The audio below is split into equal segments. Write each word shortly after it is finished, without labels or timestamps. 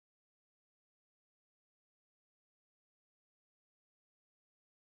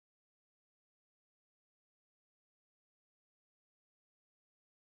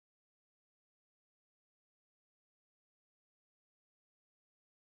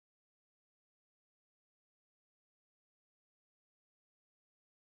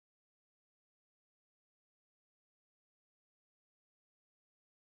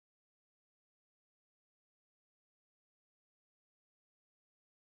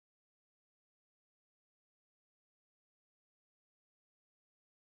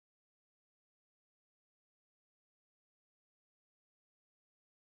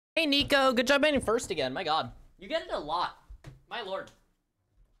Hey, Nico. Good job being first again. My God. You get it a lot. My Lord.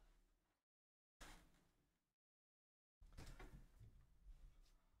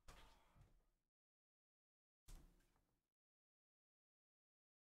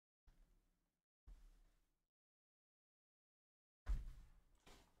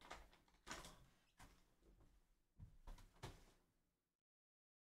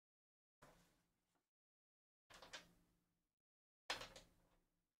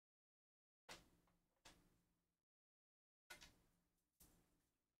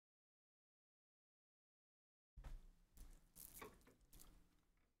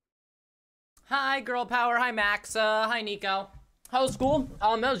 Hi, girl power. Hi, Max. Hi, Nico. How was school?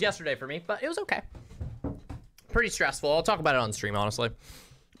 That was yesterday for me, but it was okay. Pretty stressful. I'll talk about it on stream, honestly.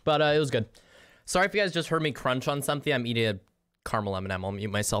 But it was good. Sorry if you guys just heard me crunch on something. I'm eating a caramel M&M. I'll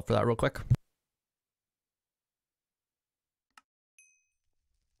mute myself for that real quick.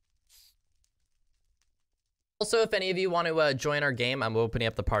 Also, if any of you want to join our game, I'm opening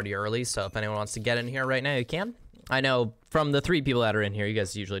up the party early, so if anyone wants to get in here right now, you can. I know from the 3 people that are in here, you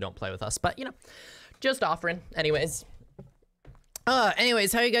guys usually don't play with us, but, you know, just offering. Anyways, how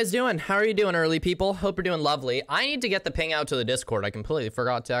you guys doing? How are you doing, early people? Hope you're doing lovely. I need to get the ping out to the Discord. I completely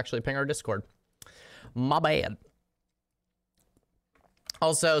forgot to actually ping our Discord. My bad.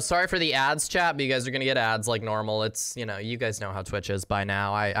 Also, sorry for the ads, chat, but you guys are gonna get ads like normal. It's, you know, you guys know how Twitch is by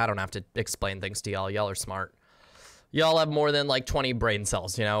now. I don't have to explain things to y'all. Y'all are smart. Y'all have more than like 20 brain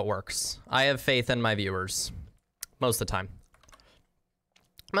cells, you know, it works. I have faith in my viewers. Most of the time.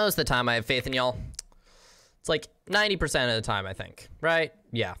 Most of the time I have faith in y'all. It's like 90% of the time, I think. Right?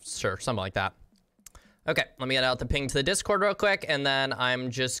 Yeah, sure. Something like that. Okay, let me get out the ping to the Discord real quick, and then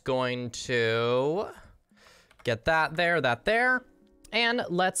I'm just going to get that there. And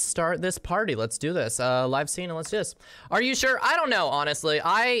let's start this party. Let's do this. Live scene, and let's do this. Are you sure? I don't know, honestly.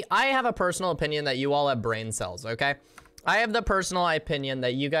 I have a personal opinion that you all have brain cells, okay? I have the personal opinion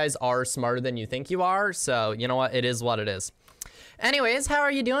that you guys are smarter than you think you are, so you know what? It is what it is. Anyways, how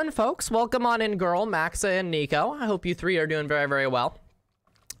are you doing, folks? Welcome on in, girl, Maxa, and Nico. I hope you 3 are doing very, very well.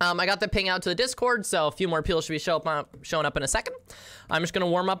 I got the ping out to the Discord, so a few more people should be showing up in a second. I'm just going to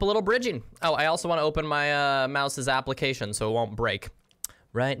warm up a little bridging. Oh, I also want to open my mouse's application so it won't break.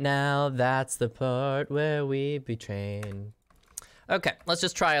 Right now, that's the part where we be trained. Okay, let's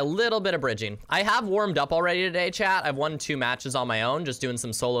just try a little bit of bridging. I have warmed up already today, chat. I've won 2 matches on my own, just doing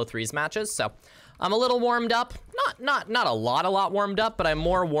some solo 3s matches. So I'm a little warmed up. Not a lot warmed up, but I'm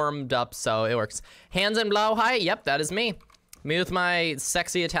more warmed up, so it works. Hands and blow high. Yep, that is me. Me with my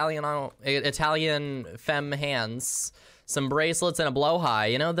sexy Italian femme hands, some bracelets and a blow high.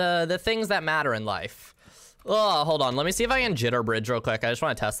 You know, the things that matter in life. Oh, hold on. Let me see if I can jitter bridge real quick. I just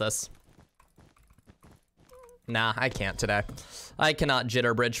want to test this. Nah, I can't today. I cannot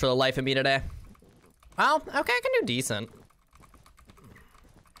jitter bridge for the life of me today. Well, okay, I can do decent.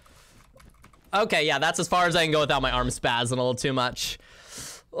 Okay, yeah, that's as far as I can go without my arm spazzing a little too much.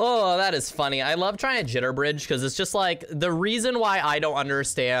 Oh, that is funny. I love trying to jitter bridge because it's just like the reason why I don't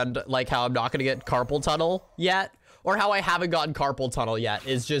understand like how I'm not gonna get carpal tunnel yet, or how I haven't gotten carpal tunnel yet,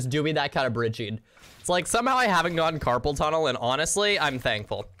 is just doing that kind of bridging. It's like somehow I haven't gotten carpal tunnel, and honestly, I'm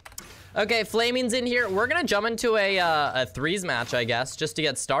thankful. Okay, Flaming's in here. We're gonna jump into a 3s match, I guess, just to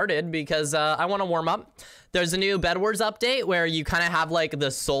get started because I want to warm up. There's a new bedwars update where you kind of have like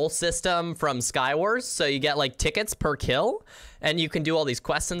the soul system from Skywars, so you get like tickets per kill, and you can do all these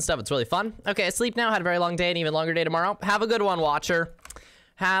quests and stuff. It's really fun. Okay, sleep now. Had a very long day, and even longer day tomorrow. Have a good one, watcher.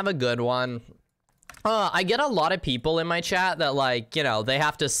 Have a good one. I get a lot of people in my chat that like, you know, they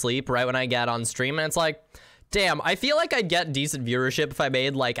have to sleep right when I get on stream, and it's like, damn, I feel like I'd get decent viewership if I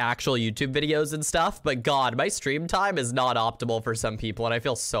made like actual YouTube videos and stuff, but God, my stream time is not optimal for some people, and I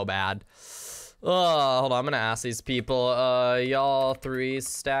feel so bad. Hold on, I'm gonna ask these people, y'all 3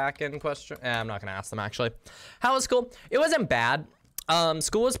 stacking question? I'm not gonna ask them, actually. How was school? It wasn't bad.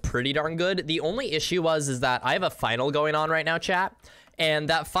 School was pretty darn good. The only issue is that I have a final going on right now, chat. And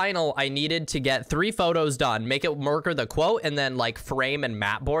that final, I needed to get 3 photos done, make it marker the quote, and then like frame and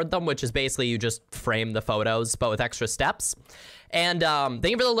matte board them, which is basically you just frame the photos, but with extra steps. And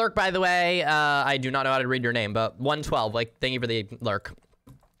thank you for the lurk, by the way. I do not know how to read your name, but 112, like, thank you for the lurk.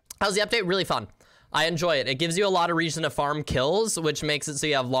 How's the update? Really fun. I enjoy it. It gives you a lot of reason to farm kills, which makes it so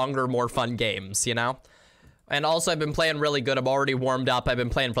you have longer, more fun games, you know? And also, I've been playing really good. I'm already warmed up. I've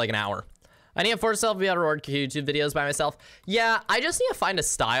been playing for like an hour. I need to force myself to be able to record YouTube videos by myself. Yeah, I just need to find a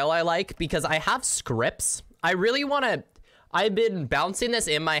style I like because I have scripts. I really want to... I've been bouncing this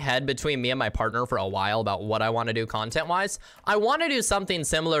in my head between me and my partner for a while about what I want to do content-wise. I want to do something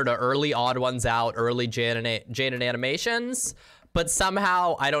similar to early Odd Ones Out, early Jaded Animations, but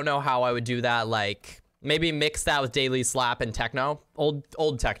somehow I don't know how I would do that. Like maybe mix that with Daily Slap and techno,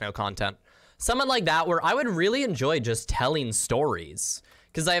 old techno content. Someone like that where I would really enjoy just telling stories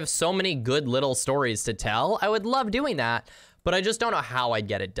because I have so many good little stories to tell. I would love doing that, but I just don't know how I'd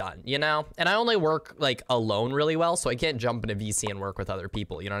get it done, you know? And I only work like alone really well, so I can't jump into VC and work with other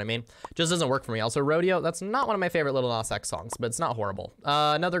people, you know what I mean? Just doesn't work for me. Also, Rodeo, that's not one of my favorite Lil Nas X songs, but it's not horrible.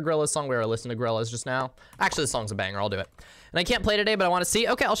 Another Gorillaz song, we were listening to Gorillaz just now. Actually, the song's a banger, I'll do it. And I can't play today, but I want to see.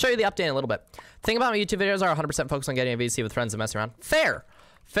 Okay, I'll show you the update in a little bit. Thing about my YouTube videos are 100% focused on getting a VC with friends and messing around. Fair.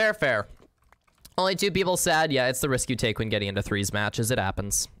 Fair, fair. Only 2 people said, yeah, it's the risk you take when getting into 3s matches. It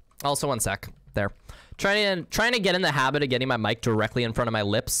happens. Also, 1 sec. There. Trying to get in the habit of getting my mic directly in front of my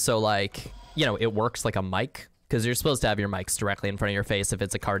lips so, like, you know, it works like a mic. Because you're supposed to have your mics directly in front of your face if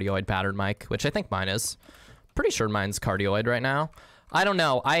it's a cardioid pattern mic, which I think mine is. Pretty sure mine's cardioid right now. I don't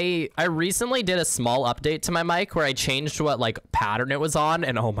know. I recently did a small update to my mic where I changed what, like, pattern it was on,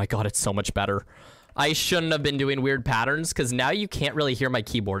 and oh my god, it's so much better. I shouldn't have been doing weird patterns because now you can't really hear my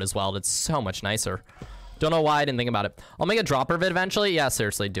keyboard as well. It's so much nicer. Don't know why I didn't think about it. I'll make a dropper vid eventually. Yeah,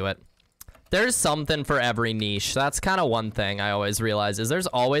 seriously, do it. There's something for every niche. That's kind of one thing I always realize is there's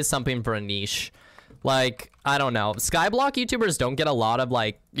always something for a niche. Like, I don't know. Skyblock YouTubers don't get a lot of,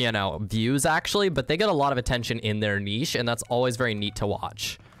 like, you know, views actually, but they get a lot of attention in their niche, and that's always very neat to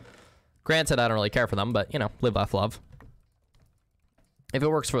watch. Granted, I don't really care for them, but, you know, live, laugh, love. If it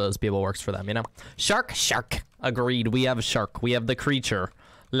works for those people, it works for them, you know? Shark. Agreed. We have a shark. We have the creature.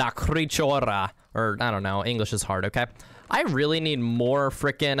 La creatura. Or, I don't know. English is hard, okay? I really need more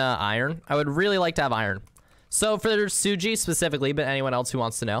frickin' iron. I would really like to have iron. So for Suji specifically, but anyone else who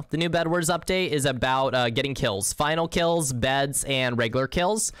wants to know, the new bedwars update is about getting kills. Final kills, beds, and regular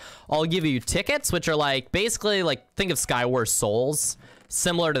kills. I'll give you tickets, which are like, basically, like, think of Skywars Souls.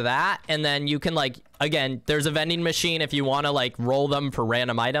 Similar to that, and then you can, like, again, there's a vending machine if you want to, like, roll them for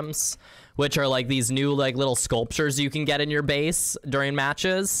random items, which are like these new, like, little sculptures you can get in your base during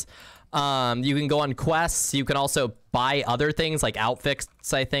matches. You can go on quests. You can also buy other things like outfits,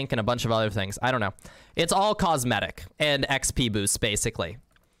 I think, and a bunch of other things. I don't know. It's all cosmetic and XP boosts, basically.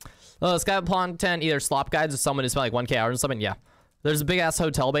 Sky content, either slop guides or someone who spent like 1K hours or something. Yeah. There's a big-ass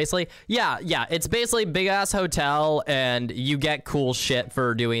hotel, basically. Yeah, it's basically big-ass hotel, and you get cool shit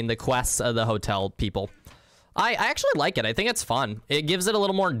for doing the quests of the hotel people. I actually like it. I think it's fun. It gives it a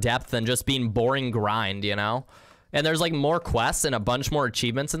little more depth than just being boring grind, you know? And there's, like, more quests and a bunch more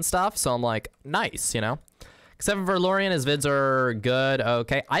achievements and stuff, so I'm like, nice, you know? Except for Lorian, his vids are good.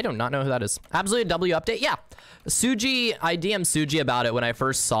 Okay, I do not know who that is. Absolutely W update, yeah. Suji, I DM'd Suji about it when I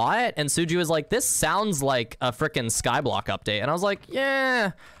first saw it, and Suji was like, this sounds like a frickin' Skyblock update. And I was like,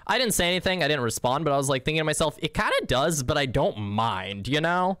 yeah. I didn't say anything, I didn't respond, but I was like thinking to myself, it kind of does, but I don't mind, you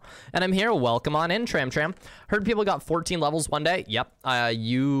know? And I'm here, welcome on in, Tram. Heard people got 14 levels one day. Yep,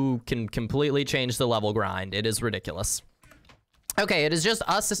 you can completely change the level grind. It is ridiculous. Okay, it is just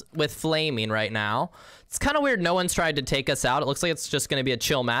us with Flaming right now. It's kind of weird no one's tried to take us out. It looks like it's just going to be a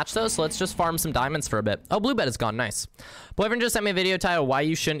chill match, though, so let's just farm some diamonds for a bit. Oh, blue bed is gone. Nice. Boyfriend just sent me a video titled, Why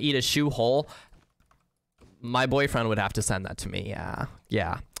You Shouldn't Eat a Shoe Hole. My boyfriend would have to send that to me,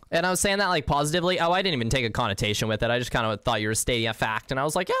 yeah. And I was saying that, like, positively. Oh, I didn't even take a connotation with it. I just kind of thought you were stating a fact, and I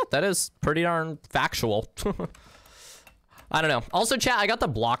was like, yeah, that is pretty darn factual. I don't know. Also, chat, I got the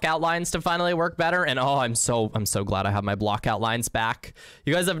block outlines to finally work better, and oh, I'm so glad I have my block outlines back.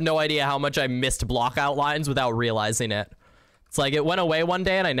 You guys have no idea how much I missed block outlines without realizing it. It's like it went away one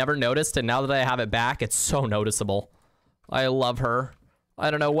day and I never noticed, and now that I have it back, it's so noticeable. I love her. I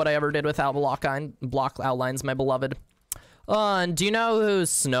don't know what I ever did without block outlines, my beloved. And do you know who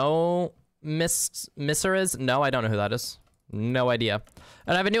Snow Misser is? No, I don't know who that is. No idea.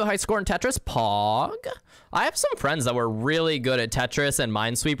 And I have a new high score in Tetris. Pog. I have some friends that were really good at Tetris and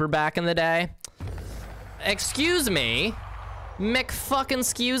Minesweeper back in the day. Excuse me.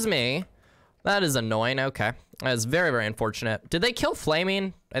 Excuse me. That is annoying. Okay. That is very, very unfortunate. Did they kill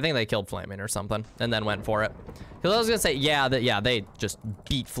Flaming? I think they killed Flaming or something and then went for it. Because I was going to say, yeah, they just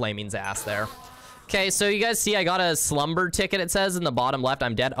beat Flaming's ass there. Okay, so you guys see I got a slumber ticket, it says in the bottom left.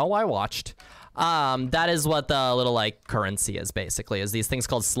 I'm dead. Oh, I watched. That is what the little, like, currency is, basically, is these things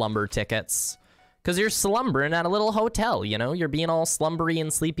called slumber tickets. Because you're slumbering at a little hotel, you know? You're being all slumbery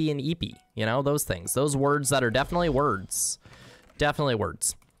and sleepy and eepy, you know? Those things. Those words that are definitely words. Definitely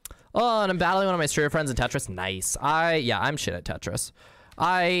words. Oh, and I'm battling one of my streamer friends in Tetris. Nice. I'm shit at Tetris.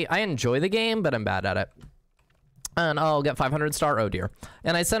 I enjoy the game, but I'm bad at it. And I'll get 500 star, oh dear.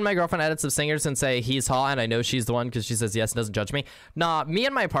 And I send my girlfriend edits of singers and say he's hot, and I know she's the one because she says yes and doesn't judge me. Nah, me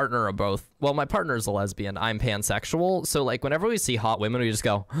and my partner are both, well, my partner's a lesbian, I'm pansexual, so like whenever we see hot women, we just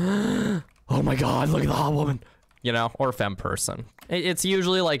go, oh my god, look at the hot woman. you know, or femme person. It's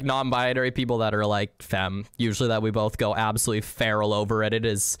usually like non-binary people that are like femme, usually that we both go absolutely feral over it.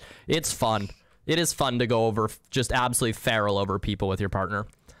 It's fun. It is fun to go over, just absolutely feral over people with your partner.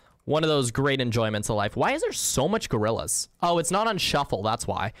 One of those great enjoyments of life. Why is there so much gorillas? Oh, it's not on shuffle, that's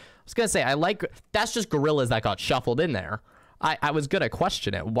why. I was gonna say, that's just gorillas that got shuffled in there. I was gonna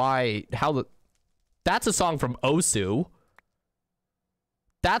question it. Why, that's a song from Osu.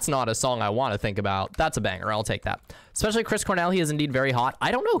 That's not a song I want to think about. That's a banger. I'll take that. Especially Chris Cornell. He is indeed very hot.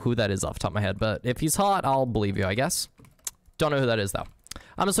 I don't know who that is off the top of my head, but if he's hot, I'll believe you, I guess. Don't know who that is, though.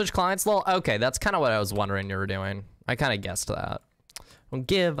 I'm gonna switch clients. Lol. Okay, that's kind of what I was wondering you were doing. I kind of guessed that. Don't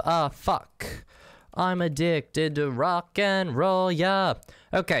give a fuck. I'm addicted to rock and roll, yeah.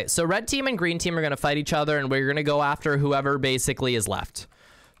 Okay, so red team and green team are going to fight each other, and we're going to go after whoever basically is left.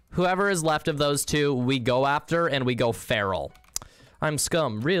 Whoever is left of those two, we go after, and we go feral. I'm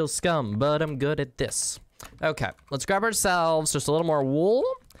scum, real scum, but I'm good at this. Okay, let's grab ourselves just a little more wool,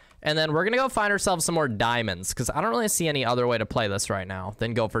 and then we're gonna go find ourselves some more diamonds, because I don't really see any other way to play this right now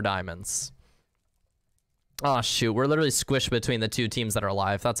than go for diamonds. Oh, shoot, we're literally squished between the two teams that are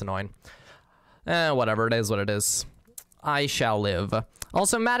alive. That's annoying. Whatever, it is what it is. I shall live.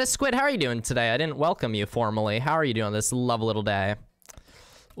 Also, Mattis Squid, how are you doing today? I didn't welcome you formally. How are you doing this lovely little day?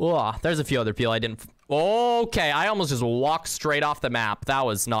 Oh, there's a few other people I didn't... Okay, I almost just walked straight off the map. That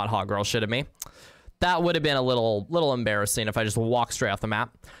was not hot girl shit of me. That would have been a little embarrassing if I just walked straight off the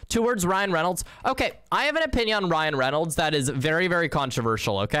map. 2 words, Ryan Reynolds. Okay, I have an opinion on Ryan Reynolds that is very, very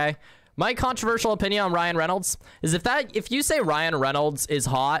controversial, okay? My controversial opinion on Ryan Reynolds is if you say Ryan Reynolds is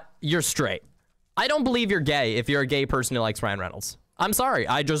hot, you're straight. I don't believe you're gay if you're a gay person who likes Ryan Reynolds. I'm sorry,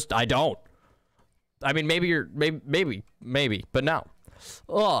 I don't. I mean, maybe, but no.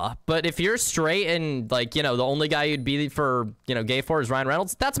 Ugh, but if you're straight and, like, you know, the only guy you'd be for, you know, gay for is Ryan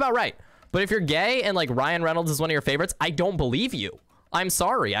Reynolds, that's about right. But if you're gay and, like, Ryan Reynolds is one of your favorites, I don't believe you. I'm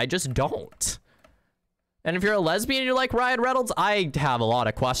sorry, I just don't. And if you're a lesbian and you like Ryan Reynolds, I have a lot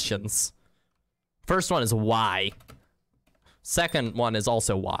of questions. First one is why. Second one is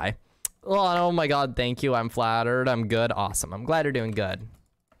also why. Oh my god, thank you, I'm flattered, I'm good, awesome. I'm glad you're doing good.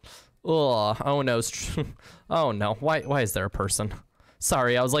 Oh no, oh no, why is there a person?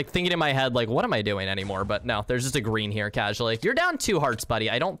 Sorry, I was like thinking in my head, like, what am I doing anymore? But no, there's just a green here casually. You're down 2 hearts, buddy.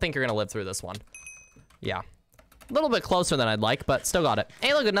 I don't think you're gonna live through this one. Yeah. A little bit closer than I'd like, but still got it.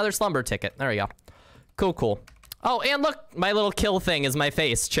 Hey, look, another slumber ticket. There we go. Cool, cool. Oh, and look, my little kill thing is my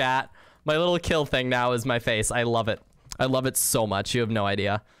face, chat. My little kill thing now is my face. I love it. I love it so much. You have no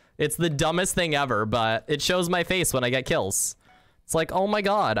idea. It's the dumbest thing ever, but it shows my face when I get kills. It's like, oh my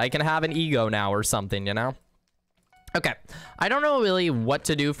god, I can have an ego now or something, you know? Okay, I don't know really what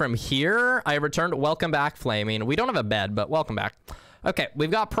to do from here. I returned. Welcome back, Flaming. We don't have a bed, but welcome back. Okay, we've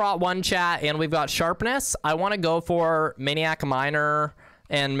got Prot 1 chat, and we've got Sharpness. I want to go for Maniac Miner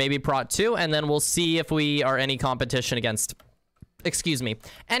and maybe Prot 2, and then we'll see if we are any competition against, excuse me,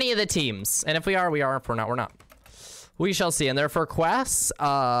 any of the teams. And if we are, we are. If we're not, we're not. We shall see. And they're for quests.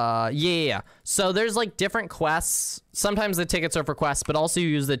 Yeah. So there's like different quests. Sometimes the tickets are for quests, but also you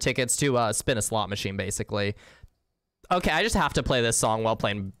use the tickets to spin a slot machine, basically. Okay, I just have to play this song while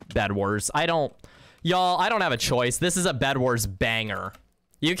playing Bed Wars. Y'all, I don't have a choice. This is a Bed Wars banger.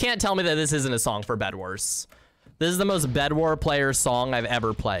 You can't tell me that this isn't a song for Bed Wars. This is the most Bed War player song I've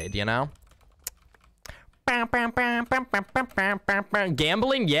ever played, you know?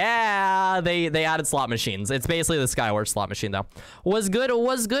 Gambling? Yeah, they added slot machines. It's basically the Skywars slot machine, though. Was good,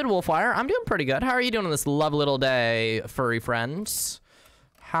 Wolfwire. I'm doing pretty good. How are you doing on this lovely little day, furry friends?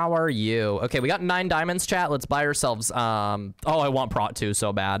 How are you? Okay, we got 9 diamonds, chat. Let's buy ourselves, oh, I want Prot 2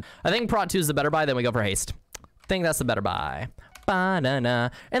 so bad. I think Prot 2 is the better buy, then we go for Haste. I think that's the better buy. Banana.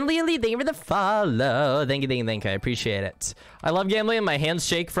 And Lily, thank you for the follow. Thank you. I appreciate it. I love gambling. My hands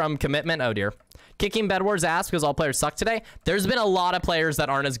shake from commitment. Oh, dear. Kicking Bed Wars ass because all players suck today. There's been a lot of players that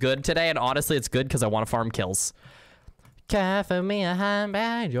aren't as good today, and honestly, it's good because I want to farm kills. Care for me a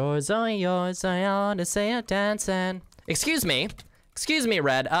handbag, yours, I want to say a dancing. Excuse me,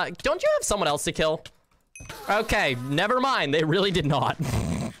 Red. Don't you have someone else to kill? Okay, never mind. They really did not.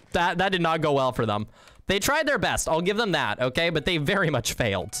 that did not go well for them. They tried their best. I'll give them that, okay? But they very much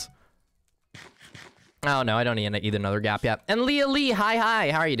failed. Oh, no, I don't need another gap yet. And Leah Lee,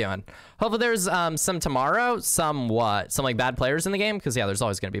 hi. How are you doing? Hopefully there's some tomorrow, some like bad players in the game, because yeah, there's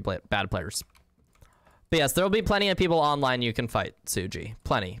always going to be bad players. But yes, there will be plenty of people online you can fight, Suji.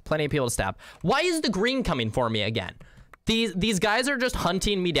 Plenty of people to stab. Why is the green coming for me again? These guys are just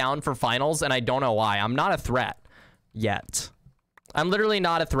hunting me down for finals, and I don't know why. I'm not a threat yet. I'm literally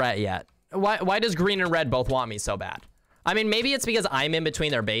not a threat yet. Why does green and red both want me so bad? I mean, maybe it's because I'm in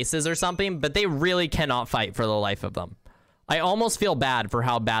between their bases or something, but they really cannot fight for the life of them. I almost feel bad for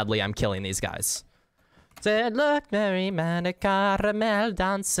how badly I'm killing these guys. Said, look, Mary, man, a caramel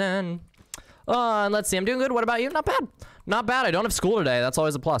dancing. Oh, and let's see. I'm doing good. What about you? Not bad. Not bad. I don't have school today. That's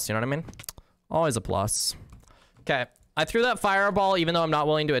always a plus. You know what I mean? Always a plus. Okay. I threw that fireball even though I'm not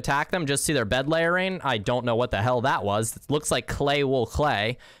willing to attack them. Just see their bed layering. I don't know what the hell that was. It looks like clay wool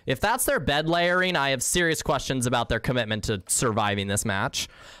clay. If that's their bed layering, I have serious questions about their commitment to surviving this match.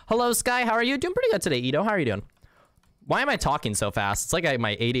 Hello, Sky. How are you? Doing pretty good today, Ito. How are you doing? Why am I talking so fast? It's like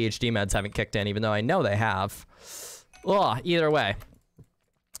my ADHD meds haven't kicked in, even though I know they have. Ugh, either way.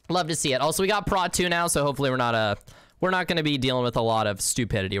 Love to see it. Also, we got Prod 2 now, so hopefully we're not going to be dealing with a lot of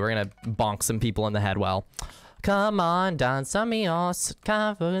stupidity. We're going to bonk some people in the head well. Come on, dance on me. I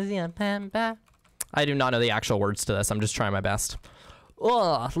do not know the actual words to this. I'm just trying my best.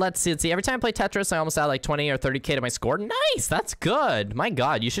 Ugh, let's see. Every time I play Tetris, I almost add like 20 or 30K to my score. Nice. That's good. My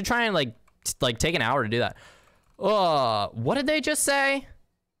God, you should try and like take an hour to do that. What did they just say?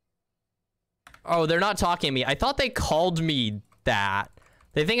 Oh, they're not talking to me. I thought they called me that.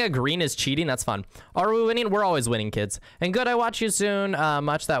 They think a green is cheating? That's fun. Are we winning? We're always winning, kids. And good, I watch you soon.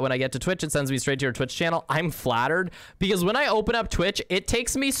 Much that when I get to Twitch, it sends me straight to your Twitch channel. I'm flattered because when I open up Twitch, it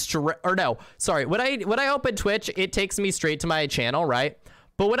takes me straight, or no, sorry. When I open Twitch, it takes me straight to my channel, right?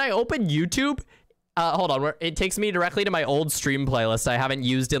 But when I open YouTube, hold on, it takes me directly to my old stream playlist I haven't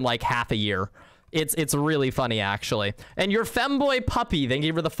used in like half a year. It's really funny, actually. And your femboy puppy, thank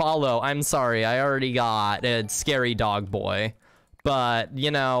you for the follow. I'm sorry, I already got a scary dog boy. But,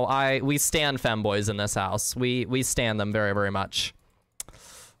 you know, we stand femboys in this house. We stand them very, very much.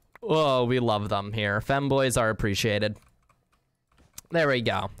 Oh, we love them here. Femboys are appreciated. There we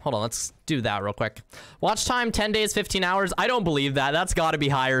go. Hold on, let's do that real quick. Watch time, 10 days, 15 hours. I don't believe that. That's got to be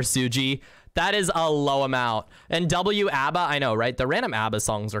higher, Suji. That is a low amount. And W ABBA, I know, right? The random ABBA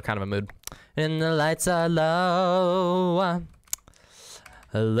songs are kind of a mood. And the lights are low.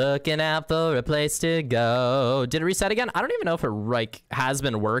 Looking out for a place to go. Did it reset again? I don't even know if it like has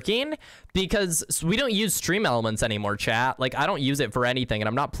been working because we don't use stream elements anymore, chat. Like I don't use it for anything and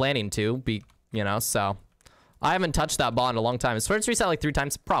I'm not planning to you know, so I haven't touched that ball in a long time. I swear it's reset like 3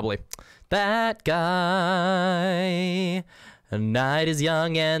 times, probably. That guy. The night is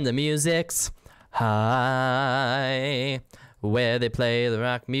young and the music's high. Where they play the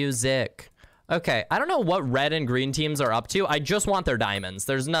rock music. Okay, I don't know what red and green teams are up to. I just want their diamonds.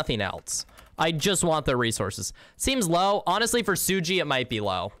 There's nothing else. I just want their resources. Seems low. Honestly, for Suji, it might be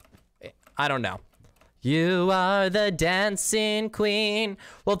low. I don't know. You are the dancing queen.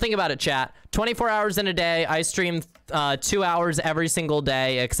 Well, think about it, chat. 24 hours in a day. I stream 2 hours every single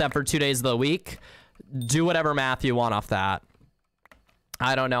day, except for 2 days of the week. Do whatever math you want off that.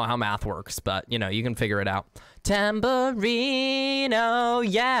 I don't know how math works, but, you know, you can figure it out. Tambourino,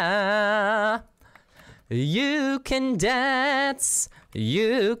 yeah. You can dance.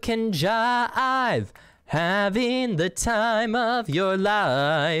 You can jive. Having the time of your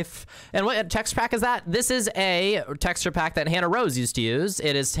life. And what texture pack is that? This is a texture pack that Hannah Rose used to use.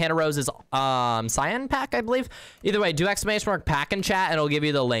 It is Hannah Rose's cyan pack, I believe. Either way, do ! pack in chat and it'll give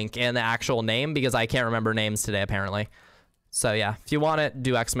you the link and the actual name because I can't remember names today, apparently. So yeah, if you want it,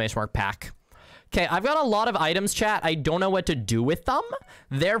 do ! pack. Okay, I've got a lot of items, chat. I don't know what to do with them.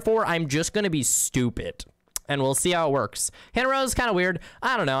 Therefore, I'm just going to be stupid. And we'll see how it works. Hannah Rose is kind of weird.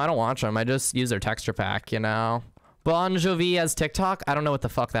 I don't know. I don't watch them. I just use their texture pack, you know. Bon Jovi has TikTok? I don't know what the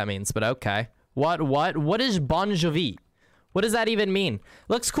fuck that means, but okay. What is Bon Jovi? What does that even mean?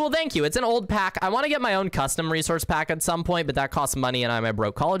 Looks cool, thank you. It's an old pack. I want to get my own custom resource pack at some point, but that costs money, and I'm a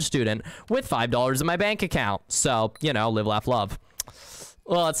broke college student with $5 in my bank account. So, you know, live, laugh, love.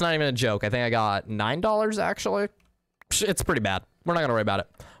 Well, it's not even a joke. I think I got $9, actually. It's pretty bad. We're not going to worry about it.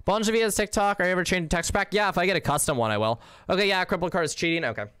 Bon Jovi has TikTok. Are you ever changing texture pack? Yeah, if I get a custom one, I will. Okay, yeah, crippled car is cheating.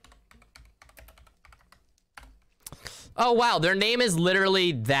 Okay. Oh, wow. Their name is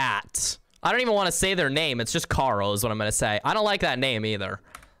literally that. I don't even want to say their name. It's just Carl is what I'm going to say. I don't like that name either.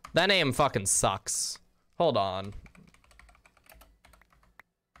 That name fucking sucks. Hold on.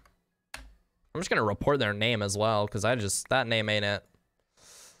 I'm just going to report their name as well because that name ain't it.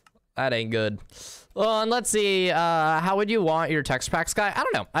 That ain't good. Well, and let's see, how would you want your texture pack, Sky? I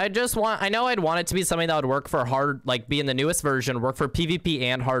don't know. I know I'd want it to be something that would work for hard, like be in the newest version, work for PvP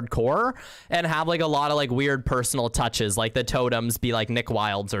and hardcore, and have like a lot of like weird personal touches, like the totems be like Nick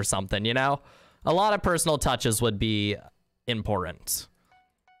Wilde's or something, you know? A lot of personal touches would be important.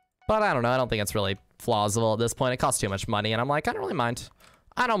 But I don't know. I don't think it's really plausible at this point. It costs too much money, and I'm like, I don't really mind.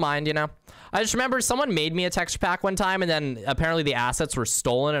 I don't mind, you know. I just remember someone made me a texture pack one time, and then apparently the assets were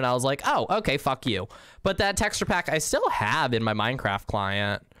stolen, and I was like, oh, okay, fuck you. But that texture pack I still have in my Minecraft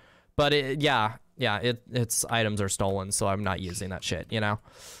client. But its items are stolen, so I'm not using that shit, you know.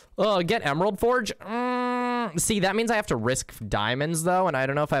 Oh, get Emerald Forge? See, that means I have to risk diamonds, though, and I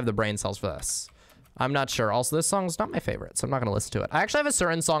don't know if I have the brain cells for this. I'm not sure. Also, this song's not my favorite, so I'm not going to listen to it. I actually have a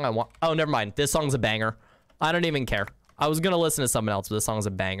certain song I want. Oh, never mind. This song's a banger. I don't even care. I was going to listen to someone else, but this song's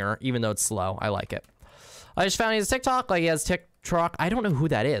a banger, even though it's slow. I like it. I just found he has TikTok. Like, he has TikTok. I don't know who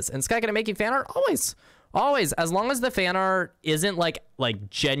that is. And Skye, gonna make you fan art? Always. Always. As long as the fan art isn't, like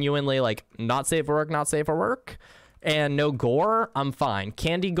genuinely, like, not safe for work, not safe for work, and no gore, I'm fine.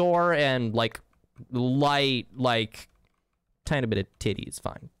 Candy gore and, like, light, like, tiny bit of titties,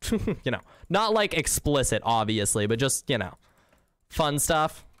 fine. You know, not, like, explicit, obviously, but just, you know, fun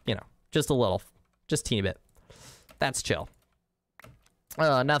stuff, you know, just a little, just teeny bit. That's chill.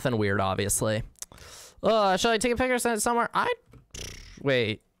 Nothing weird, obviously. Shall I take a picture, send it somewhere?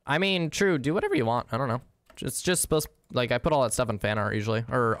 Wait. I mean, true. Do whatever you want. I don't know. It's just supposed, like, I put all that stuff in fan art usually,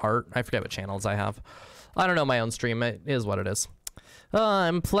 or art. I forget what channels I have. I don't know my own stream. It is what it is.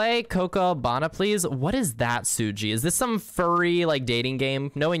 Play Coco Bana, please. What is that, Suji? Is this some furry, like, dating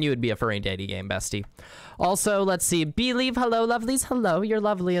game? Knowing you would be a furry dating game, bestie. Also, let's see. Believe, hello, lovelies. Hello, you're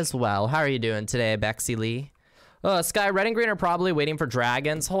lovely as well. How are you doing today, Bexy Lee? Skye, red and green are probably waiting for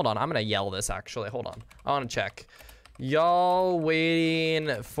dragons. Hold on, I'm gonna yell this, actually. Hold on. I wanna check. Y'all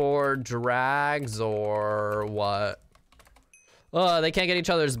waiting for drags or what? They can't get each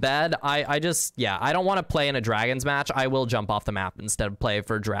other's bed. I don't want to play in a dragons match. I will jump off the map instead of play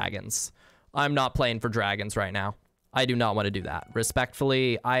for dragons. I'm not playing for dragons right now. I do not want to do that.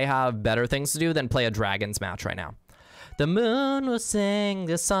 Respectfully, I have better things to do than play a dragons match right now. The moon will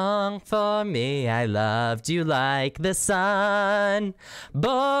sing a song for me. I loved you like the sun.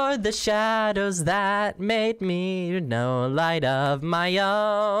 Bore the shadows that made me no light of my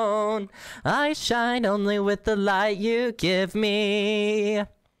own. I shine only with the light you give me.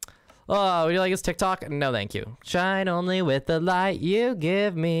 Oh, would you like his TikTok? No, thank you. Shine only with the light you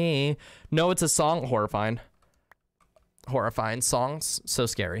give me. No, it's a song. Horrifying. Horrifying songs. So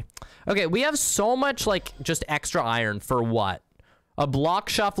scary. Okay, we have so much, like, just extra iron for what? A block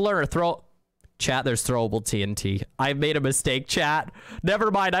shuffler or throw... Chat, there's throwable TNT. I made a mistake, chat. Never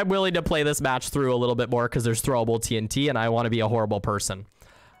mind, I'm willing to play this match through a little bit more because there's throwable TNT and I want to be a horrible person.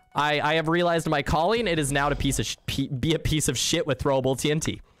 I have realized my calling. It is now to be a piece of shit with throwable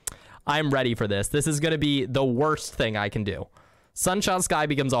TNT. I'm ready for this. This is going to be the worst thing I can do. SunShotSkye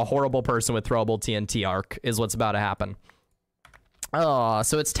becomes a horrible person with throwable TNT arc is what's about to happen. Oh,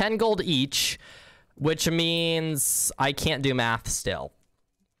 so it's 10 gold each, which means I can't do math still.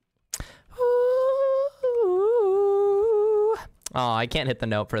 Ooh. Oh, I can't hit the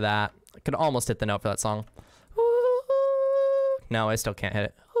note for that. I could almost hit the note for that song. Ooh. No, I still can't hit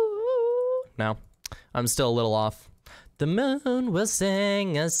it. Ooh. No, I'm still a little off. The moon will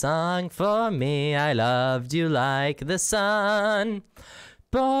sing a song for me. I loved you like the sun.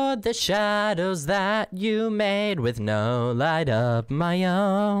 Board the shadows that you made with no light of my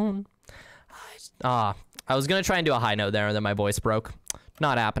own. I was gonna try and do a high note there and then my voice broke.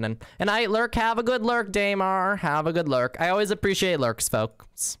 Not happening. And lurk, have a good lurk, Damar. Have a good lurk. I always appreciate lurks,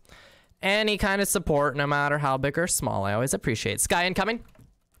 folks. Any kind of support, no matter how big or small, I always appreciate. Skye incoming.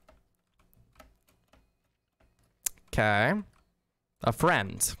 Okay. A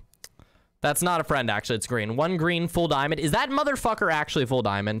friend. That's not a friend, actually. It's green. One green, full diamond. Is that motherfucker actually full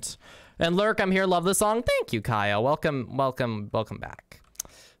diamond? And Lurk, I'm here. Love the song. Thank you, Kaya. Welcome back.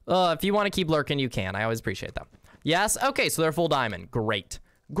 If you want to keep lurking, you can. I always appreciate that. Yes? Okay, so they're full diamond. Great.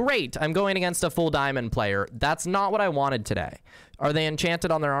 Great. I'm going against a full diamond player. That's not what I wanted today. Are they enchanted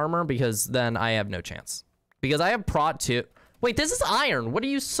on their armor? Because then I have no chance. Because I have prot 2. Wait, this is iron. What are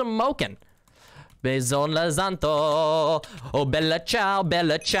you smoking? Beson la zanto, oh bella ciao,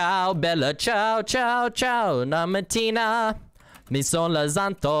 bella ciao, bella ciao, ciao, ciao, na mattina. Mi son la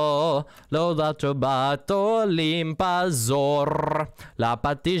zanto, l'ho trovato l'impazor, la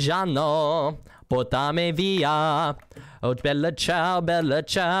partigiano, portami via. Oh bella ciao, bella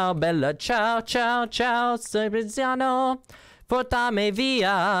ciao, bella ciao, ciao, ciao, partigiano, portami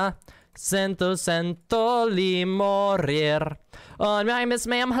via. Sento li morir. Oh, my Miss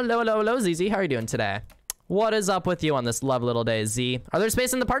Ma'am. Hello, ZZ. How are you doing today? What is up with you on this love little day, Z? Are there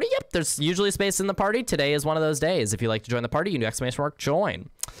space in the party? Yep, there's usually space in the party. Today is one of those days. If you'd like to join the party, you can do exclamation mark join.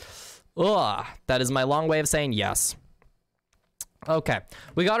 Ugh, that is my long way of saying yes. Okay,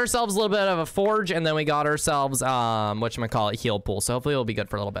 we got ourselves a little bit of a forge, and then we got ourselves, whatchamacallit, heal pool. So hopefully it'll be good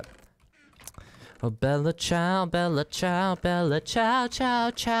for a little bit. Oh, Bella Ciao, Bella Ciao, Bella Ciao, Ciao,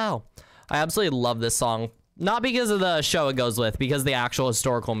 Ciao. I absolutely love this song. Not because of the show it goes with, because the actual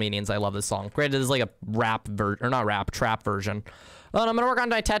historical meanings. I love this song. Granted, it's like a rap or not rap, trap version. Oh, and I'm gonna work on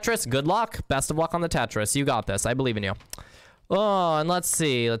my Tetris. Good luck. Best of luck on the Tetris. You got this. I believe in you. Oh, and let's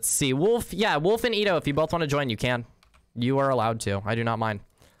see. Let's see. Wolf. Yeah, Wolf and Ito, if you both want to join, you can. You are allowed to. I do not mind.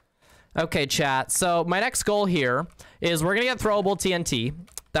 Okay, chat. So my next goal here is we're gonna get throwable TNT.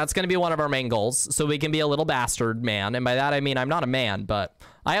 That's gonna be one of our main goals, so we can be a little bastard man. And by that I mean I'm not a man, but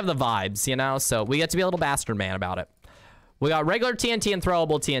I have the vibes, you know. So we get to be a little bastard man about it. We got regular TNT and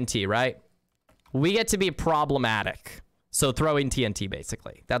throwable TNT, right? We get to be problematic. So throwing TNT,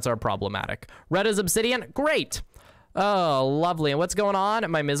 basically. That's our problematic. Red is obsidian. Great. Oh, lovely. And what's going on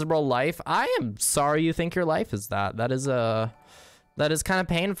in my miserable life? I am sorry you think your life is that. That is kind of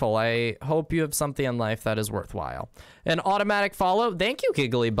painful. I hope you have something in life that is worthwhile. An automatic follow. Thank you,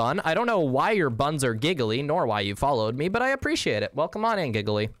 Giggly Bun. I don't know why your buns are giggly, nor why you followed me, but I appreciate it. Welcome on in,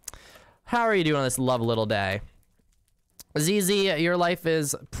 Giggly. How are you doing on this lovely little day? ZZ, your life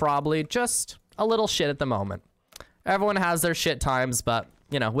is probably just a little shit at the moment. Everyone has their shit times, but,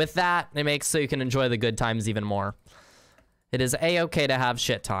 you know, with that, it makes so you can enjoy the good times even more. It is a-okay to have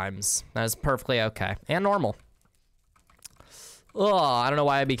shit times. That is perfectly okay. And normal. Oh, I don't know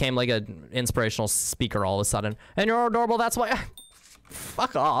why I became like an inspirational speaker all of a sudden. And you're adorable, that's why.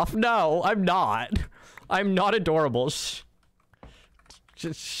 Fuck off. No, I'm not. I'm not adorable.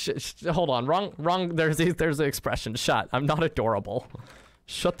 Hold on. Wrong. There's the expression. Shut. I'm not adorable.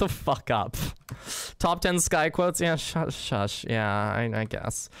 Shut the fuck up. Top 10 Skye quotes? Yeah, shush. Yeah, I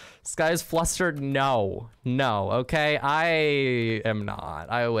guess. Skye's flustered? No. No, okay? I am not.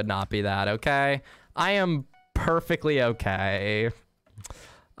 I would not be that, okay? I am perfectly okay.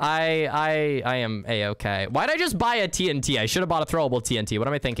 I am a-okay. Why'd I just buy a TNT? I should have bought a throwable TNT. What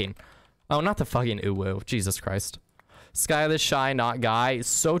am I thinking? Oh, not the fucking uwu. Jesus Christ. Skye the shy, not guy.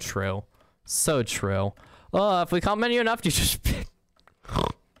 So true. So true. Oh, if we compliment you enough, you just...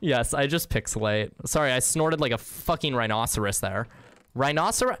 Yes, I just pixelate. Sorry, I snorted like a fucking rhinoceros there.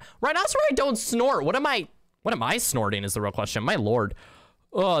 Rhinoceros don't snort. What am I snorting is the real question. My lord.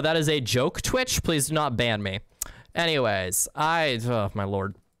 Oh, that is a joke, Twitch. Please do not ban me. Anyways, oh, my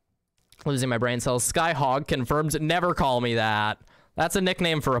lord. Losing my brain cells. Sky Hog confirmed. Never call me that. That's a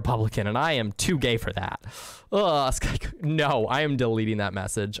nickname for Republican, and I am too gay for that. Ugh, no, I am deleting that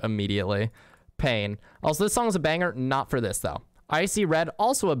message immediately. Pain. Also, this song is a banger. Not for this, though. Icy Red,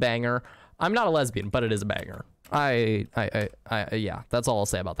 also a banger. I'm not a lesbian, but it is a banger. Yeah, that's all I'll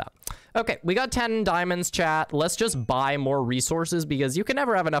say about that. Okay, we got 10 diamonds, chat. Let's just buy more resources because you can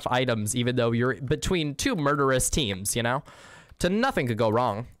never have enough items, even though you're between two murderous teams, you know? Nothing could go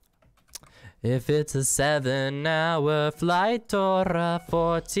wrong. If it's a 7-hour flight or a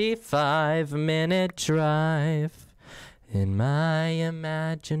 45-minute drive, in my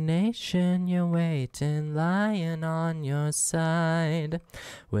imagination, you're waiting, lying on your side,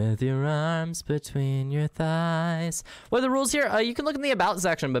 with your arms between your thighs. What are the rules here? You can look in the about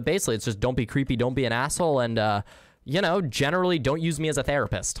section, but basically it's just don't be creepy, don't be an asshole, and, you know, generally don't use me as a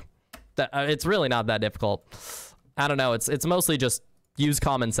therapist. It's really not that difficult. I don't know. It's mostly just use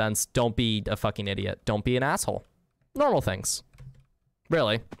common sense. Don't be a fucking idiot. Don't be an asshole. Normal things.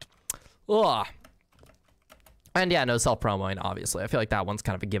 Really. Ugh. And yeah, no self-promoing, obviously. I feel like that one's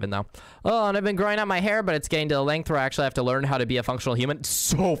kind of a given, though. Oh, and I've been growing out my hair, but it's getting to the length where I actually have to learn how to be a functional human.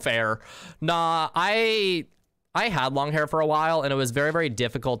 So fair. Nah, I had long hair for a while, and it was very, very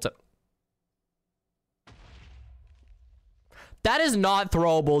difficult to... That is not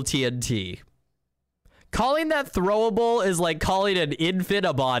throwable TNT. Calling that throwable is like calling an infant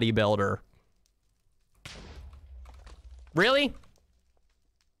a bodybuilder. Really?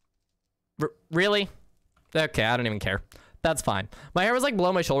 Really? Okay, I don't even care. That's fine. My hair was like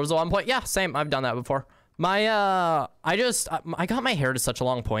below my shoulders at one point. Yeah, same. I've done that before. My, I got my hair to such a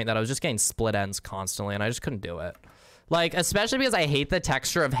long point that I was just getting split ends constantly, and I just couldn't do it. Like, especially because I hate the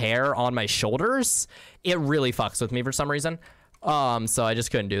texture of hair on my shoulders. It really fucks with me for some reason. So I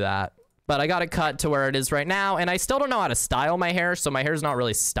just couldn't do that. But I got it cut to where it is right now, and I still don't know how to style my hair, so my hair's not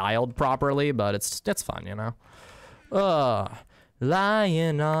really styled properly, but it's fun, you know?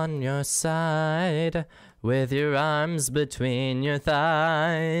 Lying on your side, with your arms between your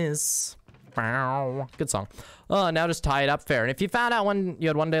thighs. Good song. Oh, now just tie it up fair. And if you found out when you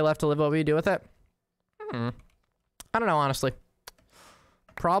had one day left to live, what would you do with it? I don't know, honestly.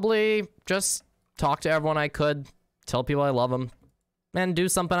 Probably just talk to everyone I could, tell people I love them, and do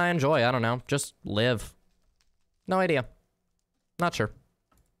something I enjoy. I don't know. Just live. No idea. Not sure.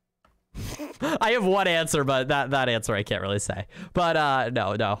 I have one answer, but that answer I can't really say. But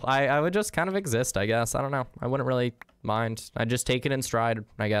no, I would just kind of exist, I guess. I don't know. I wouldn't really mind. I'd just take it in stride,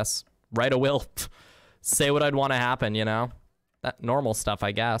 I guess. Write a will. Say what I'd want to happen, you know? That normal stuff,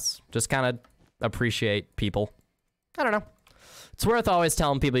 I guess. Just kind of appreciate people. I don't know. It's worth always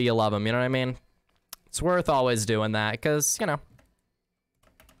telling people you love them, you know what I mean? It's worth always doing that, because, you know,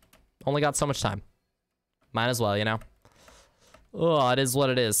 only got so much time. Might as well, you know? Oh, it is what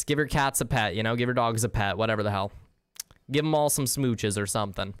it is. Give your cats a pet, you know? Give your dogs a pet, whatever the hell. Give them all some smooches or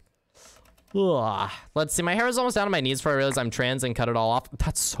something. Ugh. Let's see. My hair is almost down to my knees before I realize I'm trans and cut it all off.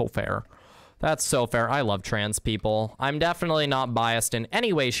 That's so fair. That's so fair. I love trans people. I'm definitely not biased in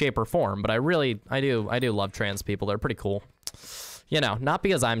any way, shape, or form, but I do love trans people. They're pretty cool. You know, not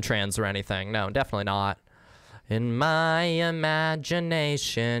because I'm trans or anything. No, definitely not. In my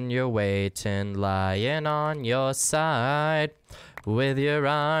imagination, you're waiting, lying on your side, with your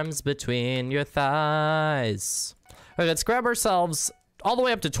arms between your thighs. Okay, let's grab ourselves all the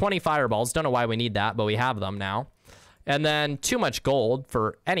way up to 20 fireballs. Don't know why we need that, but we have them now. And then too much gold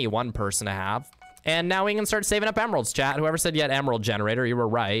for any one person to have. And now we can start saving up emeralds, chat. Whoever said you had emerald generator, you were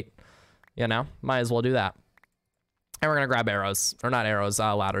right. You know, might as well do that. And we're gonna grab arrows, or not arrows,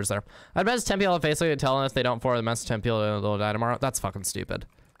 ladders there. I'd bet it's 10 people Facebook to tell them if they don't forward the message 10 people, they'll die tomorrow. That's fucking stupid.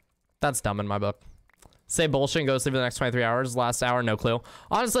 That's dumb in my book. Say bullshit and go sleep for the next 23 hours. Last hour, no clue.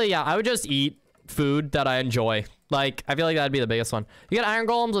 Honestly, yeah, I would just eat food that I enjoy. Like, I feel like that'd be the biggest one. You get iron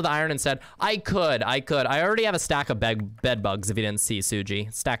golems with iron instead. I could. I already have a stack of bed bugs if you didn't see,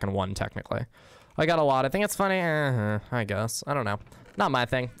 Suji. Stacking one, technically. I got a lot. I think it's funny. I guess. I don't know. Not my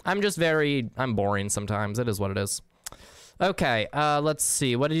thing. I'm boring sometimes. It is what it is. Okay, let's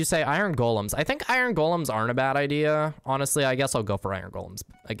see. What did you say? Iron golems. I think iron golems aren't a bad idea. Honestly, I guess I'll go for iron golems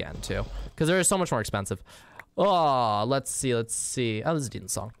again, too. Because they're so much more expensive. Oh, let's see. Oh, this is a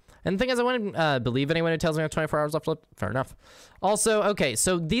decent song. And the thing is, I wouldn't believe anyone who tells me I have 24 hours left. Fair enough. Also, okay,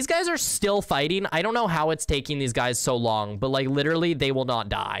 so these guys are still fighting. I don't know how it's taking these guys so long, but, like, literally, they will not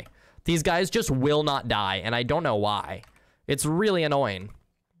die. These guys just will not die, and I don't know why. It's really annoying.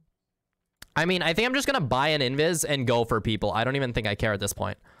 I mean, I think I'm just going to buy an invis and go for people. I don't even think I care at this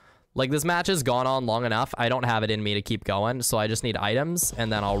point. Like, this match has gone on long enough. I don't have it in me to keep going, so I just need items,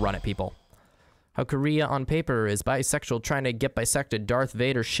 and then I'll run at people. How Korea on paper is bisexual, trying to get bisected. Darth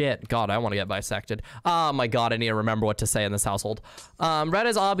Vader shit. God, I want to get bisected. Oh, my God, I need to remember what to say in this household. Red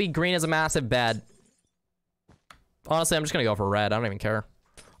is obby, green is a massive bed. Honestly, I'm just going to go for red. I don't even care.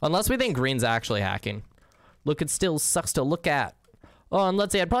 Unless we think green's actually hacking. Look, it still sucks to look at. Oh, and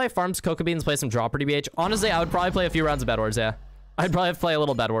let's see, I'd probably farm some cocoa beans, play some dropper DBH. Honestly, I would probably play a few rounds of bedwars, yeah. I'd probably have to play a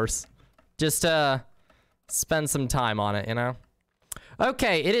little bedwars. Just spend some time on it, you know?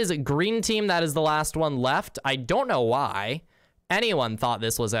 Okay, it is a green team. That is the last one left. I don't know why anyone thought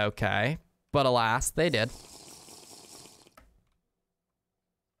this was okay, but alas, they did.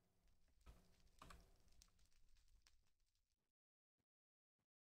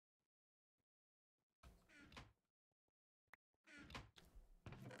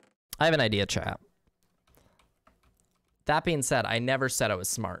 I have an idea, chat. That being said, I never said I was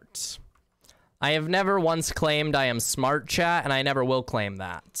smart. I have never once claimed I am smart, chat, and I never will claim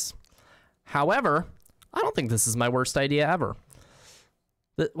that. However, I don't think this is my worst idea ever.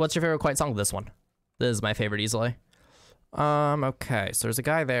 What's your favorite quiet song? This one. This is my favorite easily. Okay, so there's a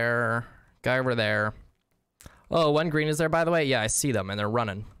guy there, guy over there. Oh, one green is there, by the way. Yeah, I see them, and they're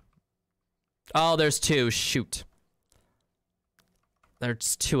running. Oh, there's two. Shoot.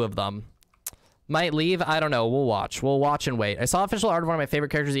 There's two of them. Might leave. I don't know. We'll watch. We'll watch and wait. I saw official art of one of my favorite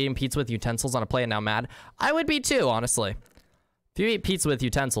characters eating pizza with utensils on a plate and now mad. I would be too, honestly. If you eat pizza with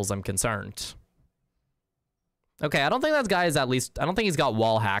utensils, I'm concerned. Okay, I don't think that guy is at least... I don't think he's got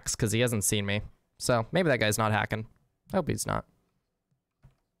wall hacks because he hasn't seen me. So maybe that guy's not hacking. I hope he's not.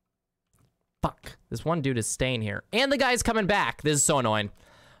 Fuck. This one dude is staying here. And the guy's coming back. This is so annoying.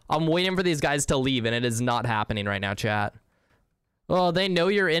 I'm waiting for these guys to leave and it is not happening right now, chat. Oh, they know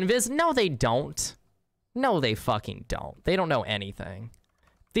you're invis? No, they don't. No, they fucking don't. They don't know anything.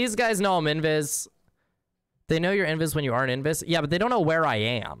 These guys know I'm invis. They know you're invis when you aren't invis. Yeah, but they don't know where I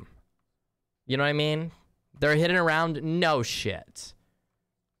am. You know what I mean? They're hidden around. No shit.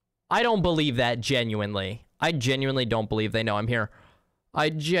 I don't believe that genuinely. I genuinely don't believe they know I'm here.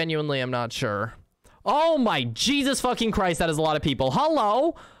 I genuinely am not sure. Oh my Jesus fucking Christ, that is a lot of people.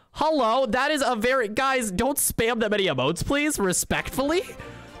 Hello? Hello, that is a very... Guys, don't spam that many emotes, please. Respectfully.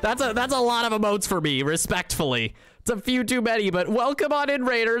 That's a lot of emotes for me, respectfully. It's a few too many, but welcome on in,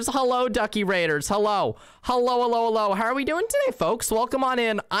 Raiders. Hello, Ducky Raiders. Hello. Hello, hello, hello. How are we doing today, folks? Welcome on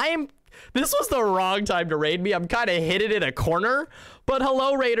in. This was the wrong time to raid me. I'm kind of hidden in a corner, But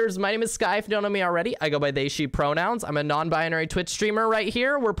hello, Raiders. My name is Skye. If you don't know me already, I go by they, she pronouns. I'm a non-binary Twitch streamer right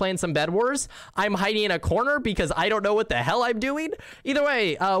here. We're playing some Bed Wars. I'm hiding in a corner because I don't know what the hell I'm doing. Either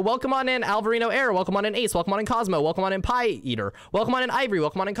way, welcome on in Alvarino Air. Welcome on in Ace. Welcome on in Cosmo. Welcome on in Pie Eater. Welcome on in Ivory.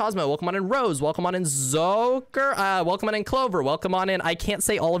 Welcome on in Cosmo. Welcome on in Rose. Welcome on in Zoker. Welcome on in Clover. Welcome on in. I can't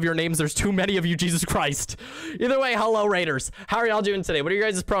say all of your names. There's too many of you, Jesus Christ. Either way, hello, Raiders. How are y'all doing today? What are your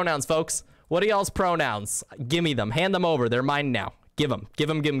guys' pronouns, folks? What are y'all's pronouns? Give me them. Hand them over. They're mine now. Give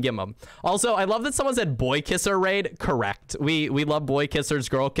them. Also, I love that someone said boy kisser raid. Correct. We love boy kissers,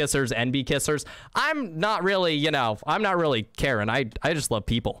 girl kissers, NB kissers. I'm not really, you know, I'm not really caring. I just love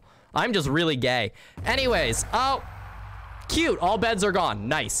people. I'm just really gay. Anyways, oh, cute. All beds are gone.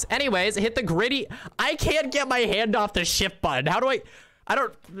 Nice. Anyways, hit the gritty. I can't get my hand off the shift button. How do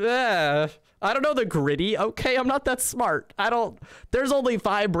I don't know the gritty. Okay, I'm not that smart. There's only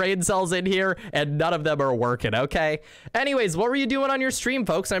 5 brain cells in here and none of them are working, okay? Anyways, what were you doing on your stream,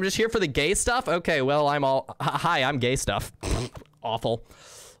 folks? I'm just here for the gay stuff? Okay, well, hi, I'm gay stuff. Awful.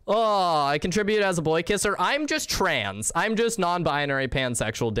 Oh, I contribute as a boy kisser. I'm just trans. I'm just non-binary,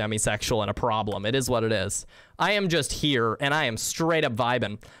 pansexual, demisexual, and a problem. It is what it is. I am just here and I am straight up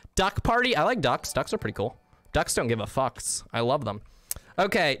vibing. Duck party. I like ducks. Ducks are pretty cool. Ducks don't give a fucks. I love them.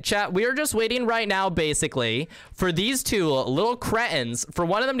 Okay, chat, we are just waiting right now, basically, for these two little cretins, for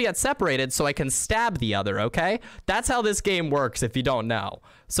one of them to get separated so I can stab the other, okay? That's how this game works, if you don't know.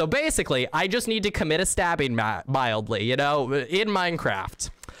 So basically, I just need to commit a stabbing mildly, you know, in Minecraft.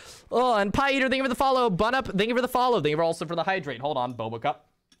 Oh, and Pie Eater, thank you for the follow. Bun Up, thank you for the follow. Thank you also for the hydrate. Hold on, Boba Cup.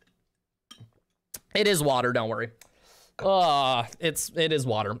 It is water, don't worry. It is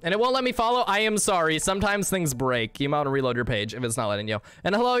water and it won't let me follow. I am sorry. Sometimes things break. You might want to reload your page if it's not letting you.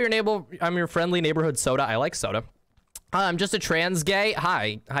 And hello, your neighbor. I'm your friendly neighborhood soda. I like soda. I'm just a trans gay.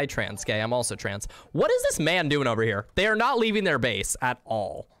 Hi trans gay. I'm also trans. What is this man doing over here? They are not leaving their base at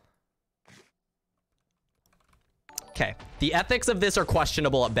all. Okay. The ethics of this are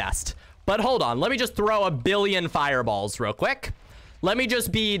questionable at best, but hold on. Let me just throw a billion fireballs real quick. Let me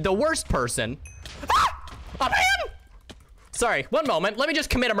just be the worst person. Ah! A man! Sorry, one moment. Let me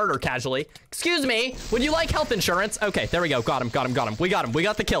just commit a murder casually. Excuse me, would you like health insurance? Okay, there we go. Got him. We got him. We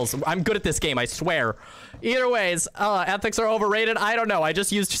got the kills. I'm good at this game, I swear. Either ways, ethics are overrated. I don't know. I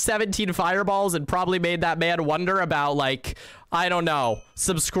just used 17 fireballs and probably made that man wonder about, like, I don't know,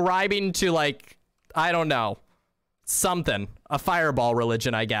 subscribing to, like, I don't know, something. A fireball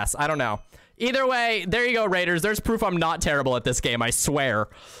religion, I guess. I don't know. Either way, there you go, Raiders. There's proof I'm not terrible at this game, I swear.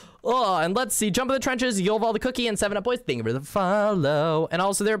 Oh, and let's see. Jump in the trenches, Yolval the cookie, and 7 Up Boys. Thank you for the follow. And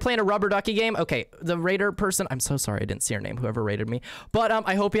also, they're playing a rubber ducky game. Okay, the Raider person. I'm so sorry I didn't see your name, whoever raided me. But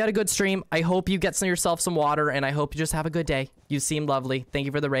I hope you had a good stream. I hope you get yourself some water, and I hope you just have a good day. You seem lovely. Thank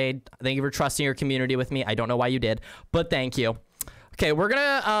you for the raid. Thank you for trusting your community with me. I don't know why you did, but thank you. Okay, we're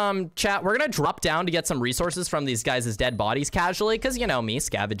gonna chat. We're gonna drop down to get some resources from these guys' dead bodies casually, because you know me,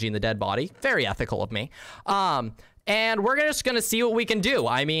 scavenging the dead body. Very ethical of me. And we're just gonna see what we can do.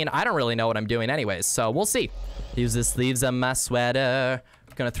 I mean, I don't really know what I'm doing anyways, so we'll see. Use the sleeves of my sweater.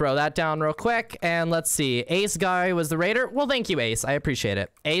 Gonna throw that down real quick, and let's see. Ace guy was the raider. Well, thank you, Ace. I appreciate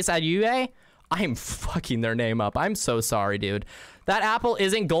it. Ace at UA? I'm fucking their name up. I'm so sorry, dude. That apple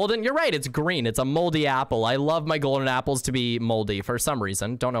isn't golden. You're right, it's green. It's a moldy apple. I love my golden apples to be moldy for some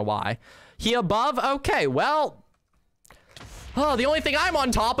reason. Don't know why. He above? Okay, well... Oh, the only thing I'm on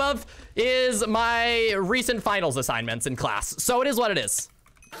top of is my recent finals assignments in class. So it is what it is.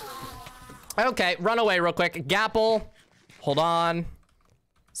 Okay, run away real quick. Gapple, hold on.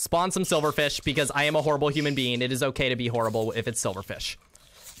 Spawn some silverfish because I am a horrible human being. It is okay to be horrible if it's silverfish.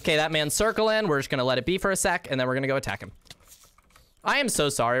 Okay, that man's circling. We're just gonna let it be for a sec and then we're gonna go attack him. I am so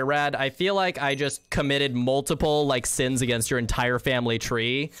sorry, Red. I feel like I just committed multiple like sins against your entire family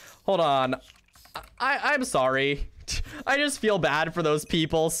tree. Hold on. I'm sorry. I just feel bad for those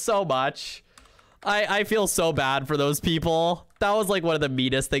people so much. I feel so bad for those people. That was like one of the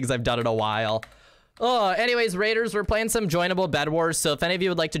meanest things I've done in a while. Oh, anyways, Raiders, we're playing some joinable Bed Wars. So if any of you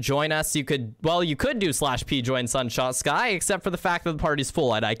would like to join us, you could, well, you could do /p join SunShotSkye, except for the fact that the party's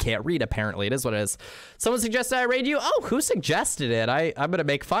full and I can't read, apparently. It is what it is. Someone suggested I raid you. Oh, who suggested it? I'm going to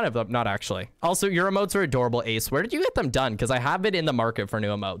make fun of them. Not actually. Also, your emotes are adorable, Ace. Where did you get them done? Because I have been in the market for new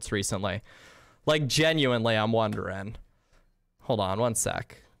emotes recently. Like, genuinely, I'm wondering. Hold on, one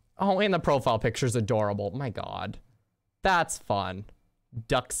sec. Oh, and the profile picture's adorable. My God. That's fun.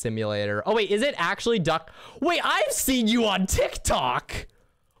 Duck Simulator. Oh, wait, is it actually Duck? Wait, I've seen you on TikTok.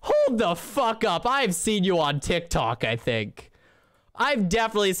 Hold the fuck up. I've seen you on TikTok, I think. I've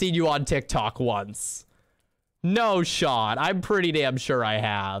definitely seen you on TikTok once. No shot. I'm pretty damn sure I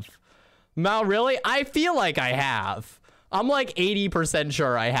have. Mal, really? I feel like I have. I'm like 80%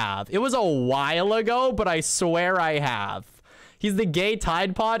 sure I have. It was a while ago, but I swear I have. He's the gay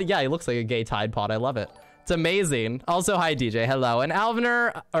Tide Pod. Yeah, he looks like a gay Tide Pod. I love it. It's amazing. Also, hi, DJ. Hello. And Alvin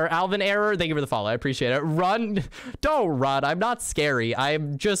Error, thank you for the follow. I appreciate it. Run. Don't run. I'm not scary.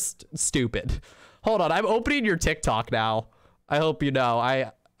 I'm just stupid. Hold on. I'm opening your TikTok now. I hope you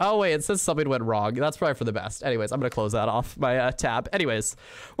know. Oh, wait. It says something went wrong. That's probably for the best. Anyways, I'm going to close that off my tab. Anyways,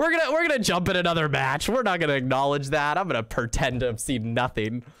 we're gonna jump in another match. We're not going to acknowledge that. I'm going to pretend to have seen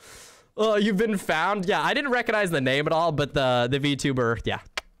nothing. Oh, you've been found. Yeah, I didn't recognize the name at all, but the VTuber, yeah,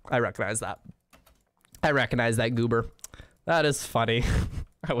 I recognize that. I recognize that goober. That is funny.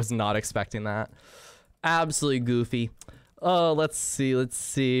 I was not expecting that. Absolutely goofy. Oh, let's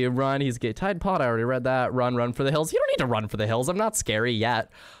see. Run, he's gay Tide Pod. I already read that. Run for the hills. You don't need to run for the hills. I'm not scary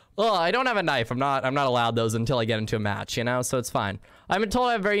yet. Oh, I don't have a knife. I'm not allowed those until I get into a match, you know? So it's fine. I've been told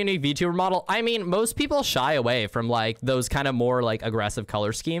I have a very unique VTuber model. I mean, most people shy away from like those kind of more like aggressive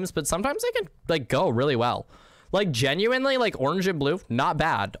color schemes, but sometimes they can like go really well. Like genuinely, like orange and blue, not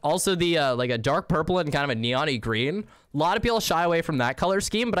bad. Also the like a dark purple and kind of a neon-y green. A lot of people shy away from that color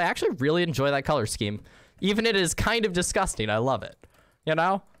scheme, but I actually really enjoy that color scheme. Even it is kind of disgusting. I love it. You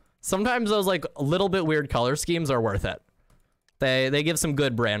know? Sometimes those like a little bit weird color schemes are worth it. They give some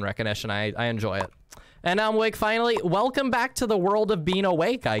good brand recognition. I enjoy it. And I'm awake finally. Welcome back to the world of being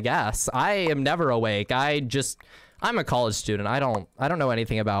awake, I guess. I am never awake. I'm a college student. I don't know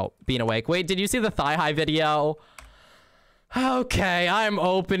anything about being awake. Wait, did you see the thigh high video? Okay, I'm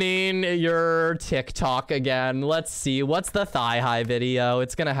opening your TikTok again. Let's see. What's the thigh high video?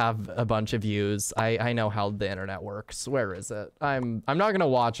 It's gonna have a bunch of views. I know how the internet works. Where is it? I'm not gonna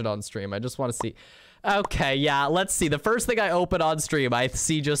watch it on stream. I just want to see. Okay, yeah, let's see. The first thing I open on stream, I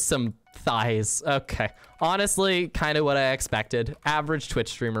see just some thighs. Okay. Honestly, kind of what I expected. Average Twitch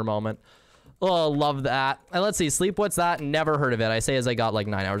streamer moment. Oh, love that. And let's see. Sleep, what's that? Never heard of it. I say as I got like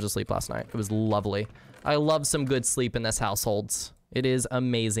 9 hours of sleep last night. It was lovely. I love some good sleep in this household. It is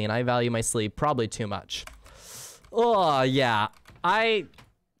amazing. I value my sleep probably too much. Oh, yeah. I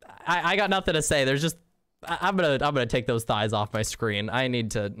got nothing to say. There's just... I'm gonna take those thighs off my screen. I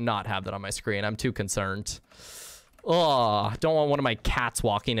need to not have that on my screen. I'm too concerned. Oh, don't want one of my cats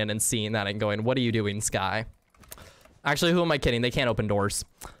walking in and seeing that and going, what are you doing, Sky? Actually, who am I kidding? They can't open doors.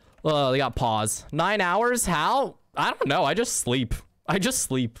 Oh, they got paws. 9 hours? How? I don't know. I just sleep. I just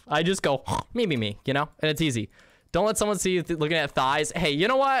go, me, you know? And it's easy. Don't let someone see you looking at thighs. Hey, you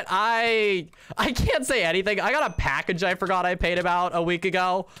know what? I can't say anything. I got a package I forgot I paid about a week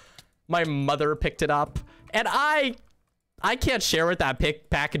ago. My mother picked it up. And I can't share what that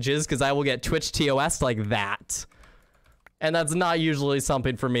package is because I will get Twitch TOS like that. And that's not usually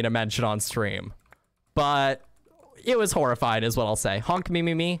something for me to mention on stream. But it was horrifying is what I'll say. Honk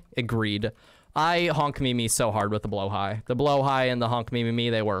me. Agreed. I honk me so hard with the blow high. The blow high and the honk me,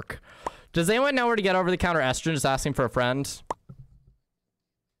 they work. Does anyone know where to get over-the-counter estrogen? Just asking for a friend.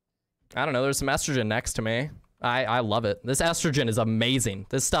 I don't know. There's some estrogen next to me. I love it. This estrogen is amazing.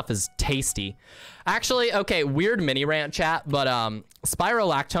 This stuff is tasty. Actually, okay, weird mini rant chat, but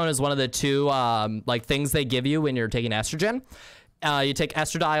spirolactone is one of the two like things they give you when you're taking estrogen. You take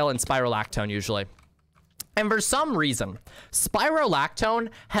estradiol and spirolactone usually. And for some reason, spirolactone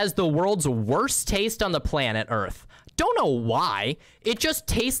has the world's worst taste on the planet Earth. Don't know why. It just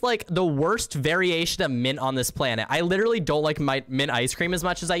tastes like the worst variation of mint on this planet. I literally don't like my mint ice cream as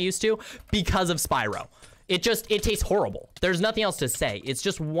much as I used to because of Spiro. It tastes horrible. There's nothing else to say. It's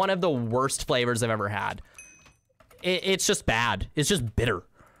just one of the worst flavors I've ever had. It's just bad. It's just bitter.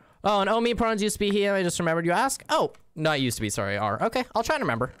 Oh, and me pronouns used to be he. I just remembered you ask. Oh, not used to be. Sorry, R. Okay, I'll try to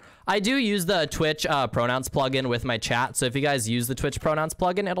remember. I do use the Twitch pronouns plugin with my chat. So if you guys use the Twitch pronouns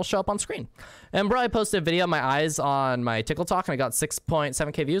plugin, it'll show up on screen. And bro, I posted a video of my eyes on my Tickle Talk and I got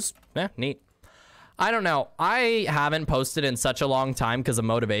 6.7K views. Yeah, neat. I don't know. I haven't posted in such a long time because of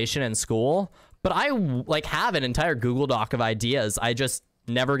motivation in school. But I like have an entire Google Doc of ideas. I just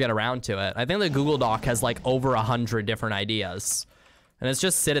never get around to it. I think the Google Doc has like over 100 different ideas. And it's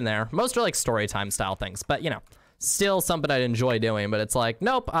just sitting there. Most are like story time style things. But, you know, still something I'd enjoy doing. But it's like,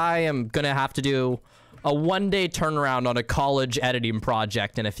 nope, I am going to have to do a one-day turnaround on a college editing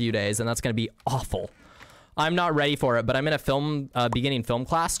project in a few days. And that's going to be awful. I'm not ready for it, but I'm in a beginning film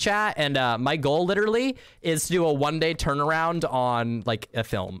class chat, and my goal literally is to do a one-day turnaround on like a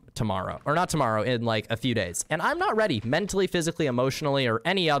film tomorrow, or not tomorrow, in like a few days. And I'm not ready mentally, physically, emotionally, or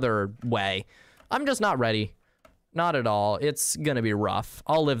any other way. I'm just not ready. Not at all. It's gonna be rough.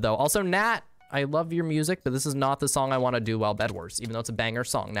 I'll live though. Also, Nat, I love your music, but this is not the song I want to do while bedwars, even though it's a banger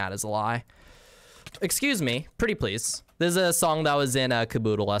song. Nat is a lie. Excuse me, pretty please. This is a song that was in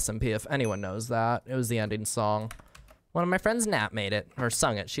Caboodle SMP, if anyone knows that. It was the ending song. One of my friends, Nat, made it, or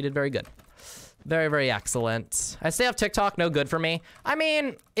sung it. She did very good. Very, very excellent. I stay off TikTok, no good for me. I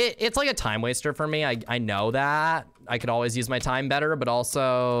mean, it's like a time waster for me. I know that. I could always use my time better, but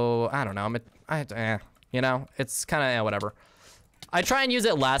also, I don't know. You know, it's kind of whatever. I try and use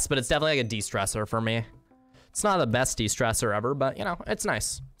it less, but it's definitely like a de-stressor for me. It's not the best de-stressor ever, but you know, it's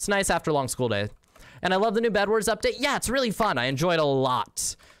nice. It's nice after a long school day. And I love the new bedwars update. Yeah, it's really fun. I enjoyed it a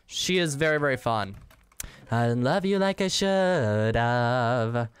lot. She is very, very fun. I love you like I should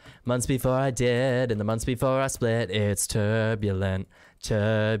have. Months before I did, and the months before I split, it's turbulent,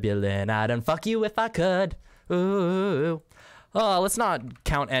 turbulent. I'd unfuck you if I could. Ooh. Oh, let's not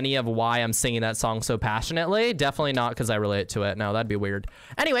count any of why I'm singing that song so passionately. Definitely not because I relate to it. No, that'd be weird.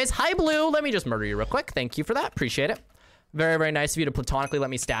 Anyways, hi, Blue. Let me just murder you real quick. Thank you for that. Appreciate it. Very, very nice of you to platonically let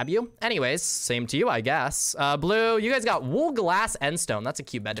me stab you. Anyways, same to you, I guess. Blue, you guys got wool, glass, and stone. That's a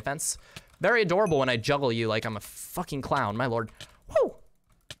cute bed defense. Very adorable when I juggle you like I'm a fucking clown, my lord. Woo!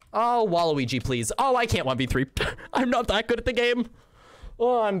 Oh, Waluigi, please. Oh, I can't 1v3. I'm not that good at the game.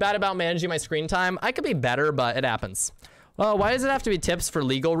 Oh, I'm bad about managing my screen time. I could be better, but it happens. Well, why does it have to be tips for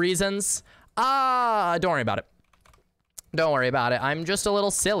legal reasons? Don't worry about it. Don't worry about it. I'm just a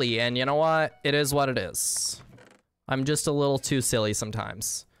little silly, and you know what? It is what it is. I'm just a little too silly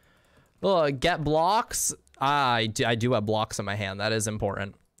sometimes. Oh, get blocks. I do have blocks in my hand. That is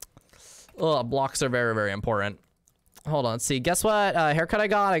important. Oh, blocks are very, very important. Hold on, let's see. Guess what haircut I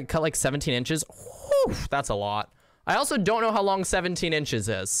got? I cut like 17 inches. Whew, that's a lot. I also don't know how long 17 inches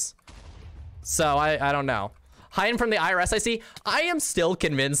is. So I don't know. Hiding from the IRS, I see. I am still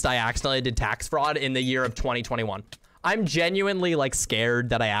convinced I accidentally did tax fraud in the year of 2021. I'm genuinely like scared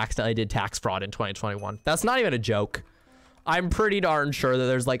that I accidentally did tax fraud in 2021. That's not even a joke. I'm pretty darn sure that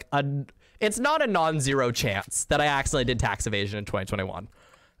there's like it's not a non-zero chance that I accidentally did tax evasion in 2021.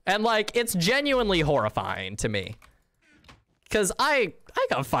 And like, it's genuinely horrifying to me. Cause I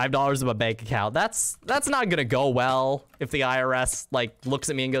got $5 in my bank account. That's not gonna go well if the IRS like looks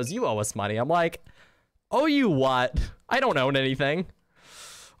at me and goes, you owe us money. I'm like, oh, you what? I don't own anything.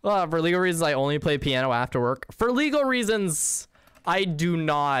 For legal reasons, I only play piano after work. For legal reasons, I do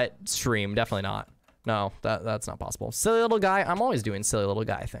not stream. Definitely not. No, that's not possible. Silly little guy. I'm always doing silly little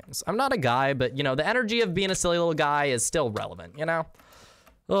guy things. I'm not a guy, but you know, the energy of being a silly little guy is still relevant, you know?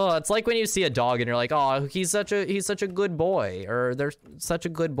 Oh, it's like when you see a dog and you're like, oh, he's such a good boy, or they're such a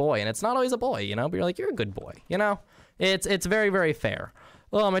good boy, and it's not always a boy, you know, but you're like, you're a good boy, you know? It's very, very fair.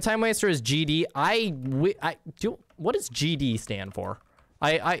 Oh, my time waster is GD. What does GD stand for?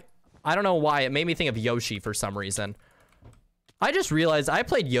 I don't know why. It made me think of Yoshi for some reason. I just realized I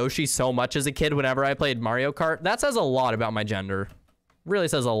played Yoshi so much as a kid whenever I played Mario Kart. That says a lot about my gender. Really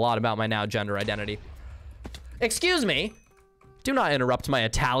says a lot about my now gender identity. Excuse me. Do not interrupt my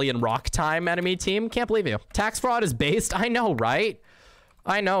Italian rock time, enemy team. Can't believe you. Tax fraud is based. I know, right?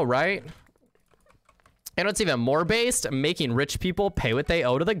 I know, right? And what's even more based? Making rich people pay what they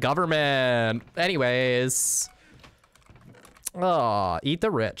owe to the government. Anyways. Oh, eat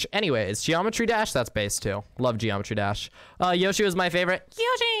the rich. Anyways, Geometry Dash, that's based too. Love Geometry Dash. Yoshi was my favorite.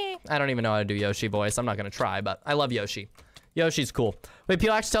 Yoshi! I don't even know how to do Yoshi voice. I'm not gonna try, but I love Yoshi. Yoshi's cool. Wait,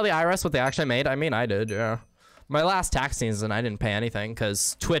 people actually tell the IRS what they actually made? I mean, I did, yeah. My last tax season, I didn't pay anything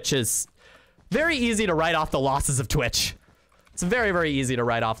because Twitch is very easy to write off the losses of Twitch. It's very, very easy to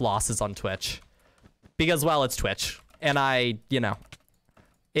write off losses on Twitch because, well, it's Twitch. And you know,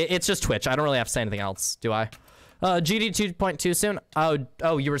 it's just Twitch. I don't really have to say anything else, do I? GD 2.2 soon?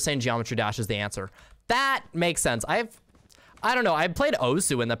 Oh, you were saying Geometry Dash is the answer. That makes sense. I don't know. I've played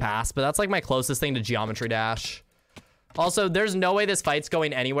Osu in the past, but that's like my closest thing to Geometry Dash. Also, there's no way this fight's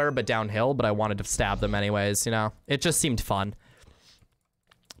going anywhere but downhill, but I wanted to stab them anyways, you know? It just seemed fun.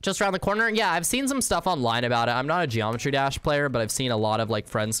 Just around the corner? Yeah, I've seen some stuff online about it. I'm not a Geometry Dash player, but I've seen a lot of, like,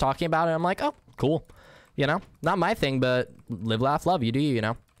 friends talking about it. I'm like, oh, cool. You know? Not my thing, but live, laugh, love. You do you, you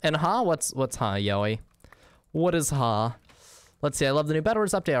know? And what's Yoey? What is Let's see, I love the new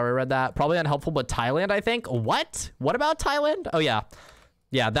bedwars update. I already read that. Probably unhelpful, but Thailand, I think. What? What about Thailand? Oh, yeah.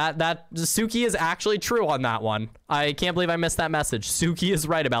 Yeah, that Suki is actually true on that one. I can't believe I missed that message. Suki is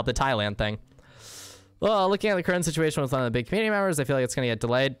right about the Thailand thing. Well, looking at the current situation with one of the big community members, I feel like it's going to get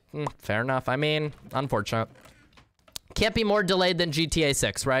delayed. Fair enough. I mean, unfortunate. Can't be more delayed than GTA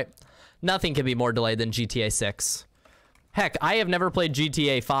 6, right? Nothing can be more delayed than GTA 6. Heck, I have never played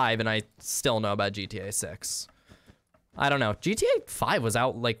GTA 5, and I still know about GTA 6. I don't know. GTA 5 was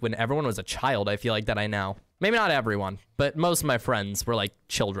out, like, when everyone was a child, I feel like that I know. Maybe not everyone, but most of my friends were, like,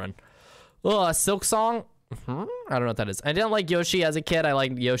 children. Oh, Silk Song? I don't know what that is. I didn't like Yoshi as a kid. I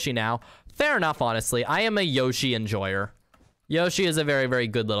like Yoshi now. Fair enough, honestly. I am a Yoshi enjoyer. Yoshi is a very, very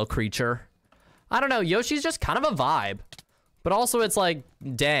good little creature. I don't know. Yoshi's just kind of a vibe. But also it's like,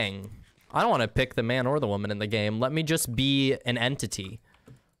 dang. I don't want to pick the man or the woman in the game. Let me just be an entity.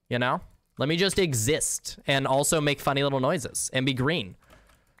 You know? Let me just exist. And also make funny little noises. And be green.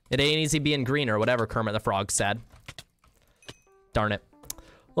 It ain't easy being green or whatever Kermit the Frog said. Darn it.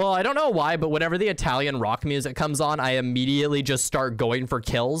 Well, I don't know why, but whenever the Italian rock music comes on, I immediately just start going for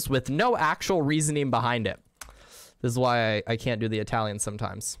kills with no actual reasoning behind it. This is why I can't do the Italian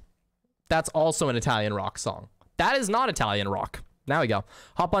sometimes. That's also an Italian rock song. That is not Italian rock. Now we go.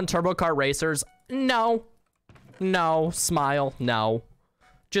 Hop on Turbo Kart Racers. No. No. Smile. No.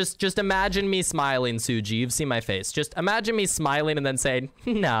 Just imagine me smiling, Suji. You've seen my face. Just imagine me smiling and then saying,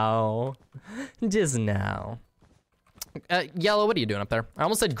 no. Just no. Yellow, what are you doing up there? I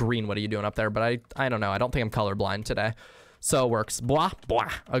almost said green, what are you doing up there? But I don't know. I don't think I'm colorblind today. So it works. Blah, blah.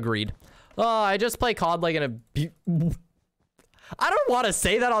 Agreed. Oh, I just play COD like in a... I don't want to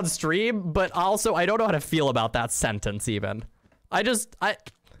say that on stream, but also I don't know how to feel about that sentence even. I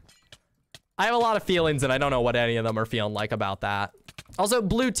have a lot of feelings and I don't know what any of them are feeling like about that. Also,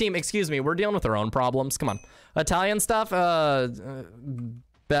 blue team, excuse me, we're dealing with our own problems. Come on. Italian stuff, Bella,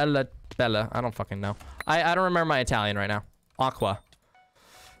 I don't fucking know. I don't remember my Italian right now. Aqua.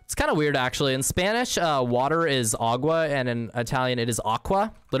 It's kind of weird, actually. In Spanish, water is agua, and in Italian, it is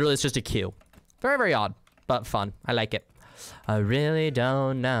aqua. Literally, it's just a Q. Very, very odd, but fun. I like it. I really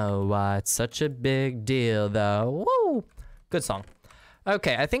don't know why it's such a big deal, though. Woo! Good song.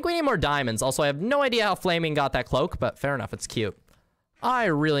 Okay, I think we need more diamonds. Also, I have no idea how Flaming got that cloak, but fair enough, it's cute. I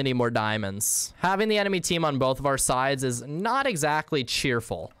really need more diamonds. Having the enemy team on both of our sides is not exactly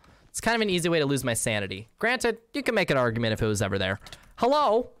cheerful. It's kind of an easy way to lose my sanity. Granted, you can make an argument if it was ever there.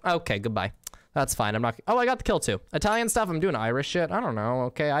 Hello? Okay, goodbye. That's fine. I'm not... Oh, I got the kill too. Italian stuff, I'm doing Irish shit. I don't know.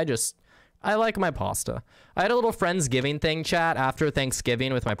 Okay, I like my pasta. I had a little Friendsgiving thing chat after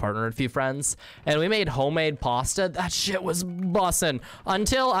Thanksgiving with my partner and a few friends, and we made homemade pasta. That shit was bussin'.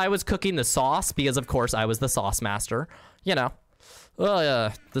 Until I was cooking the sauce, because of course I was the sauce master. You know.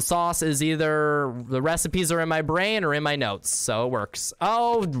 The sauce is either the recipes are in my brain or in my notes, so it works.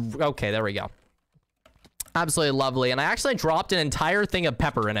 Oh, okay, there we go. Absolutely lovely. And I actually dropped an entire thing of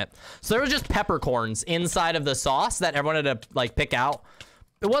pepper in it. So there was just peppercorns inside of the sauce that everyone had to like pick out.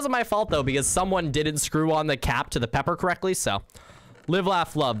 It wasn't my fault though, because someone didn't screw on the cap to the pepper correctly. So live,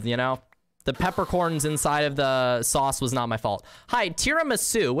 laugh, love, you know? The peppercorns inside of the sauce was not my fault. Hi,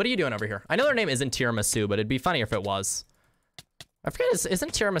 Tiramisu. What are you doing over here? I know their name isn't Tiramisu, but it'd be funnier if it was. I forget,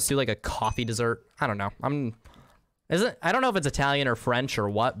 isn't tiramisu like a coffee dessert? I don't know. I don't know if it's Italian or French or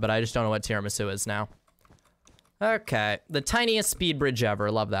what, but I just don't know what tiramisu is now. Okay, the tiniest speed bridge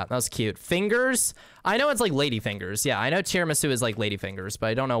ever. Love that. That was cute. Fingers? I know it's like lady fingers. Yeah, I know tiramisu is like lady fingers, but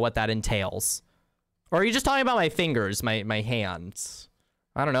I don't know what that entails. Or are you just talking about my fingers, my hands?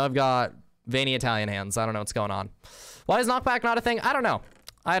 I don't know. I've got veiny Italian hands. I don't know what's going on. Why is knockback not a thing? I don't know.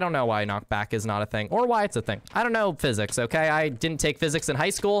 I don't know why knockback is not a thing or why it's a thing. I don't know physics, okay? I didn't take physics in high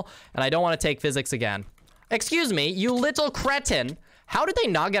school and I don't want to take physics again. Excuse me, you little cretin. How did they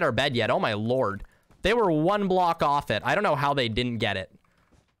not get our bed yet? Oh my lord. They were one block off it. I don't know how they didn't get it.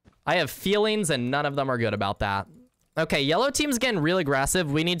 I have feelings and none of them are good about that. Okay, yellow team's getting real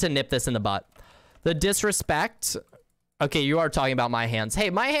aggressive. We need to nip this in the butt. The disrespect. Okay, you are talking about my hands. Hey,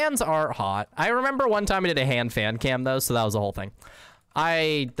 my hands are hot. I remember one time I did a hand fan cam though, so that was the whole thing.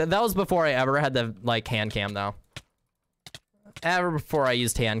 That was before I ever had the like hand cam though. Ever before I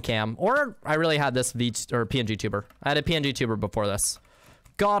used hand cam, or I really had this PNG tuber. I had a PNG tuber before this.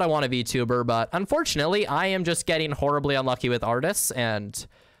 God, I want a VTuber, but unfortunately, I am just getting horribly unlucky with artists, and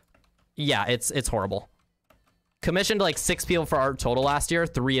yeah, it's horrible. Commissioned like 6 people for art total last year.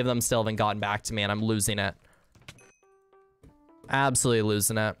 3 of them still haven't gotten back to me, and I'm losing it. Absolutely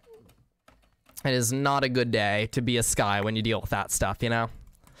losing it. It is not a good day to be a Skye when you deal with that stuff, you know?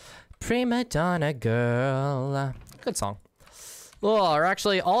 Prima donna girl. Good song. Oh, or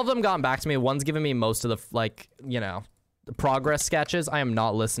actually, all of them gotten back to me. One's given me most of the, like, you know, the progress sketches. I am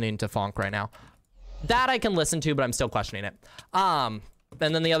not listening to Fonk right now. That I can listen to, but I'm still questioning it. And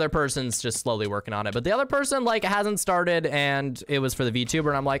then the other person's just slowly working on it. But the other person, like, hasn't started, and it was for the VTuber,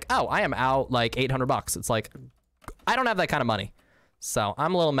 and I'm like, oh, I am out, like, 800 bucks. It's like, I don't have that kind of money. So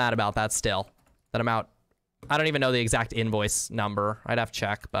I'm a little mad about that still. That I'm out. I don't even know the exact invoice number. I'd have to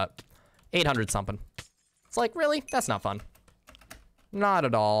check, but 800 something. It's like, really? That's not fun. Not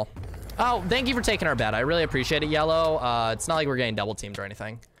at all. Oh, thank you for taking our bet. I really appreciate it, Yellow. It's not like we're getting double teamed or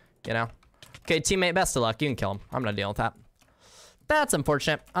anything, you know? Okay, teammate, best of luck. You can kill him. I'm not dealing with that. That's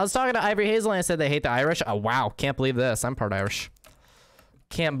unfortunate. I was talking to Ivory Hazel and I said they hate the Irish. Oh, wow. Can't believe this. I'm part Irish.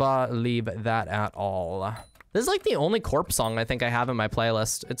 Can't believe that at all. This is like the only corpse song I think I have in my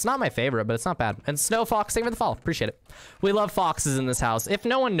playlist. It's not my favorite, but it's not bad. And Snow Fox, thank you for the follow. Appreciate it. We love foxes in this house. If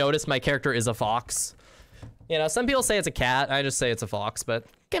no one noticed, my character is a fox. You know, some people say it's a cat. I just say it's a fox, but it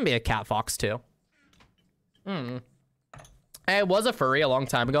can be a cat fox too. I was a furry a long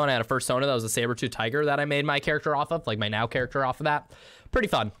time ago, and I had a fursona that was a saber-tooth tiger that I made my character off of, like my now character off of that. Pretty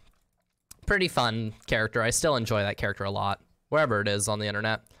fun. Pretty fun character. I still enjoy that character a lot, wherever it is on the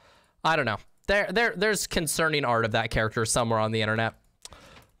internet. I don't know. There's concerning art of that character somewhere on the internet.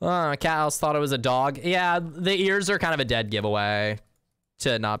 Cat House thought it was a dog. Yeah, the ears are kind of a dead giveaway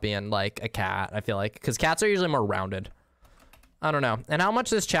to not being like a cat, I feel like, because cats are usually more rounded. I don't know. And how much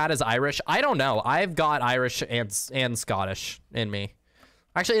this chat is Irish? I don't know. I've got Irish and Scottish in me.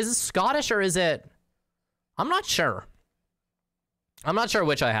 Actually, is it Scottish or is it... I'm not sure. I'm not sure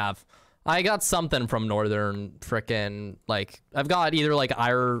which I have. I got something from Northern frickin', like, I've got either like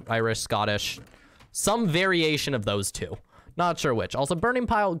Irish, Scottish, some variation of those two. Not sure which. Also, Burning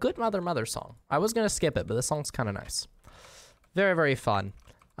Pile, good Mother song. I was gonna skip it, but this song's kind of nice. Very, very fun.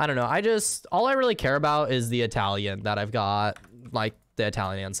 I don't know. All I really care about is the Italian that I've got, like the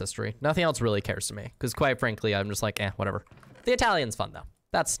Italian ancestry. Nothing else really cares to me, because quite frankly, I'm just like, whatever. The Italian's fun though.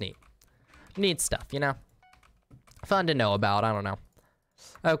 That's neat. Neat stuff, you know? Fun to know about, I don't know.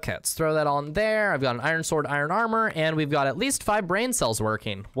 Okay, let's throw that on there. I've got an iron sword, iron armor, and we've got at least 5 brain cells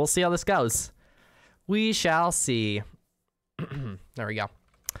working. We'll see how this goes. We shall see. There we go.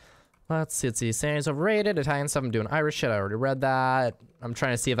 Let's see. Sandy's overrated. Italian stuff. I'm doing Irish shit. I already read that. I'm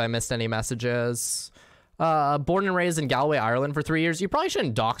trying to see if I missed any messages. Born and raised in Galway, Ireland for 3 years. You probably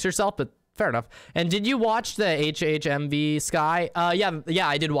shouldn't dox yourself, but fair enough. And did you watch the HHMV Sky? Yeah,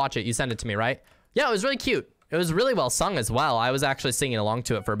 I did watch it. You sent it to me, right? Yeah, it was really cute. It was really well sung as well. I was actually singing along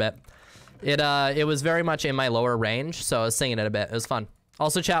to it for a bit. It was very much in my lower range, so I was singing it a bit. It was fun.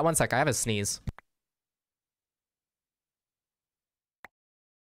 Also, chat, one sec. I have a sneeze.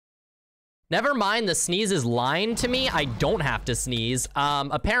 Never mind, the sneeze is lying to me. I don't have to sneeze.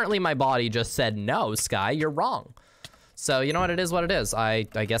 Apparently, my body just said, no, Sky, you're wrong. So, you know what? It is what it is. I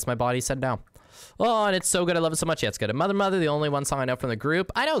guess my body said no. Oh, and it's so good. I love it so much. Yeah, it's good. Mother, the only one song I know from the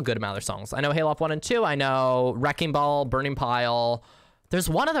group. I know a good amount of songs. I know Halo 1 and 2. I know Wrecking Ball, Burning Pile. There's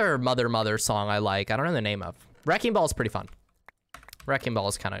one other Mother song I like. I don't know the name of. Wrecking Ball is pretty fun. Wrecking Ball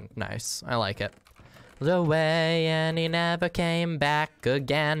is kind of nice. I like it. The way, and he never came back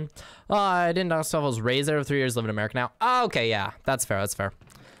again. Oh, I didn't know I was raised there for 3 years, living in America now. Oh, okay, yeah, that's fair, that's fair.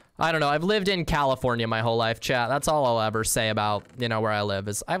 I don't know, I've lived in California my whole life, chat. That's all I'll ever say about, you know, where I live,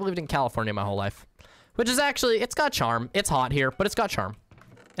 is I've lived in California my whole life. Which is actually, it's got charm. It's hot here, but it's got charm.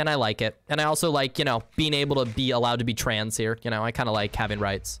 And I like it. And I also like, you know, being able to be allowed to be trans here. You know, I kind of like having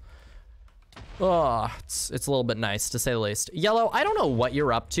rights. Oh, it's a little bit nice, to say the least. Yellow, I don't know what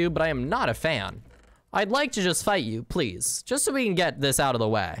you're up to, but I am not a fan. I'd like to just fight you, please. Just so we can get this out of the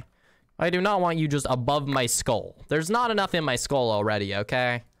way. I do not want you just above my skull. There's not enough in my skull already,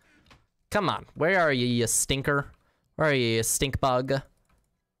 okay? Come on. Where are you, you stinker? Where are you, you stink bug?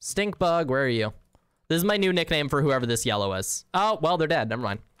 Stink bug, where are you? This is my new nickname for whoever this yellow is. Oh, well, they're dead. Never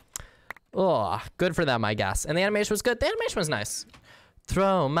mind. Oh, good for them, I guess. And the animation was good. The animation was nice.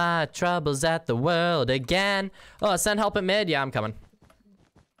 Throw my troubles at the world again. Oh, send help at mid. Yeah, I'm coming.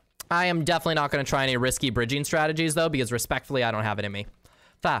 I am definitely not going to try any risky bridging strategies, though, because respectfully, I don't have it in me.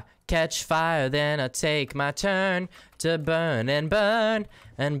 If I catch fire, then I take my turn to burn and burn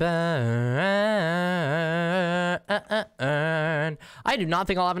and burn. I do not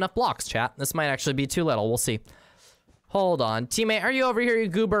think I'll have enough blocks, chat. This might actually be too little. We'll see. Hold on. Teammate, are you over here, you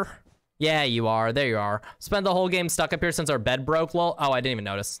goober? Yeah, you are. There you are. Spent the whole game stuck up here since our bed broke, lol. Oh, I didn't even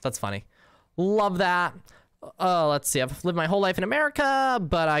notice. That's funny. Love that. Oh, let's see. I've lived my whole life in America,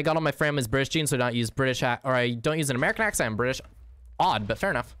 but I got all my family's British genes, so I don't use I don't use an American accent. I'm British. Odd, but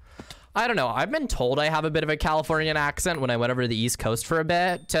fair enough. I don't know. I've been told I have a bit of a Californian accent when I went over to the East Coast for a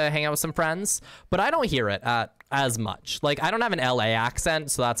bit to hang out with some friends, but I don't hear it as much. Like, I don't have an LA accent,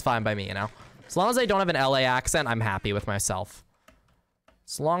 so that's fine by me, you know? As long as I don't have an LA accent, I'm happy with myself.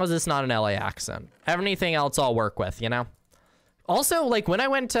 As long as it's not an LA accent. Anything else I'll work with, you know? Also, like, when I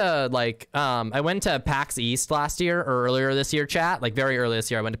went to, like, I went to PAX East last year, or earlier this year, chat, like, very early this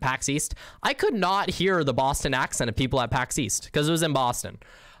year, I went to PAX East. I could not hear the Boston accent of people at PAX East, because it was in Boston.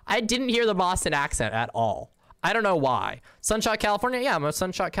 I didn't hear the Boston accent at all. I don't know why. Sunshot California? Yeah, I'm a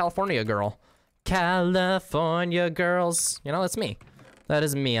Sunshot California girl. California girls. You know, that's me. That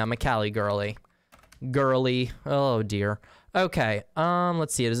is me. I'm a Cali girly. Girly. Oh, dear. Okay,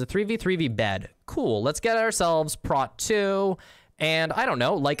 let's see. It is a 3v3v bed. Cool. Let's get ourselves Prot 2. And I don't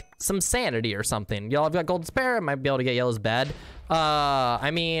know, like some sanity or something. Yellow, I've got gold spare. I might be able to get Yellow's bed. I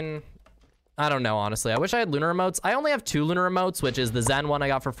mean, I don't know, honestly. I wish I had lunar emotes. I only have 2 lunar emotes, which is the Zen one I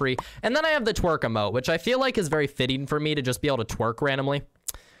got for free. And then I have the twerk emote, which I feel like is very fitting for me to just be able to twerk randomly.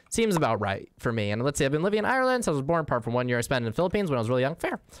 Seems about right for me. And let's see, I've been living in Ireland since I was born, apart from 1 year I spent in the Philippines when I was really young.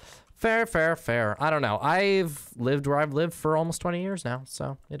 Fair. Fair, fair, fair. I don't know. I've lived where I've lived for almost 20 years now,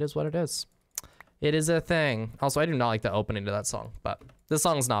 so it is what it is. It is a thing. Also, I do not like the opening to that song, but this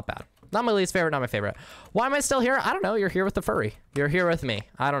song's not bad. Not my least favorite, not my favorite. Why am I still here? I don't know. You're here with the furry. You're here with me.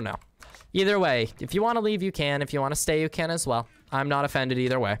 I don't know. Either way, if you want to leave, you can. If you want to stay, you can as well. I'm not offended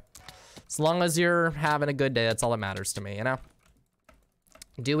either way. As long as you're having a good day, that's all that matters to me, you know?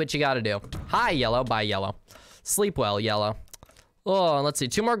 Do what you gotta do. Hi, yellow. Bye, yellow. Sleep well, yellow. Oh, let's see.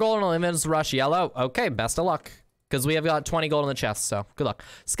 2 more golden limits. Rush, yellow. Okay, best of luck. Because we have got 20 gold in the chest, so good luck.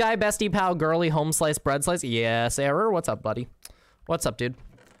 Sky, bestie, pal, girly, home slice, bread slice. Yes, error. What's up, buddy? What's up, dude?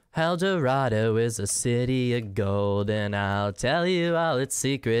 El Dorado is a city of gold, and I'll tell you all its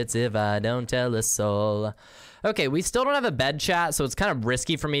secrets if I don't tell a soul. Okay, we still don't have a bed chat, so it's kind of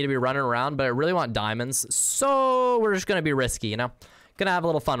risky for me to be running around, but I really want diamonds, so we're just gonna be risky, you know? Gonna have a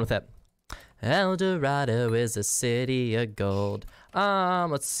little fun with it. El Dorado is a city of gold.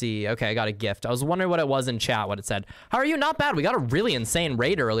 Let's see. Okay, I got a gift. I was wondering what it was in chat, what it said. How are you? Not bad. We got a really insane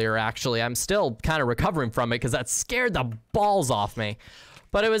raid earlier, actually. I'm still kind of recovering from it because that scared the balls off me.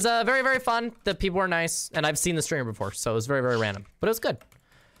 But it was very, very fun. The people were nice, and I've seen the streamer before, so it was very, very random. But it was good.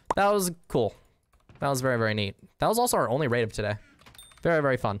 That was cool. That was very, very neat. That was also our only raid of today. Very,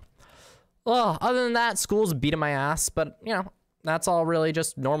 very fun. Well, other than that, school's beating my ass, but, you know, that's all really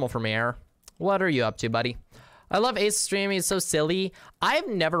just normal for me, Error. What are you up to, buddy? I love Ace's stream. He's so silly. I've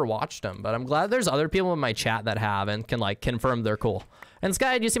never watched him, but I'm glad there's other people in my chat that have and can, like, confirm they're cool. And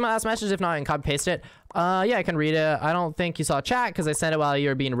Sky, do you see my last message? If not, I can copy paste it. Yeah, I can read it. I don't think you saw chat because I sent it while you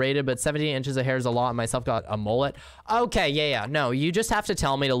were being raided, but 17 inches of hair is a lot, and myself got a mullet. Okay, yeah. No, you just have to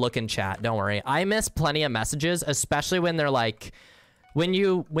tell me to look in chat. Don't worry. I miss plenty of messages, especially when they're like, when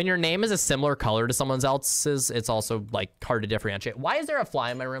your name is a similar color to someone else's, it's also, like, hard to differentiate. Why is there a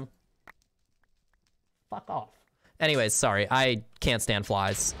fly in my room? Fuck off. Anyways, sorry. I can't stand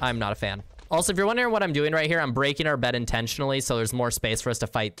flies. I'm not a fan. Also, if you're wondering what I'm doing right here, I'm breaking our bed intentionally so there's more space for us to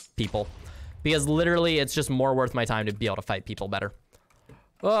fight people. Because literally, it's just more worth my time to be able to fight people better.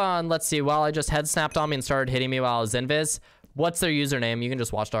 Oh, and let's see. Well, I just head snapped on me and started hitting me while I was invis. What's their username? You can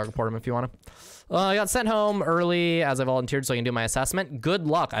just watchdog report them if you want to. I got sent home early as I volunteered so I can do my assessment. Good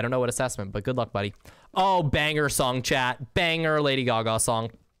luck. I don't know what assessment, but good luck, buddy. Oh, banger song, chat. Banger Lady Gaga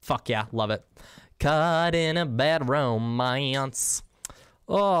song. Fuck yeah. Love it. Caught in a bad romance.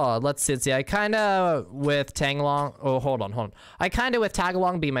 Oh, let's see. I kind of with Tagalong. Oh, hold on. I kind of with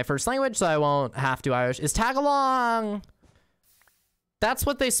Tagalong being my first language, so I won't have to Irish. Is Tagalong? That's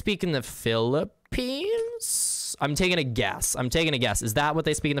what they speak in the Philippines? I'm taking a guess. Is that what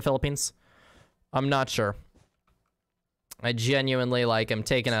they speak in the Philippines? I'm not sure. I genuinely, like, am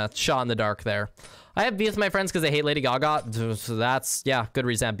taking a shot in the dark there. I have beef with my friends because they hate Lady Gaga. So that's, yeah, good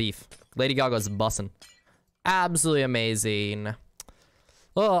reason to have beef. Lady Gaga's bussin'. Absolutely amazing.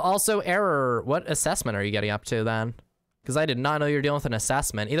 Oh, also, Error. What assessment are you getting up to then? Because I did not know you were dealing with an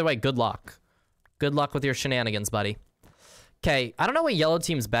assessment. Either way, good luck. Good luck with your shenanigans, buddy. Okay, I don't know what yellow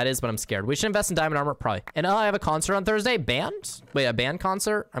team's bet is, but I'm scared. We should invest in diamond armor, probably. And I have a concert on Thursday. Band? Wait, a band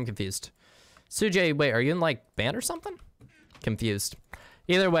concert? I'm confused. Sujay, wait, are you in, like, band or something? Confused.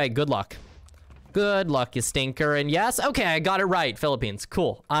 Either way, good luck. Good luck, you stinker. And yes, okay, I got it right. Philippines.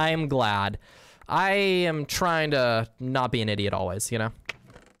 Cool. I'm glad. I am trying to not be an idiot always, you know?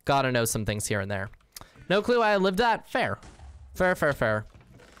 Gotta know some things here and there. No clue why I lived that? Fair. Fair.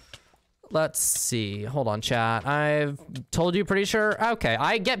 Let's see. Hold on, chat. I've told you pretty sure. Okay,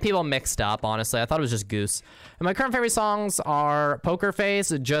 I get people mixed up, honestly. I thought it was just Goose. And my current favorite songs are Poker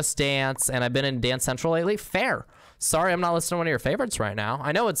Face, Just Dance, and I've been in Dance Central lately. Fair. Sorry, I'm not listening to one of your favorites right now.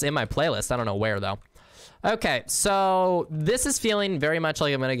 I know it's in my playlist. I don't know where, though. Okay, so this is feeling very much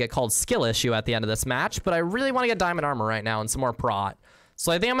like I'm going to get called skill issue at the end of this match, but I really want to get diamond armor right now and some more prot.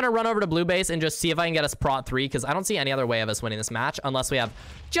 So I think I'm going to run over to blue base and just see if I can get us prot 3, because I don't see any other way of us winning this match unless we have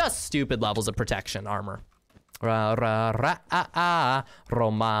just stupid levels of protection armor. Ra ra ra ah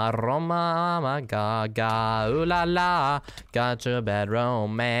Roma Roma ga ga ooh la la, got your bad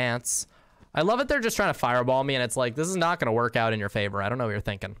romance. I love it. They're just trying to fireball me, and it's like, this is not going to work out in your favor. I don't know what you're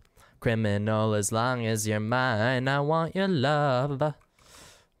thinking. Criminal as long as you're mine, I want your love.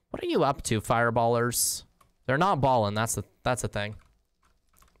 What are you up to, fireballers? They're not balling. That's the thing.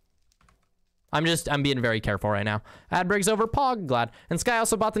 I'm being very careful right now. Ad Briggs over Pog, glad. And Sky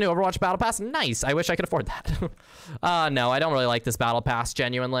also bought the new Overwatch Battle Pass. Nice. I wish I could afford that. No, I don't really like this Battle Pass,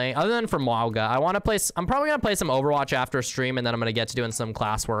 genuinely. Other than for Mauga. I'm probably going to play some Overwatch after stream, and then I'm going to get to doing some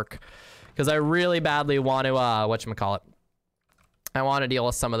classwork. because I really badly want to, whatchamacallit. I want to deal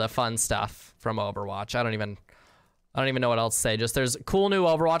with some of the fun stuff from Overwatch. I don't even know what else to say. Just there's cool new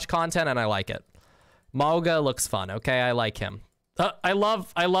Overwatch content and I like it. Moga looks fun. Okay, I like him. I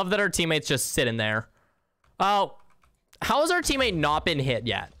love that our teammates just sit in there. Oh, how has our teammate not been hit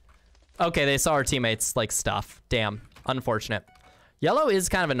yet? Okay, they saw our teammates like stuff. Damn, unfortunate. Yellow is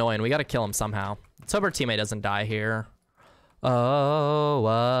kind of annoying. We got to kill him somehow. Let's hope our teammate doesn't die here.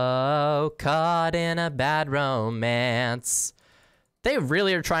 Oh, caught in a bad romance. They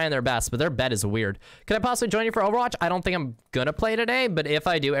really are trying their best, but their bet is weird. Could I possibly join you for Overwatch? I don't think I'm gonna play today, but if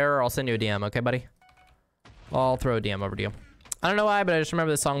I do, Error, I'll send you a DM, okay, buddy? I'll throw a DM over to you. I don't know why, but I just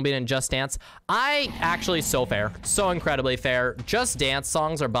remember the song being in Just Dance. Actually, so fair. So incredibly fair. Just Dance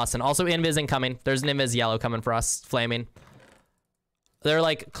songs are bussin'. Also, Invis incoming. There's an Invis yellow coming for us, flaming. They're,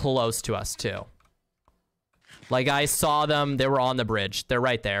 like, close to us, too. Like, I saw them. They were on the bridge. They're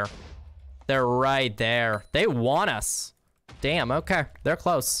right there. They're right there. They want us. Damn, okay. They're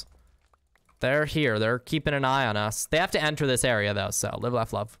close. They're here. They're keeping an eye on us. They have to enter this area, though, so live,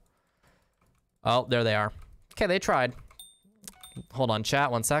 laugh, love. Oh, there they are. Okay, they tried. Hold on,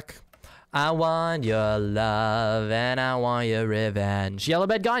 chat, one sec. I want your love and I want your revenge. Yellow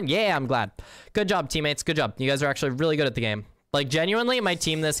bed gone? Yeah, I'm glad. Good job, teammates. Good job. You guys are actually really good at the game. Like, genuinely, my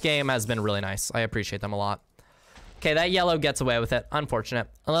team this game has been really nice. I appreciate them a lot. Okay, that yellow gets away with it. Unfortunate.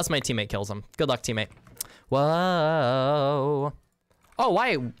 Unless my teammate kills him. Good luck, teammate. Whoa. Oh,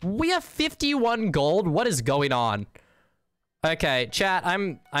 why? We have 51 gold? What is going on? Okay, chat,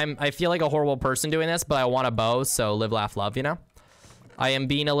 I feel like a horrible person doing this, but I want a bow, so live, laugh, love, you know? I am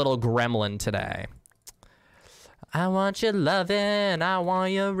being a little gremlin today. I want your loving, I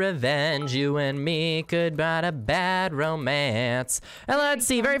want your revenge. You and me could write a bad romance. And let's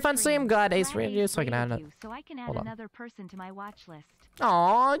see, very fun stream. God, Ace for you, so I can add another person to my watch list.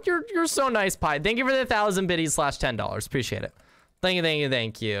 Aw, you're so nice, Pie. Thank you for the 1,000 biddies / $10. Appreciate it. Thank you, thank you,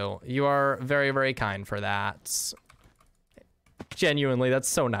 thank you. You are very, very kind for that. Genuinely, that's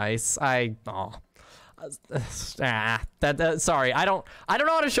so nice. Sorry, I don't know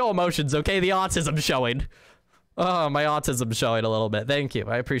how to show emotions. Okay, the autism's showing. Oh, my autism's showing a little bit. Thank you.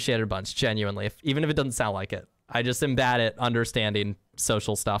 I appreciate it a bunch. Genuinely, even if it doesn't sound like it. I just am bad at understanding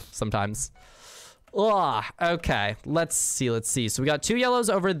social stuff sometimes. Ugh, okay, let's see. So we got 2 yellows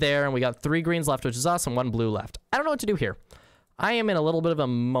over there, and we got 3 greens left, which is us, and 1 blue left. I don't know what to do here. I am in a little bit of a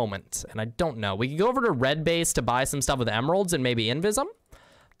moment, and I don't know. We could go over to red base to buy some stuff with emeralds and maybe invis them.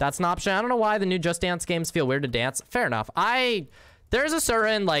 That's an option. I don't know why the new Just Dance games feel weird to dance. Fair enough. There's a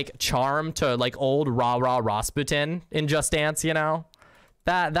certain, like, charm to, like, old Rah Rah Rasputin in Just Dance, you know?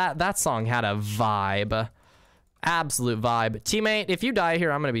 That song had a vibe. Absolute vibe. Teammate, if you die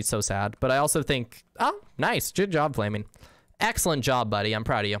here, I'm gonna be so sad. But I also think, oh, nice. Good job, Flaming. Excellent job, buddy. I'm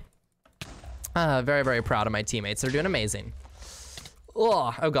proud of you. Very, very proud of my teammates. They're doing amazing.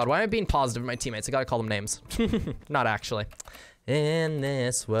 Oh God, why am I being positive with my teammates? I gotta call them names. Not actually. In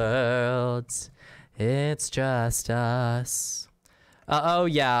this world, it's just us. Oh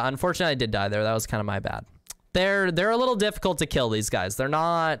yeah, unfortunately I did die there. That was kind of my bad. They're a little difficult to kill, these guys. They're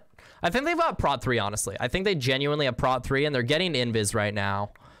not... I think they've got Prot 3, honestly. I think they genuinely have Prot 3, and they're getting Invis right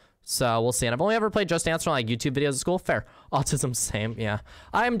now. So we'll see. And I've only ever played Just Dance from like YouTube videos at school. Fair. Autism, same. Yeah.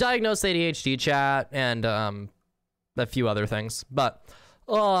 I'm diagnosed ADHD, chat, and a few other things. But,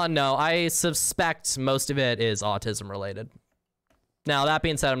 oh no, I suspect most of it is autism related. Now, that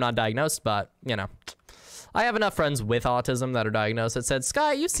being said, I'm not diagnosed, but, you know. I have enough friends with autism that are diagnosed that said,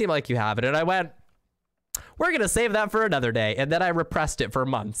 Skye, you seem like you have it. And I went, we're going to save that for another day. And then I repressed it for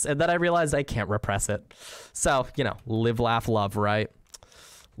months. And then I realized I can't repress it. So, you know, live, laugh, love, right?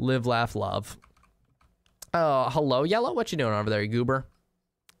 Live, laugh, love. Oh, hello, Yellow. What you doing over there, you goober?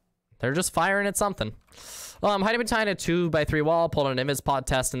 They're just firing at something. I'm hiding behind a 2x3 wall, pulled an invis pot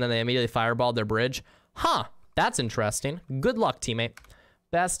test, and then they immediately fireballed their bridge. Huh, that's interesting. Good luck, teammate.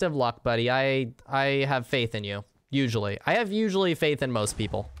 Best of luck, buddy. I have faith in you, usually. I have usually faith in most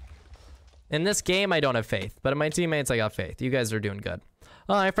people. In this game, I don't have faith, but in my teammates, I got faith. You guys are doing good.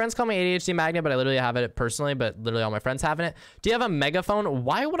 My friends call me ADHD Magnet, but I literally have it personally, but literally all my friends have it. Do you have a megaphone?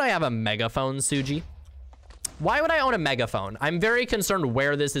 Why would I have a megaphone, Suji? Why would I own a megaphone? I'm very concerned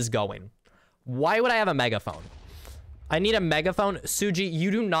where this is going. Why would I have a megaphone? I need a megaphone. Suji,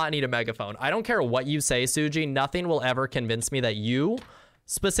 you do not need a megaphone. I don't care what you say, Suji. Nothing will ever convince me that you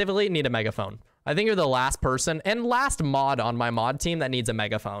specifically need a megaphone. I think you're the last person and last mod on my mod team that needs a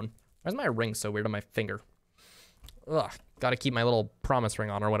megaphone. Why is my ring so weird on my finger? Ugh, gotta keep my little promise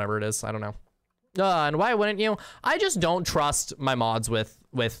ring on or whatever it is. I don't know. And why wouldn't you? I just don't trust my mods with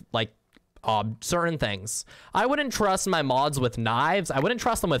like certain things. I wouldn't trust my mods with knives. I wouldn't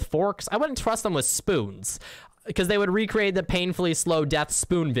trust them with forks. I wouldn't trust them with spoons, because they would recreate the painfully slow death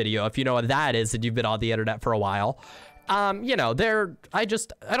spoon video, if you know what that is, and you've been on the internet for a while. You know, I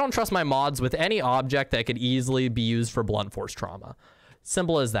don't trust my mods with any object that could easily be used for blunt force trauma.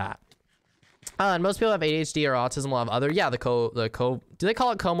 Simple as that. And most people have ADHD or autism will have other, yeah, do they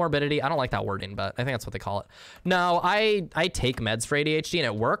call it comorbidity? I don't like that wording, but I think that's what they call it. No, I take meds for ADHD and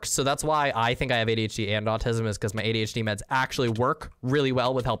it works. So that's why I think I have ADHD and autism, is because my ADHD meds actually work really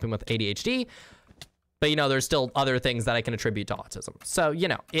well with helping with ADHD. But, you know, there's still other things that I can attribute to autism. So, you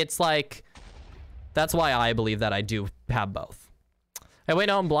know, it's like, that's why I believe that I do have both. Hey, wait,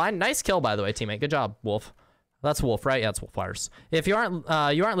 no, I'm blind. Nice kill, by the way, teammate. Good job, Wolf. That's Wolf, right? Yeah, it's Wolf Fires. If you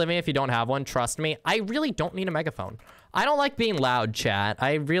aren't living if you don't have one, trust me. I really don't need a megaphone. I don't like being loud, chat.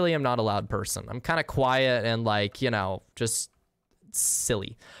 I really am not a loud person. I'm kind of quiet and, like, you know, just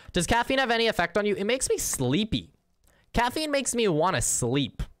silly. Does caffeine have any effect on you? It makes me sleepy. Caffeine makes me want to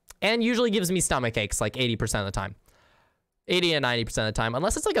sleep and usually gives me stomach aches like 80% of the time. 80 and 90% of the time,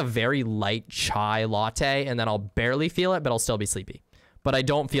 unless it's like a very light chai latte, and then I'll barely feel it, but I'll still be sleepy. But I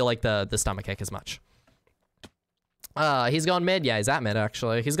don't feel like the stomach ache as much. He's going mid. Yeah, he's at mid,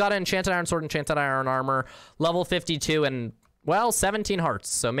 actually. He's got an enchanted iron sword, enchanted iron armor, level 52, and, well, 17 hearts.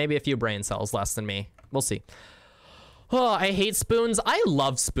 So maybe a few brain cells less than me. We'll see. Oh, I hate spoons. I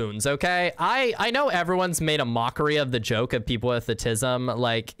love spoons, okay? I know everyone's made a mockery of the joke of people with autism,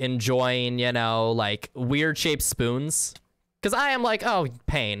 like, enjoying, you know, like, weird-shaped spoons. Because I am like, oh,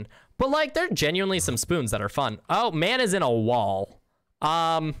 pain. But, like, there are genuinely some spoons that are fun. Oh, man is in a wall.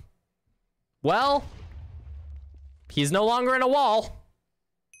 Well... he's no longer in a wall.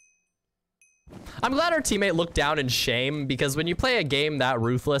 I'm glad our teammate looked down in shame, because when you play a game that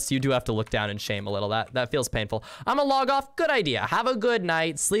ruthless, you do have to look down in shame a little. That feels painful. I'm gonna log off. Good idea. Have a good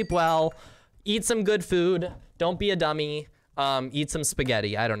night. Sleep well. Eat some good food. Don't be a dummy. Eat some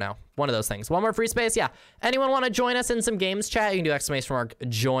spaghetti. I don't know. One of those things. One more free space. Yeah. Anyone want to join us in some games chat? You can do exclamation mark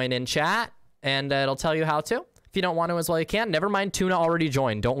join in chat, and it'll tell you how to. If you don't want to as well, you can. Never mind, Tuna already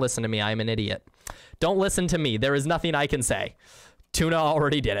joined. Don't listen to me. I'm an idiot. Don't listen to me. There is nothing I can say. Tuna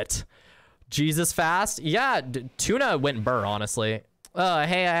already did it. Jesus fast. Yeah, Tuna went burr, honestly.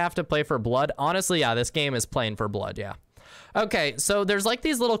 Hey, I have to play for blood. Honestly, yeah, this game is playing for blood, yeah. Okay, so there's like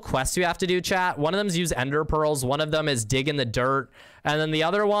these little quests you have to do, chat. One of them is use ender pearls. One of them is dig in the dirt. And then the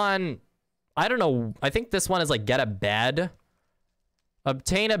other one, I don't know. I think this one is like get a bed.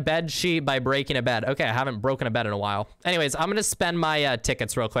 Obtain a bed sheet by breaking a bed. Okay, I haven't broken a bed in a while. Anyways, I'm gonna spend my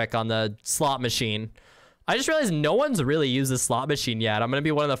tickets real quick on the slot machine. I just realized no one's really used the slot machine yet. I'm gonna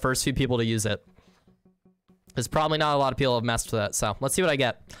be one of the first few people to use it. There's probably not a lot of people have messed with it, so let's see what I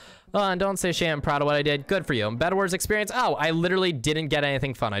get. And don't say shame, I'm proud of what I did. Good for you. bedwars experience. Oh, I literally didn't get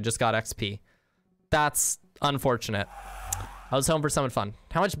anything fun. I just got XP. That's unfortunate. I was home for something fun.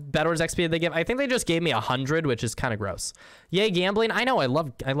 How much bedwars XP did they give? I think they just gave me 100, which is kind of gross. Yay, gambling. I know, I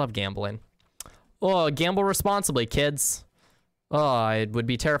love gambling. Oh, gamble responsibly, kids. Oh, I would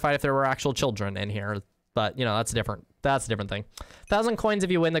be terrified if there were actual children in here, but you know, that's different. That's a different thing. 1,000 coins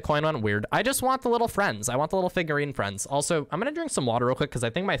if you win the coin one. Weird. I just want the little friends. I want the little figurine friends. Also, I'm gonna drink some water real quick because I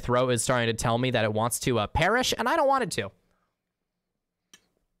think my throat is starting to tell me that it wants to perish, and I don't want it to.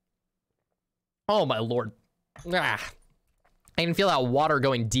 Oh my lord. Ah. I can feel that water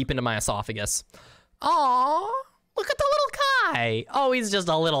going deep into my esophagus. Aww, look at the little guy. Oh, he's just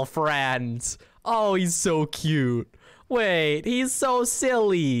a little friend. Oh, he's so cute. Wait, he's so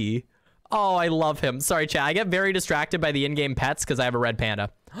silly. Oh, I love him. Sorry, chat. I get very distracted by the in-game pets because I have a red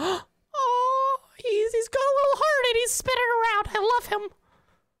panda. Oh, he's got a little heart and he's spinning around. I love him.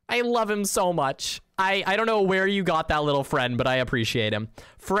 I love him so much. I don't know where you got that little friend, but I appreciate him.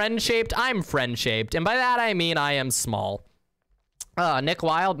 Friend-shaped? I'm friend-shaped. And by that, I mean I am small. Nick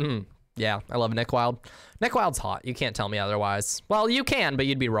Wild? Yeah, I love Nick Wild. Nick Wild's hot. You can't tell me otherwise. Well, you can, but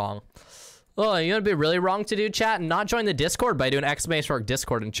you'd be wrong. Oh, you're gonna be really wrong to do, chat, and not join the Discord by doing exclamation mark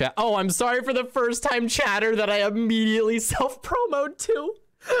Discord in chat. Oh, I'm sorry for the first time chatter that I immediately self-promoed to.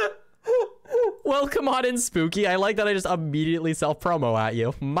 Welcome on in, Spooky. I like that I just immediately self-promo at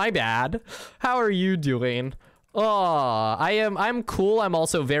you. My bad. How are you doing? Oh, I'm cool. I'm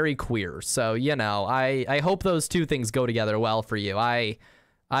also very queer. So, you know, I hope those two things go together well for you. I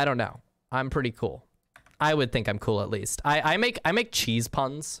don't know. I'm pretty cool. I would think I'm cool at least. I make cheese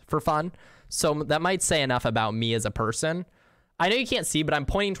puns for fun. So that might say enough about me as a person. I know you can't see, but I'm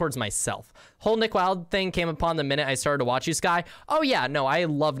pointing towards myself. Whole Nick Wild thing came upon the minute I started to watch you, Skye. Oh yeah, no, I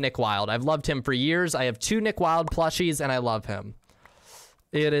love Nick Wild. I've loved him for years. I have 2 Nick Wild plushies and I love him.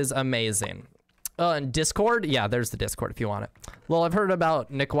 It is amazing. And Discord? Yeah, there's the Discord if you want it. Well, I've heard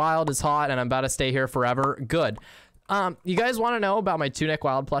about Nick Wilde is hot and I'm about to stay here forever. Good. You guys want to know about my 2 Nick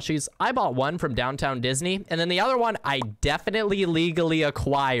Wilde plushies? I bought one from Downtown Disney, and then the other one I definitely legally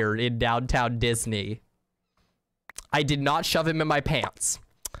acquired in Downtown Disney. I did not shove him in my pants.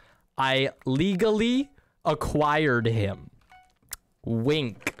 I legally acquired him.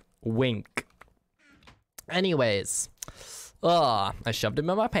 Wink, wink. Anyways, I shoved him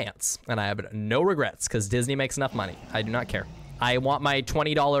in my pants, and I have no regrets because Disney makes enough money. I do not care. I want my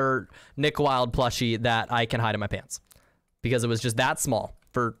 $20 Nick Wilde plushie that I can hide in my pants because it was just that small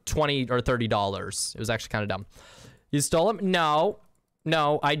for $20 or $30. It was actually kind of dumb. You stole him? No,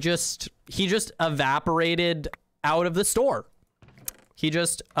 he just evaporated out of the store. He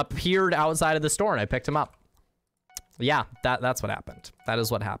just appeared outside of the store and I picked him up. Yeah, that's what happened. That is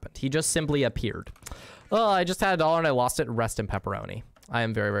what happened. He just simply appeared. Oh, I just had $1 and I lost it. Rest in pepperoni. I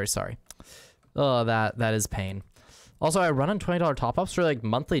am very, very sorry. Oh, that is pain. Also, I run on $20 top-ups for like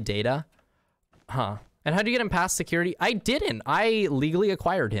monthly data. Huh. And how do you get him past security? I didn't. I legally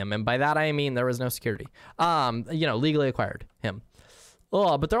acquired him. And by that, I mean there was no security. You know, legally acquired him.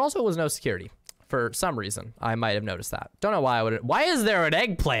 Oh, but there also was no security for some reason. I might have noticed that. Don't know why I would. Why is there an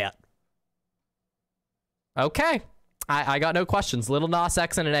eggplant? Okay. I got no questions. Little Nas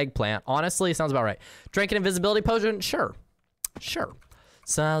X and an eggplant. Honestly, sounds about right. Drink an invisibility potion? Sure. Sure.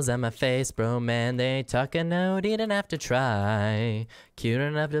 Smiles at my face, bro, man, they talking out, didn't have to try. Cute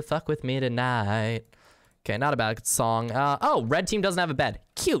enough to fuck with me tonight. Okay, not a bad song. Oh, Red Team doesn't have a bed.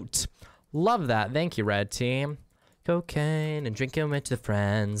 Cute. Love that. Thank you, Red Team. Cocaine and drinking with the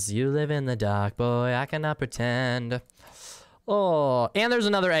friends. You live in the dark, boy, I cannot pretend. Oh, and there's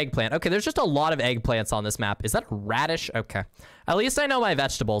another eggplant. Okay, there's just a lot of eggplants on this map. Is that a radish? Okay. At least I know my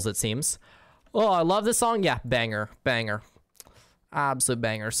vegetables, it seems. Oh, I love this song. Yeah, banger, banger. Absolute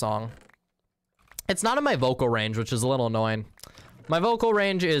banger song. It's not in my vocal range, which is a little annoying. My vocal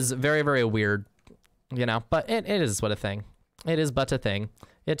range is very, very weird, you know, but it is what a thing. It is but a thing.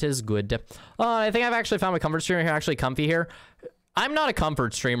 It is good. I think I've actually found my comfort streamer here, actually comfy here. I'm not a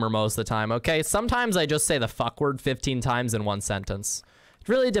comfort streamer most of the time, okay? Sometimes I just say the fuck word 15 times in one sentence. It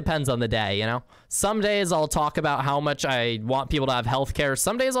really depends on the day, you know? Some days I'll talk about how much I want people to have healthcare.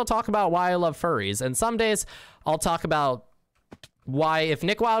 Some days I'll talk about why I love furries. And some days I'll talk about why, if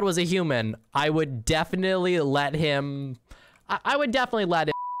Nick Wilde was a human, I would definitely let him... I would definitely let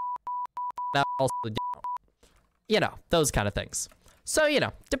him... That also, you know, those kind of things. So, you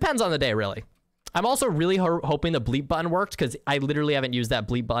know, depends on the day, really. I'm also really hoping the bleep button worked because I literally haven't used that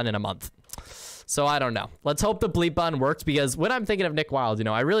bleep button in a month. So I don't know. Let's hope the bleep button worked because when I'm thinking of Nick Wilde, you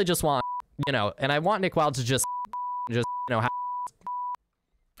know, I really just want, you know, and I want Nick Wilde to just you know,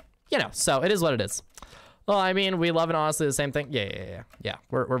 you know, so it is what it is. Well, I mean, we love it honestly the same thing. Yeah.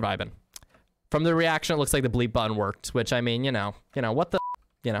 We're vibing. From the reaction, it looks like the bleep button worked, which I mean, you know, what the,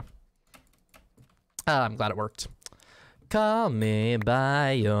 you know. I'm glad it worked. Call me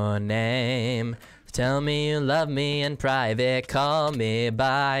by your name. Tell me you love me in private. Call me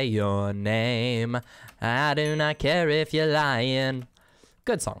by your name. I do not care if you're lying.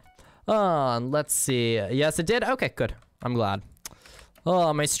 Good song. Let's see. Yes, it did. Okay, good. I'm glad.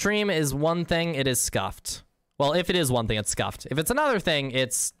 Oh, my stream is one thing. It is scuffed. Well, if it is one thing, it's scuffed. If it's another thing,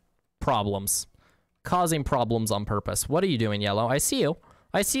 it's problems. Causing problems on purpose. What are you doing, Yellow? I see you.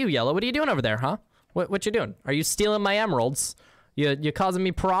 I see you, Yellow. What are you doing over there, huh? What you doing? Are you stealing my emeralds? You're causing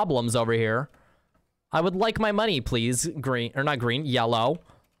me problems over here. I would like my money, please. Green, or not green, yellow.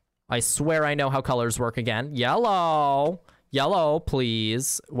 I swear I know how colors work again. Yellow. Yellow,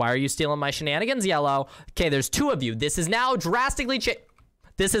 please. Why are you stealing my shenanigans, Yellow? Okay, there's 2 of you. This is now drastically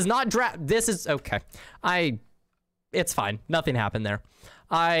This is not this is okay. It's fine. Nothing happened there.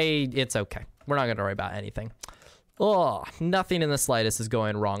 It's okay. We're not gonna worry about anything. Oh, nothing in the slightest is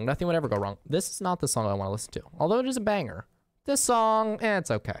going wrong. Nothing would ever go wrong. This is not the song I want to listen to. Although it is a banger. This song, it's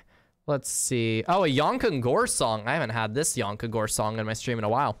okay. Let's see. Oh, a Yonka Gore song. I haven't had this Yonka Gore song in my stream in a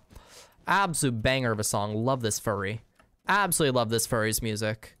while. Absolute banger of a song. Love this furry. Absolutely love this furry's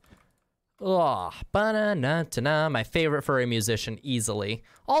music. Oh, ba-na-na-ta-na. My favorite furry musician, easily.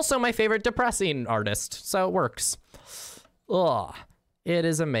 Also my favorite depressing artist, so it works. Oh, it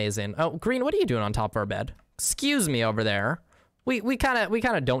is amazing. Oh, Green, what are you doing on top of our bed? Excuse me over there. We kind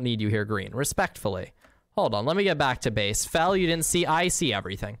of don't need you here, Green. Respectfully. Hold on, let me get back to base. Fel, you didn't see. I see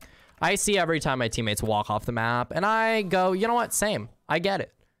everything. I see every time my teammates walk off the map, and I go, you know what? Same. I get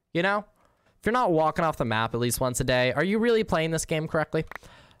it. You know? If you're not walking off the map at least once a day, are you really playing this game correctly?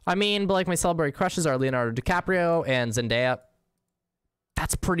 I mean, but like my celebrity crushes are Leonardo DiCaprio and Zendaya.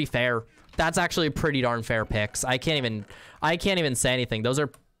 That's pretty fair. That's actually pretty darn fair picks. I can't even say anything. Those are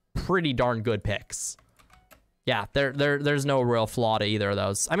pretty darn good picks. Yeah, there's no real flaw to either of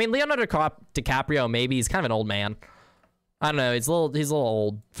those. I mean, Leonardo DiCaprio, maybe he's kind of an old man. I don't know. He's a little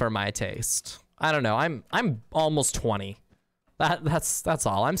old for my taste. I don't know. I'm almost 20. That's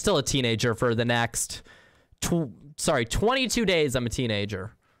all. I'm still a teenager for the next 22 days. I'm a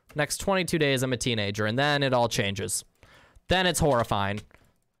teenager. Next 22 days, I'm a teenager, and then it all changes. Then it's horrifying.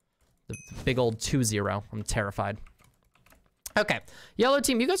 The big old 2-0. I'm terrified. Okay, yellow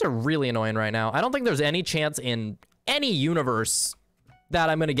team, you guys are really annoying right now. I don't think there's any chance in any universe that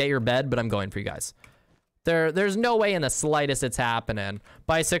I'm gonna get your bed, but I'm going for you guys. There's no way in the slightest it's happening.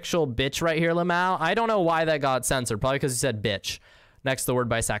 Bisexual bitch right here, Lamau. I don't know why that got censored. Probably because you said bitch next to the word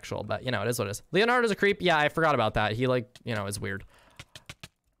bisexual, but you know, it is what it is. Leonardo's a creep. Yeah, I forgot about that. He like, you know, is weird.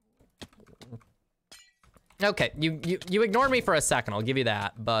 Okay, you ignored me for a second. I'll give you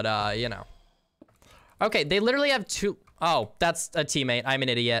that, but you know. Okay, they literally have two. Oh, that's a teammate. I'm an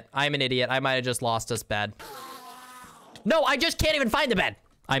idiot. I'm an idiot. I might have just lost us bed. No, I just can't even find the bed.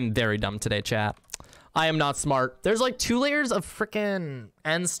 I'm very dumb today, chat. I am not smart. There's like 2 layers of freaking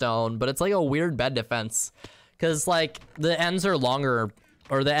end stone, but it's like a weird bed defense. Because like the ends are longer,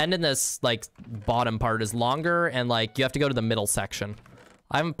 or the end in this like bottom part is longer, and like you have to go to the middle section.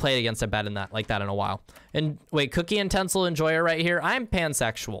 I haven't played against a bed in that like that in a while. And wait, Cookie Intensive Enjoyer right here. I'm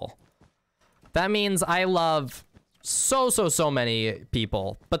pansexual. That means I love so many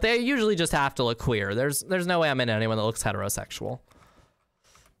people, but they usually just have to look queer. There's no way I'm into anyone that looks heterosexual.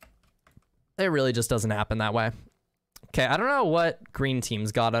 It really just doesn't happen that way. Okay, I don't know what green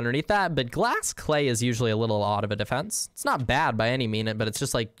team's got underneath that, but glass clay is usually a little odd of a defense. It's not bad by any means, but it's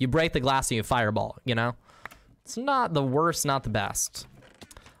just like you break the glass and you fireball, you know? It's not the worst, not the best.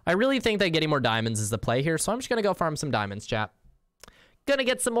 I really think that getting more diamonds is the play here, so I'm just gonna go farm some diamonds, chat. Gonna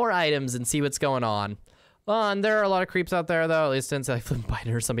get some more items and see what's going on. And there are a lot of creeps out there, though. At least since I flip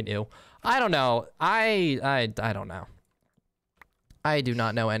biter or something new. I don't know. I don't know. I do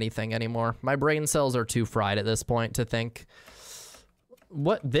not know anything anymore. My brain cells are too fried at this point to think.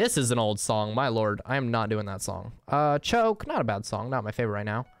 What? This is an old song. My lord. I am not doing that song. Choke. Not a bad song. Not my favorite right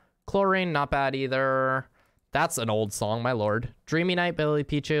now. Chlorine. Not bad either. That's an old song. My lord. Dreamy Night, Billy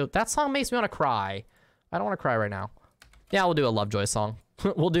Pichu. That song makes me want to cry. I don't want to cry right now. Yeah, we'll do a Lovejoy song.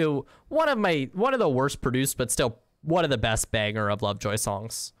 We'll do one of the worst produced, but still one of the best banger of Lovejoy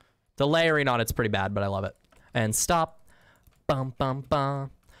songs. The layering on it's pretty bad, but I love it. And stop. Bum, bum, bum.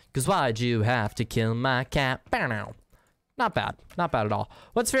 Cause why'd you have to kill my cat? Not bad. Not bad at all.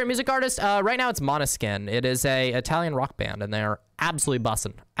 What's your favorite music artist? Right now it's Måneskin. It is a Italian rock band, and they're absolutely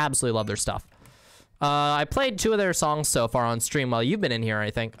bussin'. Absolutely love their stuff. I played 2 of their songs so far on stream while you've been in here,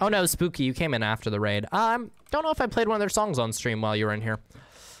 I think. Oh no, Spooky, you came in after the raid. Don't know if I played one of their songs on stream while you were in here.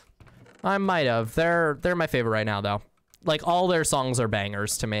 I might have. They're my favorite right now, though. Like, all their songs are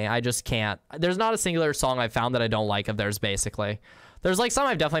bangers to me. I just can't. There's not a singular song I've found that I don't like of theirs, basically. There's, like, some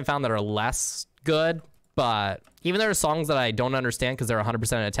I've definitely found that are less good, but even their songs that I don't understand because they're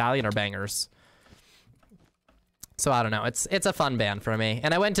 100% Italian are bangers. So, I don't know. It's a fun band for me.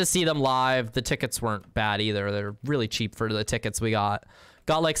 And I went to see them live. The tickets weren't bad either. They're really cheap for the tickets we got.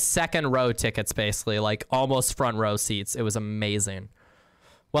 Got, like, second row tickets, basically. Like, almost front row seats. It was amazing.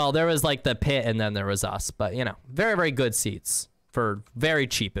 Well, there was like the pit and then there was us, but you know, very, very good seats for very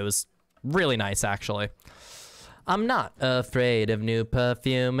cheap. It was really nice, actually. I'm not afraid of new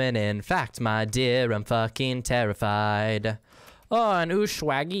perfume, and in fact, my dear, I'm fucking terrified. Oh, and ooh,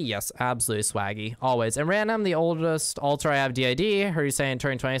 swaggy. Yes, absolutely swaggy. Always. And random, the oldest altar I have DID. Heard you saying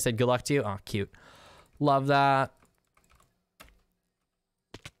turning 20, said good luck to you. Oh, cute. Love that.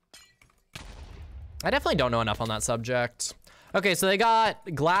 I definitely don't know enough on that subject. Okay, so they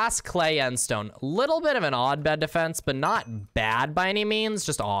got glass, clay, and stone. A little bit of an odd bed defense, but not bad by any means,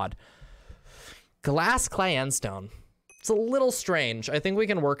 just odd. Glass, clay, and stone. It's a little strange. I think we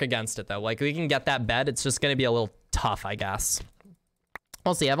can work against it, though. Like, we can get that bed. It's just going to be a little tough, I guess.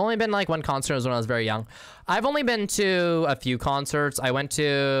 We'll see. I've only been, like, one concert was when I was very young. I've only been to a few concerts. I went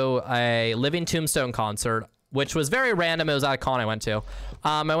to a Living Tombstone concert, which was very random. It was at a con I went to.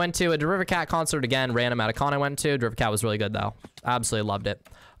 I went to a Derivacat concert again, random at a con I went to. Derivacat was really good, though. Absolutely loved it.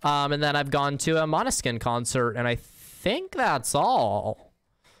 And then I've gone to a Måneskin concert, and I think that's all.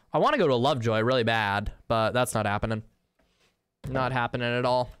 I want to go to a Lovejoy really bad, but that's not happening. Not happening at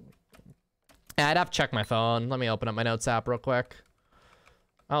all. I'd have to check my phone. Let me open up my notes app real quick.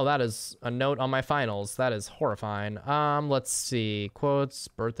 Oh, that is a note on my finals. That is horrifying. Let's see. Quotes,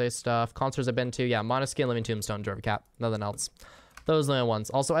 birthday stuff, concerts I've been to. Yeah, Måneskin, Living Tombstone, Derivacat. Nothing else. Those are the only ones.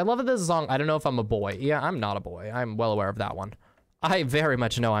 Also, I love that this is a song. I don't know if I'm a boy. Yeah, I'm not a boy. I'm well aware of that one. I very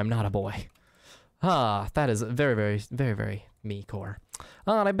much know I'm not a boy. That is very, very, very, very me core.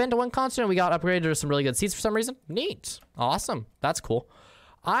 And I've been to one concert and we got upgraded to some really good seats for some reason. Neat. Awesome. That's cool.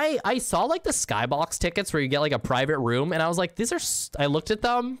 I saw like the Skybox tickets where you get like a private room, and I was like, these are, I looked at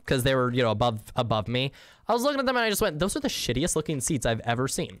them because they were, you know, above me. I was looking at them and I just went, those are the shittiest looking seats I've ever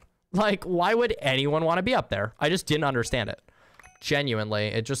seen. Like, why would anyone want to be up there? I just didn't understand it. Genuinely,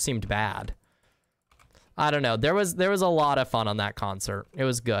 it just seemed bad. I don't know. There was a lot of fun on that concert. It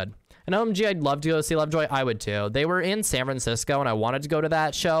was good. And OMG, I'd love to go see Lovejoy. I would too. They were in San Francisco and I wanted to go to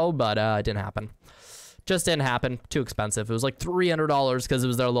that show, but it didn't happen. Just didn't happen. Too expensive. It was like $300 because it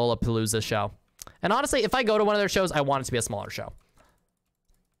was their Lollapalooza show. And honestly, if I go to one of their shows, I want it to be a smaller show.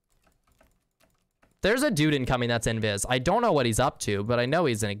 There's a dude incoming that's invis. I don't know what he's up to, but I know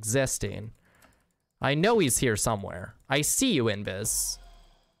he's existing. I know he's here somewhere. I see you, invis.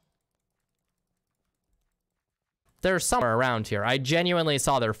 They're somewhere around here. I genuinely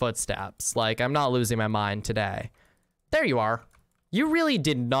saw their footsteps. Like, I'm not losing my mind today. There you are. You really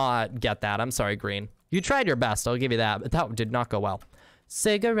did not get that. I'm sorry, Green. You tried your best. I'll give you that, but that did not go well.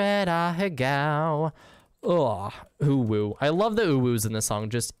 Cigarette I go. Ugh. Ooh woo. I love the ooh woos in this song.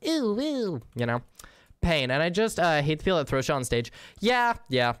 Just ooh woo. You know? Pain. And I just hate the feel that throw shot on stage. Yeah.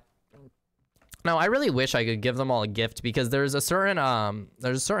 No, I really wish I could give them all a gift because there's a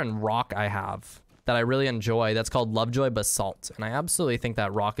certain rock I have that I really enjoy that's called Lovejoy Basalt. And I absolutely think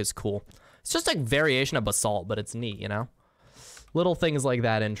that rock is cool. It's just a variation of basalt, but it's neat, you know? Little things like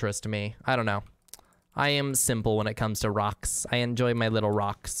that interest me. I don't know. I am simple when it comes to rocks. I enjoy my little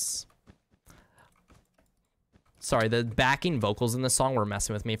rocks. Sorry, the backing vocals in this song were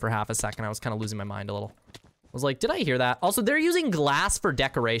messing with me for half a second. I was kind of losing my mind a little. I was like, did I hear that? Also, they're using glass for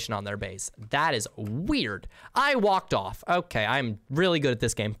decoration on their base. That is weird. I walked off. Okay, I'm really good at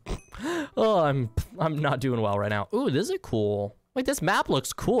this game. Oh, I'm not doing well right now. Ooh, this is cool. Like, this map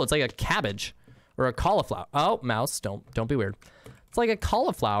looks cool. It's like a cabbage or a cauliflower. Oh, mouse, don't be weird. It's like a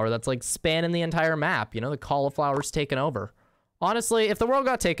cauliflower that's like spanning the entire map. You know, the cauliflower's taken over. Honestly, if the world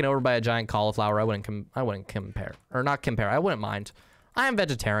got taken over by a giant cauliflower, I wouldn't compare. Or not compare, I wouldn't mind. I am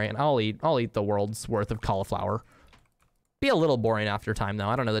vegetarian. I'll eat the world's worth of cauliflower. Be a little boring after time though.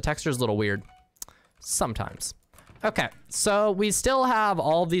 I don't know, the texture's a little weird. Sometimes. Okay, so we still have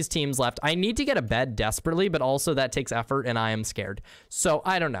all of these teams left. I need to get a bed desperately, but also that takes effort and I am scared. So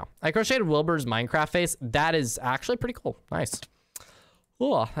I don't know. I crocheted Wilbur's Minecraft face. That is actually pretty cool. Nice.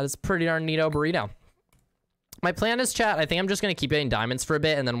 Oh, that is pretty darn neato burrito. My plan is, chat, I think I'm just going to keep getting diamonds for a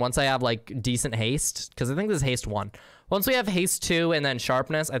bit, and then once I have, like, decent haste, because I think this is haste 1. Once we have haste 2 and then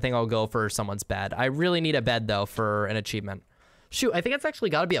sharpness, I think I'll go for someone's bed. I really need a bed, though, for an achievement. Shoot, I think it's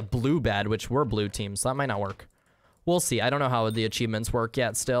actually got to be a blue bed, which we're blue team, so that might not work. We'll see. I don't know how the achievements work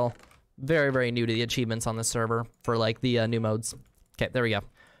yet still. Very, very new to the achievements on this server for, like, the new modes. Okay, there we go.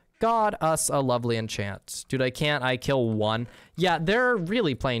 God, us a lovely enchant. Dude, I kill one. Yeah, they're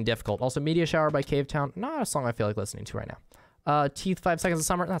really playing difficult. Also, Meteor Shower by Cave Town. Not a song I feel like listening to right now. Teeth 5 Seconds of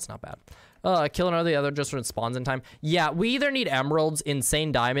Summer. That's not bad. Kill another, the other just when it spawns in time. Yeah, we either need emeralds,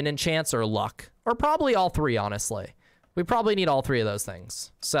 insane diamond enchants, or luck. Or probably all three, honestly. We probably need all three of those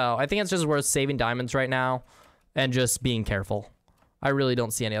things. So I think it's just worth saving diamonds right now and just being careful. I really don't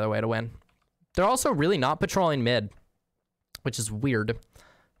see any other way to win. They're also really not patrolling mid, which is weird.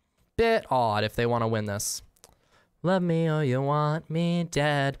 Bit odd if they want to win this. Love me or you want me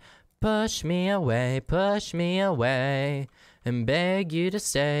dead. Push me away, and beg you to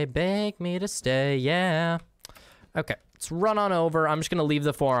stay, beg me to stay, yeah. Okay, let's run on over. I'm just gonna leave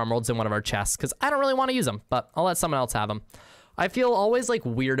the 4 emeralds in one of our chests because I don't really want to use them, but I'll let someone else have them. I feel always like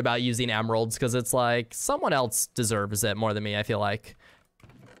weird about using emeralds because it's like someone else deserves it more than me, I feel like.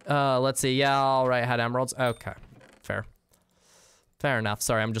 Let's see, yeah, all right, had emeralds. Okay, fair. Fair enough.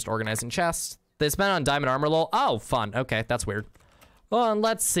 Sorry, I'm just organizing chests. They spent on diamond armor lol. Oh, fun. Okay, that's weird. Well, and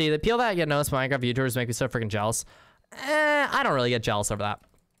let's see. The appeal that you notice Minecraft YouTubers make me so freaking jealous. I don't really get jealous over that.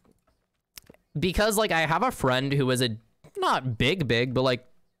 Because, like, I have a friend who was a, not big, but, like,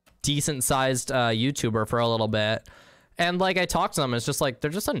 decent-sized YouTuber for a little bit. And, like, I talked to them, it's just, like, they're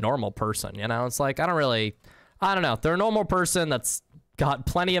just a normal person, you know? It's like, I don't know. They're a normal person that's got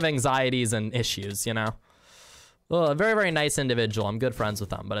plenty of anxieties and issues, you know? A very, very nice individual. I'm good friends with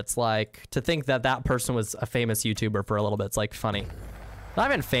them, but it's like, to think that that person was a famous YouTuber for a little bit, it's like funny. Not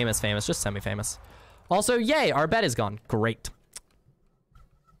even famous, just semi-famous. Also, yay, our bed is gone. Great.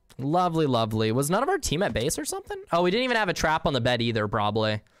 Lovely, lovely. Was none of our team at base or something? Oh, we didn't even have a trap on the bed either,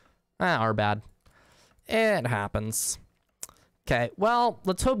 probably. Our bad. It happens. Okay, well,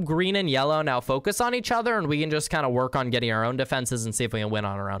 let's hope green and yellow now focus on each other, and we can just kind of work on getting our own defenses and see if we can win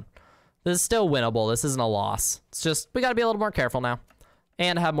on our own. This is still winnable. This isn't a loss. It's just, we gotta be a little more careful now.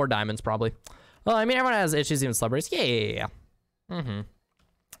 And have more diamonds, probably. Well, I mean, everyone has issues, even celebrities. Yeah.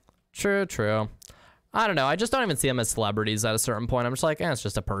 True, true. I don't know. I just don't even see them as celebrities at a certain point. I'm just like, it's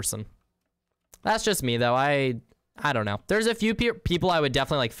just a person. That's just me, though. I don't know. There's a few people I would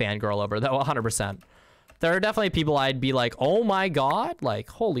definitely like fangirl over, though, 100%. There are definitely people I'd be like, oh my god, like,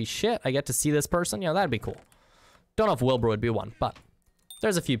 holy shit, I get to see this person. You know, that'd be cool. Don't know if Wilbur would be one, but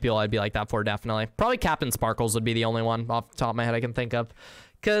there's a few people I'd be like that for, definitely. Probably Captain Sparkles would be the only one off the top of my head I can think of.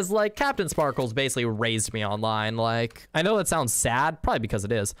 Because, like, Captain Sparkles basically raised me online. Like, I know it sounds sad, probably because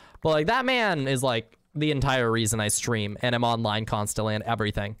it is, but, like, that man is, like, the entire reason I stream and am online constantly and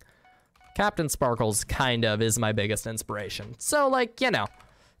everything. Captain Sparkles kind of is my biggest inspiration. So, like, you know,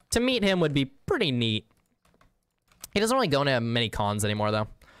 to meet him would be pretty neat. He doesn't really go to many cons anymore, though.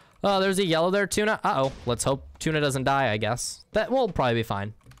 Oh, there's a yellow there, Tuna. Uh-oh. Let's hope Tuna doesn't die, I guess. That will probably be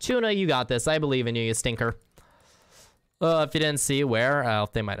fine. Tuna, you got this. I believe in you, you stinker. If you didn't see where, oh,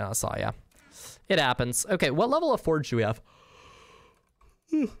 they might not have saw, yeah. It happens. Okay, what level of forge do we have?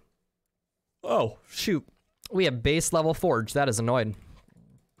 Oh, shoot. We have base level forge. That is annoying.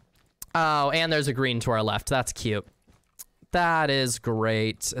 Oh, and there's a green to our left. That's cute. That is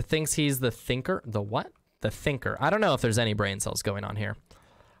great. Thinks he's the thinker. The what? The thinker. I don't know if there's any brain cells going on here.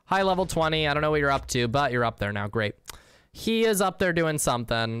 High level 20. I don't know what you're up to, but you're up there now. Great. He is up there doing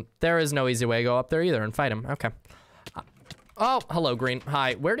something. There is no easy way to go up there either and fight him. Okay. Oh, hello, green.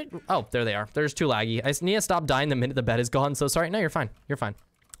 Hi. Where did... Oh, there they are. There's too laggy. I need to stop dying the minute the bed is gone. So sorry. No, you're fine. You're fine.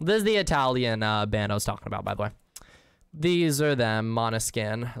 This is the Italian band I was talking about, by the way. These are them.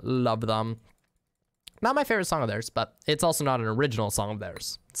 Måneskin. Love them. Not my favorite song of theirs, but it's also not an original song of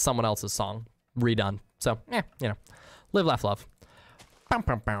theirs. It's someone else's song. Redone. So, you know. Live, laugh, love.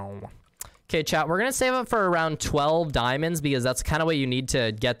 Okay, chat. We're going to save up for around 12 diamonds because that's kind of what you need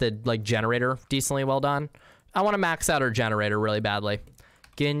to get the, like, generator decently well done. I want to max out our generator really badly.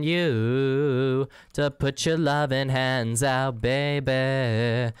 Begging you to put your loving hands out,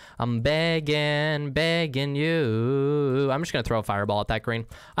 baby. I'm begging you. I'm just going to throw a fireball at that green.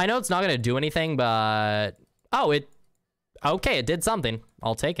 I know it's not going to do anything, but... Oh, okay, it did something.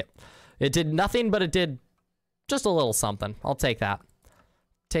 I'll take it. It did nothing, but it did just a little something. I'll take that.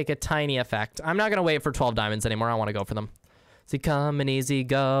 Take a tiny effect. I'm not going to wait for 12 diamonds anymore. I want to go for them. Easy come and easy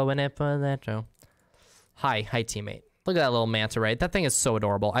go, and it for that show. Hi, teammate. Look at that little manta ray. That thing is so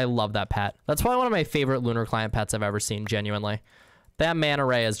adorable. I love that pet. That's probably one of my favorite Lunar Client pets I've ever seen, genuinely. That manta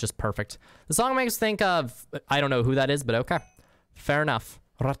ray is just perfect. The song makes me think of... I don't know who that is, but okay. Fair enough.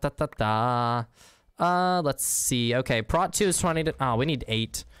 Ra-ta-ta-ta. Let's see. Okay, Prot 2 is 20 to... Oh, we need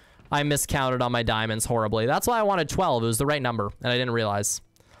 8. I miscounted on my diamonds horribly. That's why I wanted 12. It was the right number, and I didn't realize.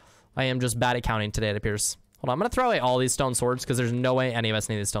 I am just bad at counting today, it appears. Hold on, I'm going to throw away all these stone swords because there's no way any of us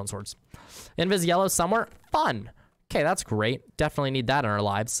need these stone swords. Invis yellow somewhere. Fun. Okay, that's great. Definitely need that in our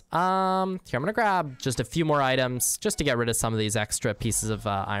lives. Here, I'm going to grab just a few more items just to get rid of some of these extra pieces of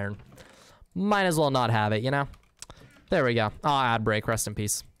iron. Might as well not have it, you know? There we go. Oh, ad break. Rest in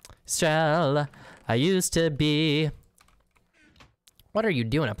peace. Shell, I used to be... What are you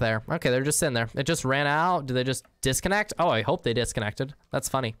doing up there? Okay, they're just sitting there. It just ran out. Did they just disconnect? Oh, I hope they disconnected. That's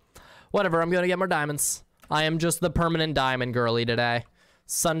funny. Whatever, I'm going to get more diamonds. I am just the permanent diamond girly today.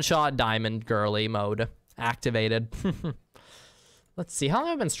 Sunshot diamond girly mode activated. Let's see. How long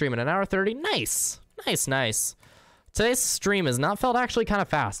have I been streaming? An hour 30? Nice. Nice. Today's stream has not felt actually kind of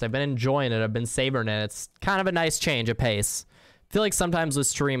fast. I've been enjoying it. I've been savoring it. It's kind of a nice change of pace. I feel like sometimes with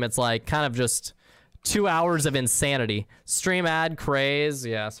stream, it's like kind of just 2 hours of insanity. Stream ad craze.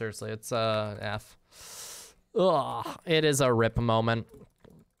 Yeah, seriously. It's F. Ugh. It is a rip moment.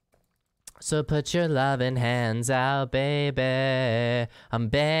 So put your loving hands out, baby. I'm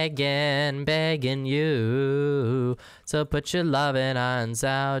begging you. So put your loving hands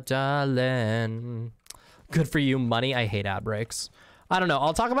out, darling. Good for you, money. I hate ad breaks. I don't know.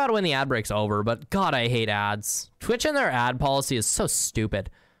 I'll talk about it when the ad break's over, but God, I hate ads. Twitch and their ad policy is so stupid.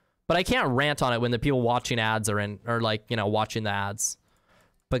 But I can't rant on it when the people watching ads are like, you know, watching the ads.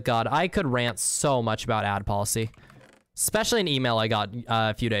 But God, I could rant so much about ad policy. Especially an email I got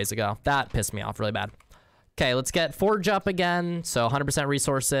a few days ago. That pissed me off really bad. Okay, let's get Forge up again. So 100%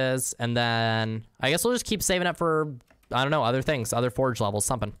 resources. And then I guess we'll just keep saving up for, I don't know, other things. Other Forge levels,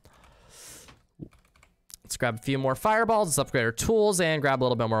 something. Let's grab a few more fireballs. Let's upgrade our tools and grab a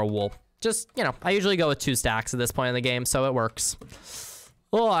little bit more wool. Just, you know, I usually go with 2 stacks at this point in the game, so it works.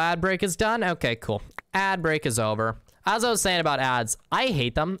 Oh, ad break is done. Okay, cool. Ad break is over. as I was saying about ads, I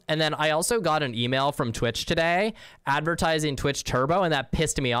hate them. And then I also got an email from Twitch today advertising Twitch Turbo, and that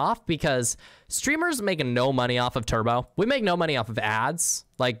pissed me off because streamers make no money off of Turbo. We make no money off of ads.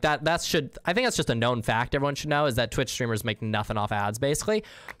 Like I think that's just a known fact everyone should know, is that Twitch streamers make nothing off ads basically.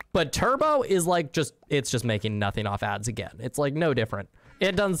 But Turbo is like it's just making nothing off ads again. It's like no different.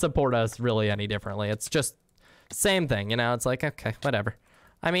 It doesn't support us really any differently. It's just same thing, you know? It's like, okay, whatever.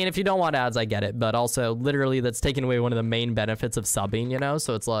 I mean, if you don't want ads, I get it, but also literally that's taking away one of the main benefits of subbing, you know?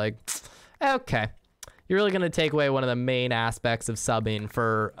 So it's like, okay, you're really gonna take away one of the main aspects of subbing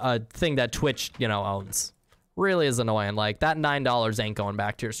for a thing that Twitch, you know, owns. Really is annoying. Like that $9 ain't going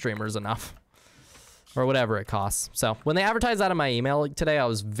back to your streamers enough, or whatever it costs. So when they advertised that in my email today, I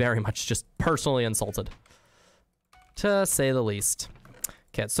was very much just personally insulted, to say the least.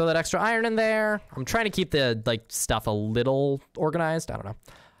 Okay, so that extra iron in there. I'm trying to keep the like stuff a little organized. I don't know.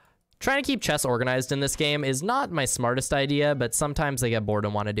 Trying to keep chests organized in this game is not my smartest idea, but sometimes I get bored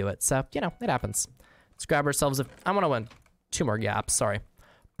and want to do it. So, you know, it happens. Let's grab ourselves I want to win 2 more gaps, sorry.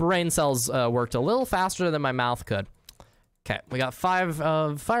 Brain cells worked a little faster than my mouth could. Okay, we got 5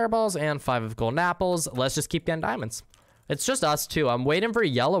 of fireballs and 5 of golden apples. Let's just keep getting diamonds. It's just us two. I'm waiting for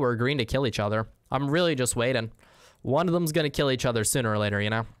yellow or green to kill each other. I'm really just waiting. One of them's gonna kill each other sooner or later,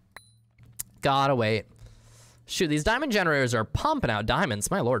 you know? Gotta wait. Shoot, these diamond generators are pumping out diamonds,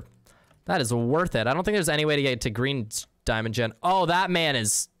 my lord. That is worth it. I don't think there's any way to get to green diamond gen. Oh, that man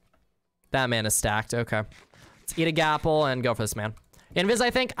is stacked, okay. Let's eat a gapple and go for this man. Invis, I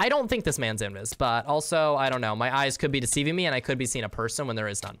think? I don't think this man's invis, but also, I don't know. My eyes could be deceiving me and I could be seeing a person when there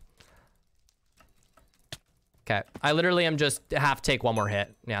is none. Okay, I literally am just have to take 1 more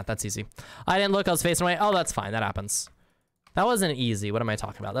hit. Yeah, that's easy. I didn't look, I was facing away. Oh, that's fine, that happens. That wasn't easy, what am I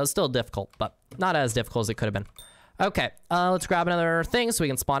talking about? That was still difficult, but not as difficult as it could have been. Okay, let's grab another thing so we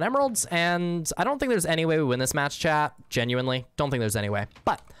can spawn emeralds, and I don't think there's any way we win this match, chat. Genuinely, don't think there's any way,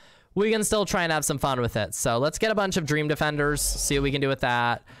 but we can still try and have some fun with it. So let's get a bunch of dream defenders, see what we can do with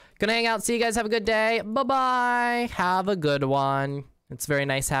that. Gonna hang out, see you guys, have a good day. Bye-bye, have a good one. It's very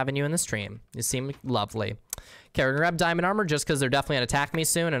nice having you in the stream. You seem lovely. Okay, we're gonna grab diamond armor just because they're definitely gonna attack me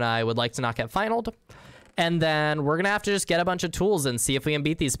soon and I would like to not get finaled. And then we're gonna have to just get a bunch of tools and see if we can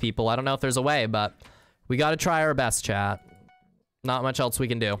beat these people. I don't know if there's a way, but we gotta try our best, chat. Not much else we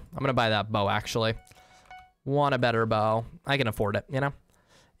can do. I'm gonna buy that bow, actually. Want a better bow. I can afford it, you know?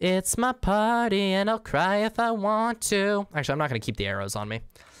 It's my party and I'll cry if I want to. Actually, I'm not gonna keep the arrows on me.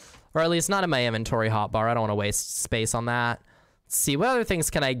 Or at least not in my inventory hotbar. I don't wanna waste space on that. Let's see, what other things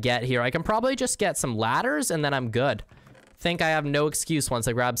can I get here? I can probably just get some ladders and then I'm good. Think I have no excuse once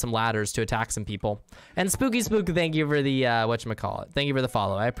I grab some ladders to attack some people. And Spooky Spook, thank you for the, whatchamacallit. Thank you for the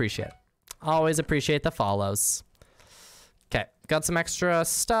follow, I appreciate it. Always appreciate the follows. Okay, got some extra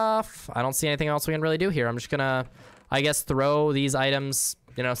stuff. I don't see anything else we can really do here. I'm just gonna, I guess, throw these items,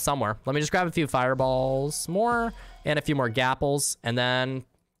 you know, somewhere. Let me just grab a few fireballs more and a few more gapples and then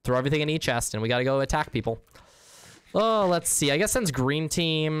throw everything in each chest and we gotta go attack people. Oh, let's see. I guess since green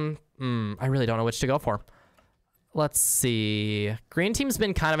team, I really don't know which to go for. Let's see. Green team's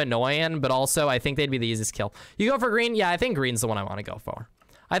been kind of annoying, but also I think they'd be the easiest kill. You go for green? Yeah, I think green's the one I want to go for.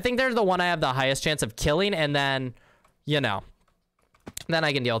 I think they're the one I have the highest chance of killing, and then, you know, then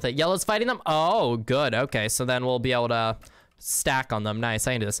I can deal with it. Yellow's fighting them? Oh, good. Okay, so then we'll be able to stack on them. Nice,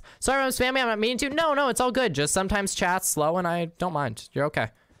 I can do this. Sorry, I'm spamming. I'm not meaning to. No, it's all good. Just sometimes chat's slow, and I don't mind. You're okay.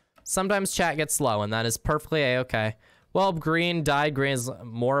 Sometimes chat gets slow, and that is perfectly a-okay. Well, green died. Green is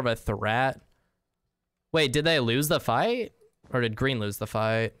more of a threat. Wait, did they lose the fight? Or did green lose the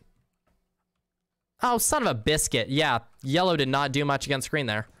fight? Oh, son of a biscuit. Yeah, yellow did not do much against green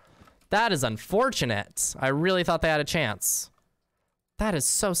there. That is unfortunate. I really thought they had a chance. That is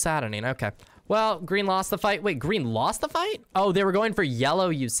so saddening. Okay. Well, green lost the fight. Wait, green lost the fight? Oh, they were going for yellow,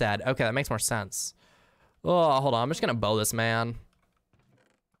 you said. Okay, that makes more sense. Oh, hold on. I'm just going to bow this man.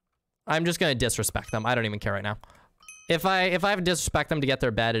 I'm just going to disrespect them. I don't even care right now. If I have to disrespect them to get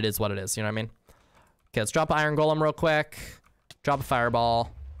their bed, it is what it is. You know what I mean? Okay, let's drop an iron golem real quick. Drop a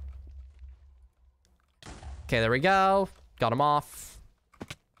fireball. Okay, there we go. Got him off.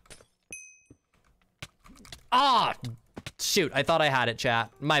 Ah! Shoot, I thought I had it, chat.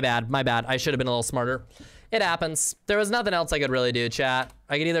 My bad. I should have been a little smarter. It happens. There was nothing else I could really do, chat.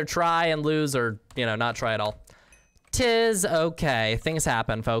 I could either try and lose or, you know, not try at all. 'Tis okay. Things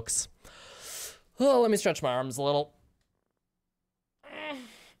happen, folks. Oh, let me stretch my arms a little.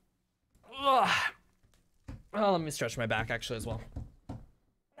 Oh, let me stretch my back actually as well.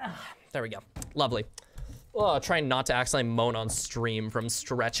 There we go. Lovely. Oh, trying not to accidentally moan on stream from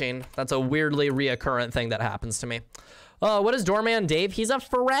stretching. That's a weirdly reoccurrent thing that happens to me. What is Doorman Dave? He's a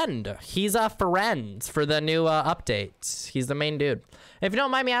friend. He's a friend for the new update. He's the main dude. If you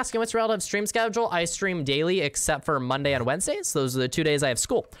don't mind me asking, what's your relative stream schedule? I stream daily except for Monday and Wednesdays. Those are the 2 days I have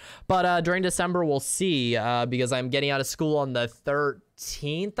school. But during December, we'll see because I'm getting out of school on the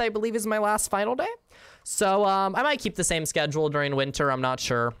 13th, I believe is my last final day. So I might keep the same schedule during winter. I'm not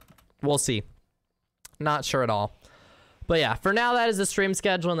sure. We'll see. Not sure at all. But yeah, for now, that is the stream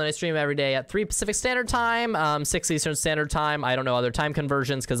schedule, and then I stream every day at 3 Pacific Standard Time, 6 Eastern Standard Time. I don't know other time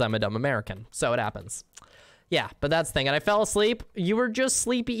conversions because I'm a dumb American, so it happens. Yeah, but that's the thing. And I fell asleep. You were just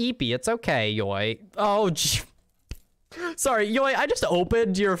sleepy-eepy. It's okay, Yoy. Oh, sorry, Yoy, I just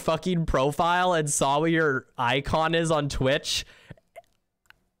opened your fucking profile and saw what your icon is on Twitch.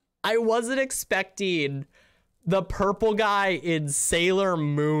 I wasn't expecting the purple guy in Sailor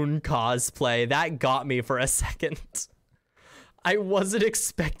Moon cosplay. That got me for a second. I wasn't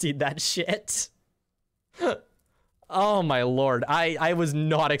expecting that shit. Oh my lord. I was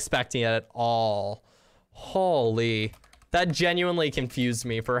not expecting it at all. Holy. That genuinely confused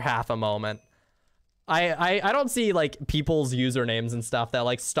me for half a moment. I don't see like people's usernames and stuff that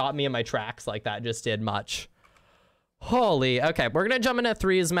like stop me in my tracks like that just did much. Holy. Okay, we're gonna jump into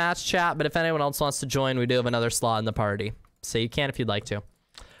threes match chat, but if anyone else wants to join, we do have another slot in the party. So you can if you'd like to.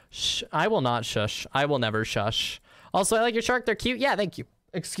 Shh, I will not shush. I will never shush. Also, I like your shark. They're cute. Yeah, thank you.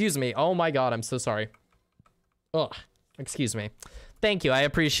 Excuse me. Oh my god, I'm so sorry. Ugh. Excuse me. Thank you. I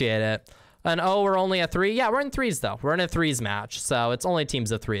appreciate it. And oh, we're only at 3? Yeah, we're in 3s though. We're in a 3s match, so it's only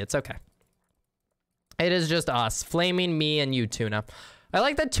teams of 3. It's okay. It is just us. Flaming, me, and you, Tuna. I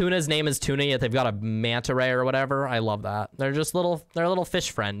like that Tuna's name is Tuna, yet they've got a manta ray or whatever. I love that. They're just they're a little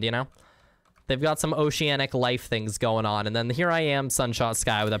fish friend, you know? They've got some oceanic life things going on, and then here I am,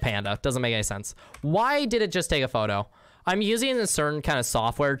 SunShotSkye with a panda. Doesn't make any sense. Why did it just take a photo? I'm using a certain kind of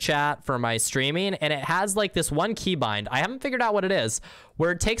software chat for my streaming, and it has like this one keybind. I haven't figured out what it is,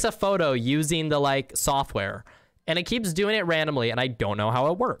 where it takes a photo using the like software, and it keeps doing it randomly, and I don't know how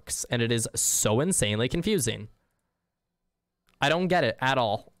it works, and it is so insanely confusing. I don't get it at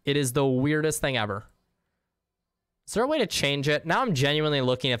all. It is the weirdest thing ever. Is there a way to change it? Now I'm genuinely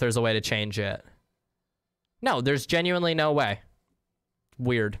looking if there's a way to change it. No, there's genuinely no way.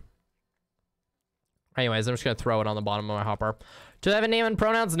 Weird. Anyways, I'm just going to throw it on the bottom of my hopper. Do they have a name and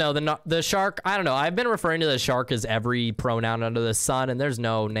pronouns? No, the shark, I don't know. I've been referring to the shark as every pronoun under the sun, and there's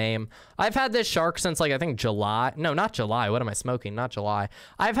no name. I've had this shark since, like, I think July. No, not July. What am I smoking? Not July.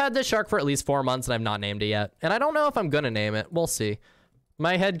 I've had this shark for at least 4 months, and I've not named it yet. And I don't know if I'm going to name it. We'll see.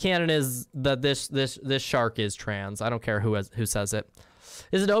 My headcanon is that this shark is trans. I don't care who says it.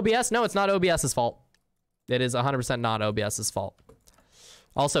 Is it OBS? No, it's not OBS's fault. It is 100% not OBS's fault.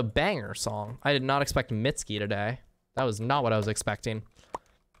 Also, banger song. I did not expect Mitski today. That was not what I was expecting.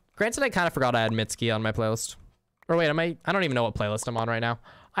 Granted, I kind of forgot I had Mitski on my playlist. Or wait, I don't even know what playlist I'm on right now.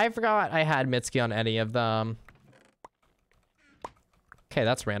 I forgot I had Mitski on any of them. Okay,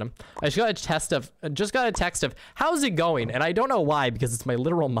 that's random. I just got a text of, how's it going? And I don't know why, because it's my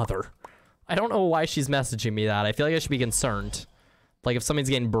literal mother. I don't know why she's messaging me that. I feel like I should be concerned. Like if something's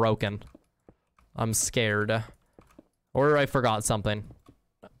getting broken. I'm scared. Or I forgot something.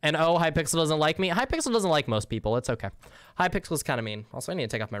 And oh, Hypixel doesn't like me. Hypixel doesn't like most people. It's okay. Hypixel's kind of mean. Also, I need to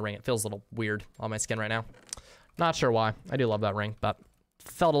take off my ring. It feels a little weird on my skin right now. Not sure why. I do love that ring, but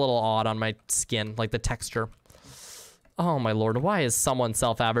felt a little odd on my skin, like the texture. Oh my lord, why is someone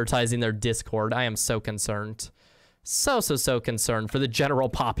self-advertising their Discord? I am so concerned. So concerned for the general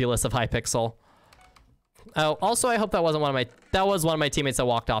populace of Hypixel. Oh, also, I hope that wasn't that was one of my teammates that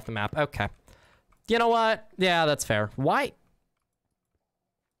walked off the map. Okay. You know what? Yeah, that's fair. Why?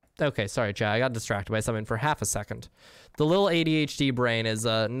 Okay, sorry, Chad. I got distracted by something for half a second. The little ADHD brain is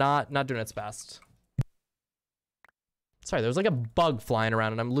not doing its best. Sorry, there's like a bug flying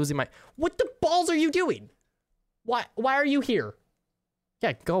around and I'm losing my... What the balls are you doing? Why are you here?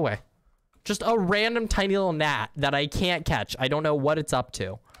 Yeah, go away. Just a random tiny little gnat that I can't catch. I don't know what it's up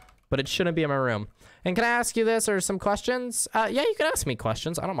to, but it shouldn't be in my room. And can I ask you this or some questions? Yeah, you can ask me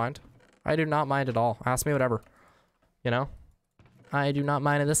questions. I don't mind. I do not mind at all. Ask me whatever. You know? I do not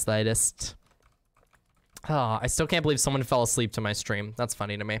mind in the slightest. Oh, I still can't believe someone fell asleep to my stream. That's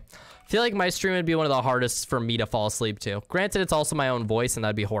funny to me. I feel like my stream would be one of the hardest for me to fall asleep to. Granted, it's also my own voice, and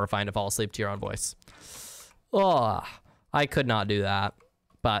that'd be horrifying to fall asleep to your own voice. Oh, I could not do that.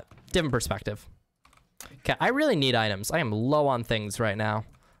 But, different perspective. Okay, I really need items. I am low on things right now.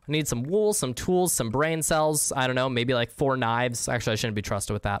 I need some wool, some tools, some brain cells. I don't know, maybe like 4 knives. Actually, I shouldn't be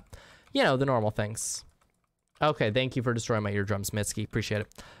trusted with that. You know, the normal things. Okay, thank you for destroying my eardrums, Mitski. Appreciate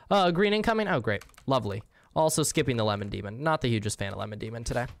it. Green incoming? Oh, great. Lovely. Also skipping the Lemon Demon. Not the hugest fan of Lemon Demon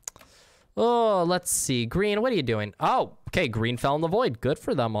today. Oh, let's see. Green, what are you doing? Oh, okay. Green fell in the void. Good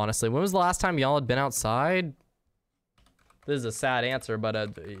for them, honestly. When was the last time y'all had been outside? This is a sad answer,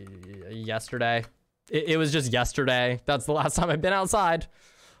 but yesterday. It was just yesterday. That's the last time I've been outside.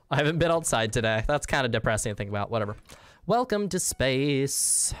 I haven't been outside today. That's kind of depressing to think about. Whatever. Welcome to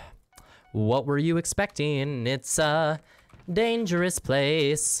space. What were you expecting? It's a dangerous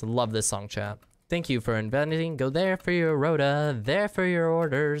place. Love this song, chat. Thank you for inventing. Go there for your rota, there for your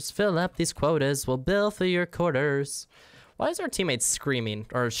orders. Fill up these quotas, we'll bill for your quarters. Why is our teammates screaming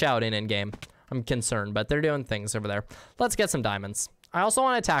or shouting in game? I'm concerned, but they're doing things over there. Let's get some diamonds. I also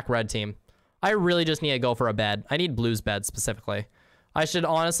want to attack red team. I really just need to go for a bed. I need blue's bed specifically. I should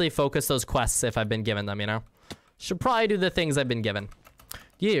honestly focus those quests if I've been given them, you know? Should probably do the things I've been given.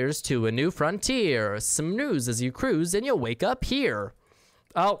 Years to a new frontier. Some news as you cruise and you'll wake up here.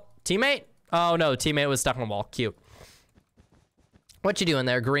 Oh, teammate? Oh no, teammate was stuck on the wall. Cute. What you doing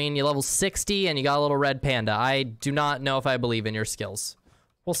there, Green? You level 60 and you got a little red panda. I do not know if I believe in your skills.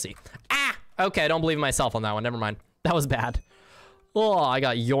 We'll see. Ah! Okay, I don't believe in myself on that one. Never mind. That was bad. Oh, I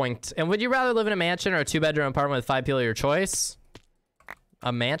got yoinked. And would you rather live in a mansion or a 2-bedroom apartment with 5 people of your choice?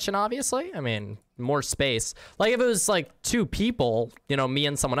 A mansion, obviously. I mean, more space. Like, if it was, like, 2 people, you know, me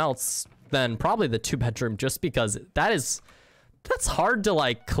and someone else, then probably the 2-bedroom, just because that's hard to,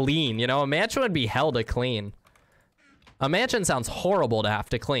 like, clean, you know? A mansion would be hell to clean. A mansion sounds horrible to have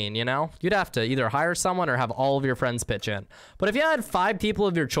to clean, you know? You'd have to either hire someone or have all of your friends pitch in. But if you had 5 people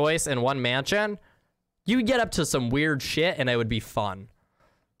of your choice in one mansion, you would get up to some weird shit and it would be fun.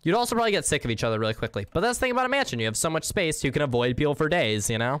 You'd also probably get sick of each other really quickly. But that's the thing about a mansion. You have so much space, you can avoid people for days,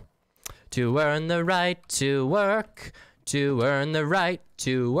 you know? To earn the right to work. To earn the right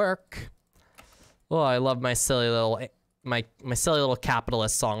to work. Oh, I love my silly little... My silly little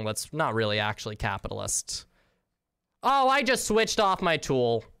capitalist song that's not really actually capitalist. Oh, I just switched off my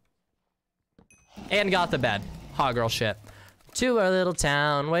tool. And got the bed. Hot girl shit. To our little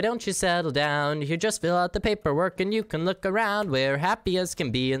town, why don't you settle down? You just fill out the paperwork and you can look around. We're happy as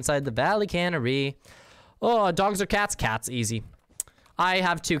can be inside the Valley Cannery. Oh, dogs or cats? Cats, easy. I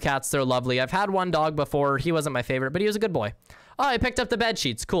have 2 cats, they're lovely. I've had 1 dog before, he wasn't my favorite, but he was a good boy. Oh, I picked up the bed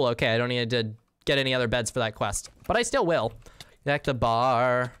sheets. Cool, okay, I don't need to get any other beds for that quest. But I still will. Back the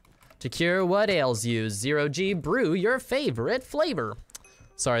bar. To cure what ails you, 0G brew your favorite flavor.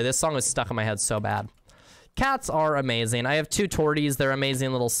 Sorry, this song was stuck in my head so bad. Cats are amazing. I have 2 torties. They're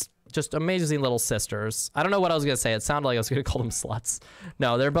amazing little, just amazing little sisters. I don't know what I was gonna say. It sounded like I was gonna call them sluts.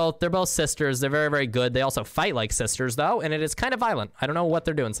 No, they're both sisters. They're very, very good. They also fight like sisters though, and it is kind of violent. I don't know what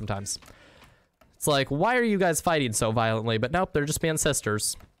they're doing sometimes. It's like, why are you guys fighting so violently? But nope, they're just being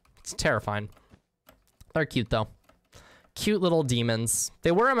sisters. It's terrifying. They're cute though. Cute little demons.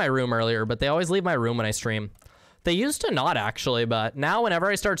 They were in my room earlier, but they always leave my room when I stream. They used to not actually, but now whenever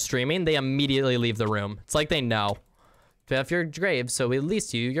I start streaming, they immediately leave the room. It's like they know. If your grave, so we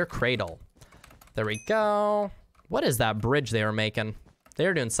lease you your cradle. There we go. What is that bridge they were making? They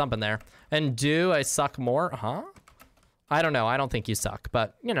were doing something there. And do I suck more? Huh? I don't know. I don't think you suck,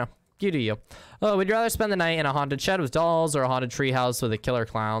 but you know, you do you. Oh, would you rather spend the night in a haunted shed with dolls or a haunted treehouse with a killer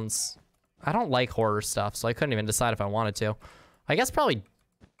clowns? I don't like horror stuff, so I couldn't even decide if I wanted to. I guess probably,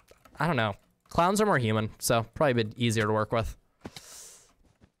 I don't know. Clowns are more human, so probably a bit easier to work with.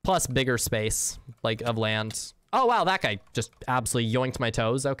 Plus bigger space, like, of land. Oh, wow, that guy just absolutely yoinked my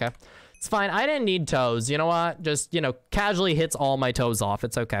toes. Okay. It's fine. I didn't need toes. You know what? Just, you know, casually hits all my toes off.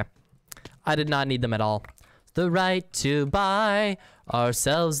 It's okay. I did not need them at all. The right to buy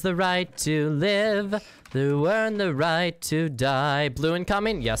ourselves the right to live. To earn the right to die. Blue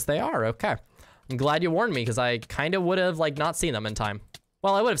incoming? Yes, they are. Okay. I'm glad you warned me because I kind of would have, like, not seen them in time.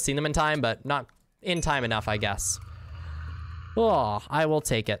 Well, I would have seen them in time, but not in time enough, I guess. Oh, I will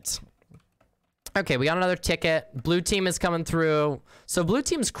take it. Okay, we got another ticket. Blue team is coming through. So blue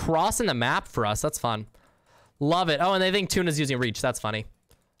team's crossing the map for us. That's fun. Love it. Oh, and they think Tuna's using reach. That's funny.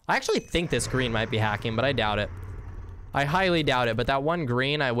 I actually think this green might be hacking, but I doubt it. I highly doubt it, but that one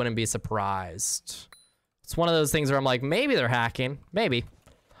green, I wouldn't be surprised. It's one of those things where I'm like, maybe they're hacking. Maybe.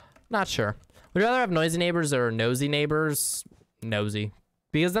 Not sure. Would you rather have noisy neighbors or nosy neighbors? Nosy.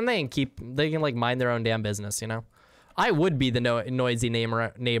 Because then they can like mind their own damn business, you know? I would be the noisy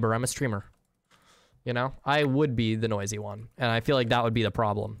neighbor. I'm a streamer. You know? I would be the noisy one. And I feel like that would be the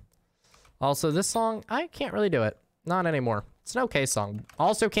problem. Also, this song, I can't really do it. Not anymore. It's an okay song.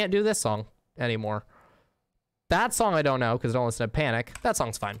 Also can't do this song anymore. That song I don't know because I don't listen to Panic. That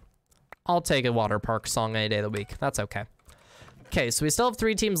song's fine. I'll take a water park song any day of the week. That's okay. Okay, so we still have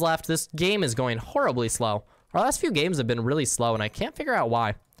 3 teams left. This game is going horribly slow. Our last few games have been really slow, and I can't figure out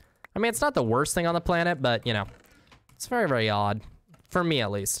why. I mean, it's not the worst thing on the planet, but, you know, it's very, very odd. For me,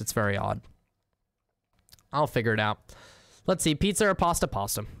 at least, it's very odd. I'll figure it out. Let's see, pizza or pasta?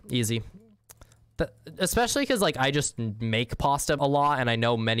 Pasta. Easy. Especially because, like, I just make pasta a lot, and I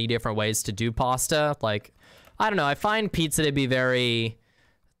know many different ways to do pasta. Like, I don't know, I find pizza to be very...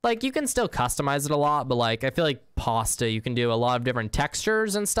 Like, you can still customize it a lot, but, like, I feel like pasta, you can do a lot of different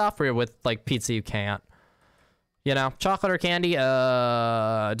textures and stuff, where with, like, pizza, you can't. You know? Chocolate or candy?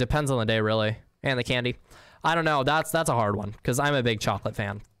 Depends on the day, really. And the candy. I don't know. That's a hard one, because I'm a big chocolate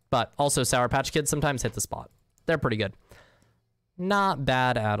fan. But also, Sour Patch Kids sometimes hit the spot. They're pretty good. Not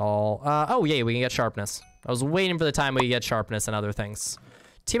bad at all. Oh, yay, we can get sharpness. I was waiting for the time we could get sharpness and other things.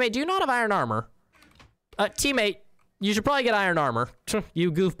 Teammate, do you not have iron armor? Teammate, you should probably get iron armor.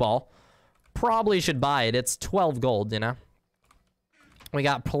 You goofball. Probably should buy it. It's 12 gold, you know? We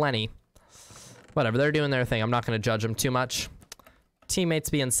got plenty. Whatever, they're doing their thing. I'm not going to judge them too much. Teammates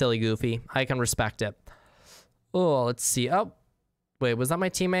being silly goofy. I can respect it. Oh, let's see. Oh, wait, was that my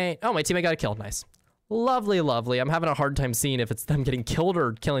teammate? Oh, my teammate got a kill. Nice. Lovely, lovely. I'm having a hard time seeing if it's them getting killed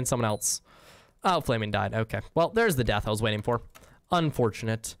or killing someone else. Oh, Flaming died. Okay. Well, there's the death I was waiting for.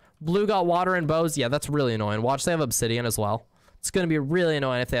 Unfortunate. Blue got water and bows. Yeah, that's really annoying. Watch, they have obsidian as well. It's going to be really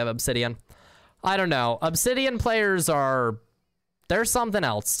annoying if they have obsidian. I don't know. Obsidian players are... They're something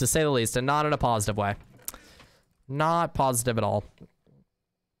else, to say the least, and not in a positive way. Not positive at all.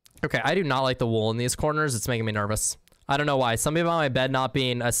 Okay, I do not like the wool in these corners. It's making me nervous. I don't know why. Something about my bed not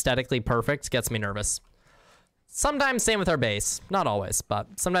being aesthetically perfect gets me nervous. Sometimes same with our base. Not always,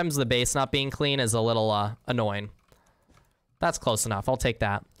 but sometimes the base not being clean is a little annoying. That's close enough. I'll take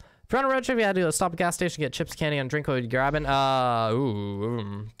that. If you're on a road trip, you had to stop at a gas station, get chips, candy, and drink, what would you grabbing?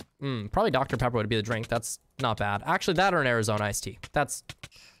 Probably Dr. Pepper would be the drink. That's not bad. Actually, that or an Arizona iced tea.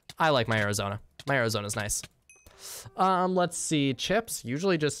 I like my Arizona. My Arizona's nice. Let's see. Chips.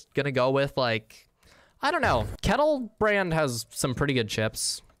 Usually just gonna go with, like, I don't know. Kettle brand has some pretty good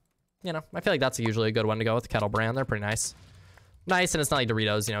chips. You know, I feel like that's usually a good one to go with. Kettle brand. They're pretty nice. Nice, and it's not like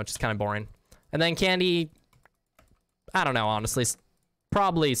Doritos, you know, just kind of boring. And then candy, I don't know, honestly.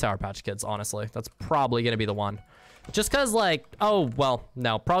 Probably Sour Patch Kids, honestly. That's probably going to be the one. Just because, like, oh, well,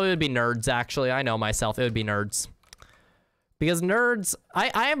 no. Probably would be Nerds, actually. I know myself. It would be Nerds. Because Nerds,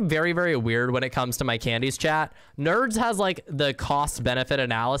 I am very, very weird when it comes to my candies chat. Nerds has, like, the cost-benefit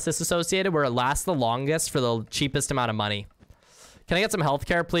analysis associated where it lasts the longest for the cheapest amount of money. Can I get some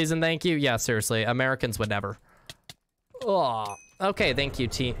healthcare, please, and thank you? Yeah, seriously. Americans would never. Oh, okay, thank you,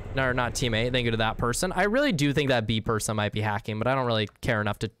 not teammate. Thank you to that person. I really do think that B person might be hacking, but I don't really care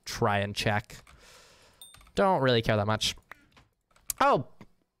enough to try and check. Don't really care that much. Oh,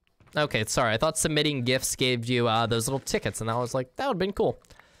 okay, sorry. I thought submitting gifts gave you those little tickets, and I was like, that would have been cool.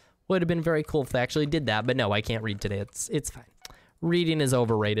 Would have been very cool if they actually did that, but no, I can't read today. It's fine. Reading is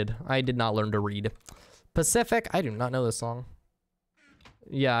overrated. I did not learn to read. Pacific, I do not know this song.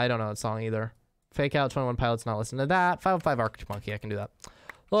 Yeah, I don't know that song either. Fake out 21 pilots, not listen to that. 505 Arctic Monkey, I can do that.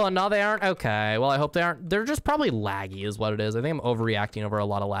 Oh, no, they aren't? Okay, well, I hope they aren't. They're just probably laggy is what it is. I think I'm overreacting over a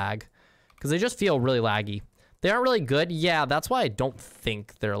lot of lag. Because they just feel really laggy. They aren't really good. Yeah, that's why I don't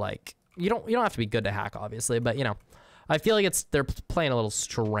think they're like... You don't have to be good to hack, obviously, but, you know. I feel like they're playing a little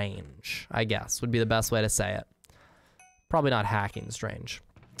strange, I guess, would be the best way to say it. Probably not hacking strange.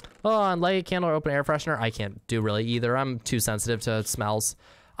 Oh, and light a candle or open air freshener? I can't do really either. I'm too sensitive to smells.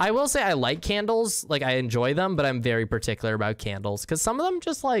 I will say I like candles, like I enjoy them, but I'm very particular about candles because some of them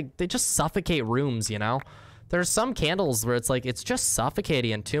just like, they just suffocate rooms, you know? There's some candles where it's like, it's just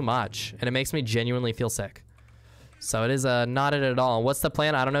suffocating too much and it makes me genuinely feel sick. So it is not it at all. What's the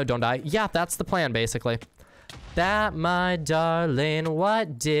plan? I don't know, don't die. Yeah, that's the plan basically. That, my darling,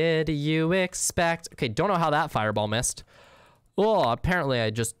 what did you expect? Okay, don't know how that fireball missed. Oh, apparently I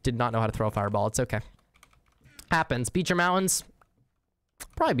just did not know how to throw a fireball. It's okay. Happens. Beach or mountains?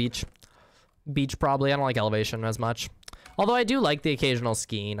 Probably beach. Beach, probably. I don't like elevation as much. Although I do like the occasional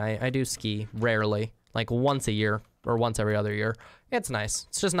skiing. I do ski rarely. Like once a year or once every other year. It's nice.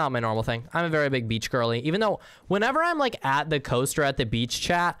 It's just not my normal thing. I'm a very big beach girly. Even though whenever I'm like at the coast or at the beach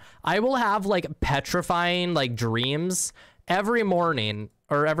chat, I will have like petrifying like dreams every morning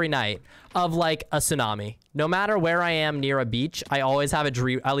or every night of like a tsunami. No matter where I am near a beach, I always have a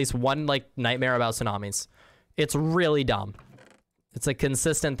dream, at least one like nightmare about tsunamis. It's really dumb. It's a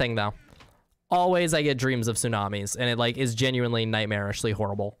consistent thing though. Always I get dreams of tsunamis and it like is genuinely nightmarishly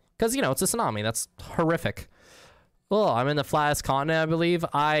horrible. Cause you know, it's a tsunami. That's horrific. Oh, I'm in the flattest continent, I believe.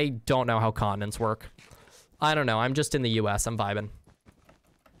 I don't know how continents work. I don't know. I'm just in the US. I'm vibing.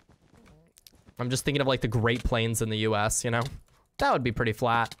 I'm just thinking of like the Great Plains in the US, you know? That would be pretty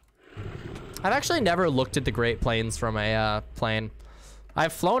flat. I've actually never looked at the Great Plains from a plane.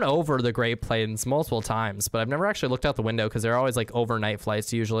 I've flown over the Great Plains multiple times, but I've never actually looked out the window because they're always like overnight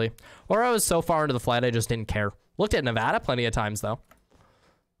flights usually. Or I was so far into the flight, I just didn't care. Looked at Nevada plenty of times though.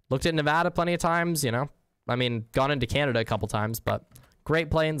 Looked at Nevada plenty of times, you know. I mean, gone into Canada a couple times, but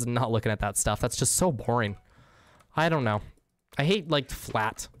Great Plains, not looking at that stuff. That's just so boring. I don't know. I hate like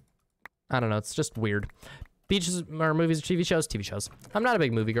flat. I don't know. It's just weird. Beaches or movies or TV shows? TV shows. I'm not a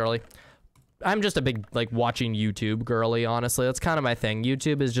big movie girly. I'm just a big, like, watching YouTube girly, honestly. That's kind of my thing.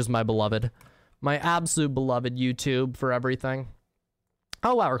 YouTube is just my beloved. My absolute beloved YouTube for everything.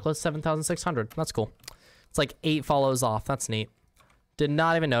 Oh, wow. We're close to 7,600. That's cool. It's like 8 follows off. That's neat. Did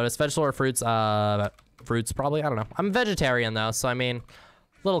not even notice. Vegetable or fruits? Fruits, probably. I don't know. I'm vegetarian, though, so, I mean, a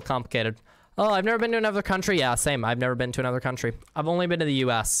little complicated. Oh, I've never been to another country. Yeah, same. I've never been to another country. I've only been to the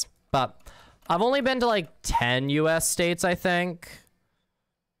U.S., but I've only been to, like, 10 U.S. states, I think.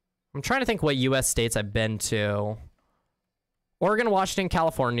 I'm trying to think what U.S. states I've been to. Oregon, Washington,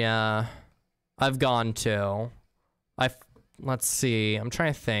 California. I've gone to. Let's see. I'm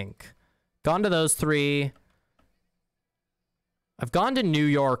trying to think. Gone to those 3. I've gone to New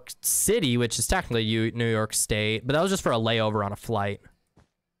York City, which is technically New York State, but that was just for a layover on a flight.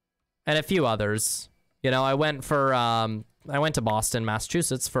 And a few others. You know, I went to Boston,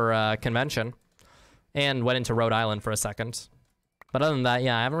 Massachusetts for a convention. And went into Rhode Island for a second. But other than that,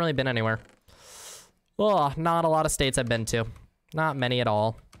 yeah, I haven't really been anywhere. Oh, not a lot of states I've been to. Not many at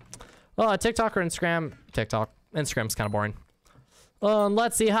all. Oh, TikTok or Instagram? TikTok. Instagram's kind of boring.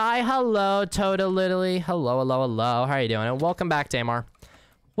 Let's see. Hi, hello, Totally. Hello, hello, hello. How are you doing? And welcome back, Tamar.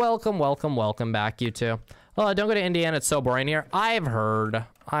 Welcome, welcome, welcome back, you two. Oh, don't go to Indiana. It's so boring here. I've heard.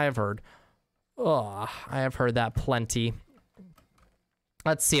 Oh, I have heard that plenty.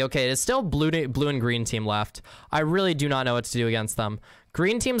 Let's see. Okay, it's still blue and green team left. I really do not know what to do against them.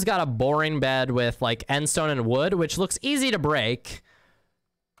 Green team's got a boring bed with like endstone and wood, which looks easy to break.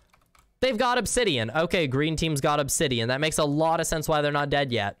 They've got obsidian. Okay, green team's got obsidian. That makes a lot of sense why they're not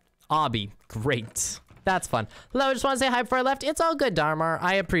dead yet. Obby, great. That's fun. Hello, I just want to say hi before I left. It's all good, Dharmar.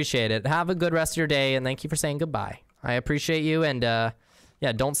 I appreciate it. Have a good rest of your day, and thank you for saying goodbye. I appreciate you, and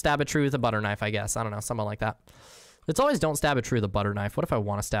yeah, don't stab a tree with a butter knife, I guess. I don't know, something like that. It's always don't stab a tree with a butter knife. What if I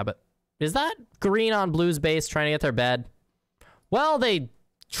want to stab it? Is that green on blue's base trying to get their bed? Well, they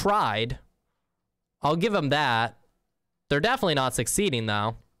tried. I'll give them that. They're definitely not succeeding,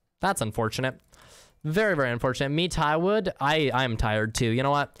 though. That's unfortunate. Very, very unfortunate. Me, Tywood, I'm tired, too. You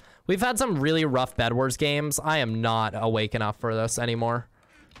know what? We've had some really rough bedwars games. I am not awake enough for this anymore.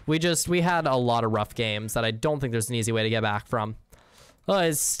 We had a lot of rough games that I don't think there's an easy way to get back from. Oh,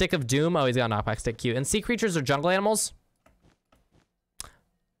 his Stick of Doom. Oh, he's got a knockback stick. Cute. And sea creatures or jungle animals?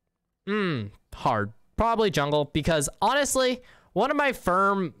 Hard. Probably jungle, because honestly, one of my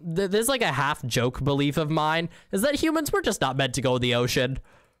this is like a half joke belief of mine, is that humans were just not meant to go in the ocean.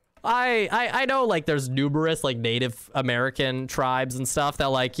 I know like there's numerous like Native American tribes and stuff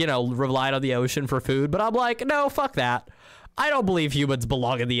that like, you know, relied on the ocean for food, but I'm like, no, fuck that. I don't believe humans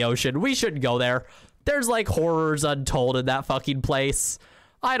belong in the ocean. We shouldn't go there. There's like horrors untold in that fucking place.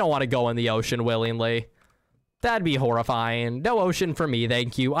 I don't want to go in the ocean willingly. That'd be horrifying. No ocean for me,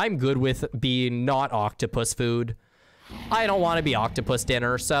 thank you. I'm good with being not octopus food. I don't want to be octopus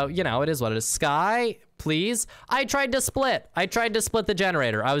dinner, so, you know, it is what it is. Sky, please. I tried to split. The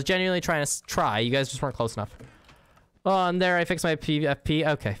generator. I was genuinely trying to You guys just weren't close enough. Oh, and there I fixed my PFP.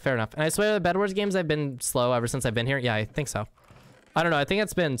 Okay, fair enough. And I swear the bedwars games have been slow ever since I've been here. Yeah, I think so. I don't know. I think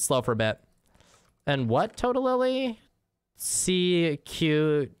it's been slow for a bit. And what, Totally?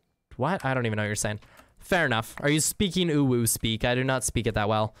 CQ... What? I don't even know what you're saying. Fair enough. Are you speaking uwu speak? I do not speak it that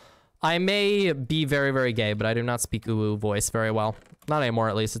well. I may be very, very gay, but I do not speak uwu voice very well. Not anymore,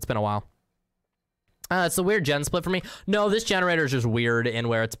 at least. It's been a while. It's a weird gen split for me. No, this generator is just weird in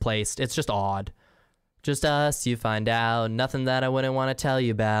where it's placed. It's just odd. Just us, you find out. Nothing that I wouldn't want to tell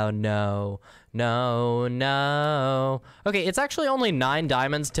you about. No, no, no. Okay, it's actually only 9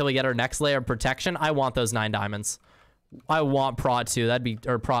 diamonds till we get our next layer of protection. I want those 9 diamonds. I want prot 2.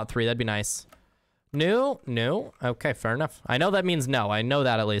 Or prot 3. That'd be nice. No, no. Okay, fair enough. I know that means no. I know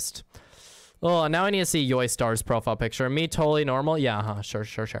that at least. Oh, now I need to see Yoistar's profile picture. Me totally normal? Yeah, sure.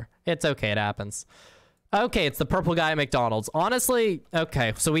 It's okay. It happens. Okay, it's the purple guy at McDonald's. Honestly,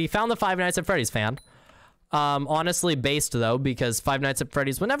 okay, so we found the Five Nights at Freddy's fan. Honestly based though, because Five Nights at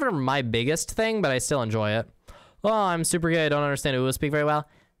Freddy's was never my biggest thing, but I still enjoy it. Oh, I'm super good. I don't understand who will speak very well.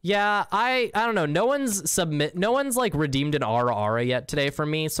 Yeah, I don't know. No one's like redeemed an Ara yet today for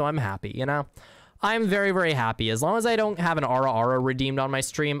me, so I'm happy, you know? I'm very, very happy. As long as I don't have an Ara redeemed on my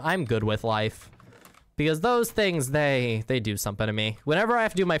stream, I'm good with life. Because those things, they do something to me. Whenever I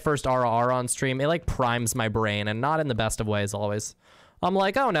have to do my first Ara on stream, it like primes my brain, and not in the best of ways always. I'm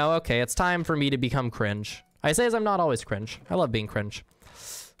like, oh no, okay, it's time for me to become cringe. I say as I'm not always cringe. I love being cringe.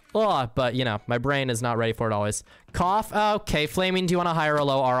 Oh, but you know, my brain is not ready for it always. Cough, okay, Flaming, do you want a high or a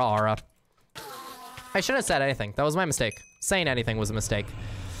low aura aura? I shouldn't have said anything. That was my mistake. Saying anything was a mistake.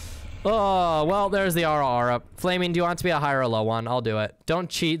 Oh, well, there's the aura aura. Flaming, do you want it to be a high or a low one? I'll do it. Don't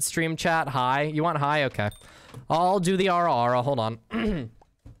cheat, stream chat, high. You want high? Okay. I'll do the aura aura, hold on.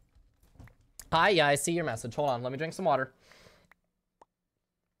 Hi, yeah, I see your message. Hold on, let me drink some water.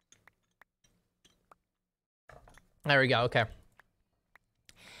 There we go, okay.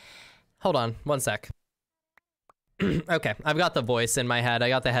 Hold on, one sec. Okay, I've got the voice in my head. I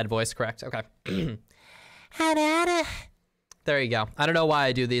got the head voice correct, okay. There you go. I don't know why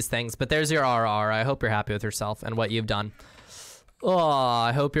I do these things, but there's your RR. I hope you're happy with yourself and what you've done. Oh,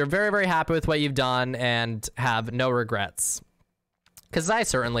 I hope you're very, very happy with what you've done and have no regrets. Because I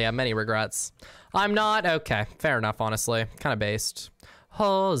certainly have many regrets. I'm not? Okay, fair enough, honestly. Kind of based.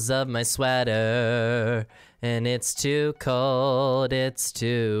 Holes of my sweater, and it's too cold, it's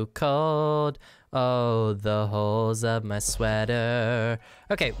too cold. Oh, the holes of my sweater.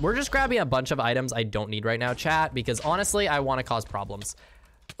 Okay, we're just grabbing a bunch of items I don't need right now, chat, because honestly, I want to cause problems.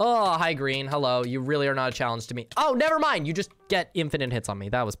 Oh, hi, Green. Hello. You really are not a challenge to me. Oh, never mind. You just get infinite hits on me.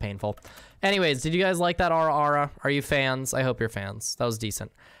 That was painful. Anyways, did you guys like that aura aura? Are you fans? I hope you're fans. That was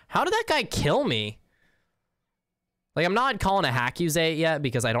decent. How did that guy kill me? Like, I'm not calling a hackuzate yet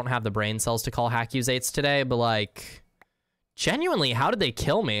because I don't have the brain cells to call hackuzates today, but like, genuinely, how did they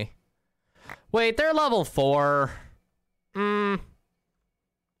kill me? Wait, they're level 4. I'm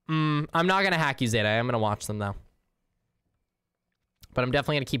not gonna hackuzate. I am gonna watch them though. But I'm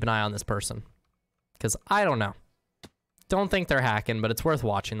definitely gonna keep an eye on this person. Because I don't know. Don't think they're hacking, but it's worth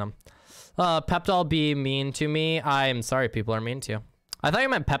watching them. Pepto be mean to me. I'm sorry people are mean to you. I thought you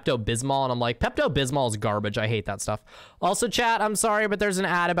meant Pepto-Bismol, and I'm like, Pepto-Bismol is garbage. I hate that stuff. Also, chat, I'm sorry, but there's an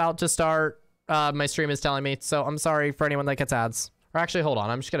ad about to start. My stream is telling me, so I'm sorry for anyone that gets ads. Or actually, hold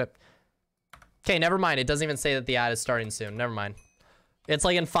on. I'm just gonna... Okay, never mind. It doesn't even say that the ad is starting soon. Never mind. It's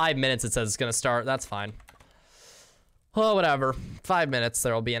like in 5 minutes it says it's gonna start. That's fine. Oh, whatever. 5 minutes,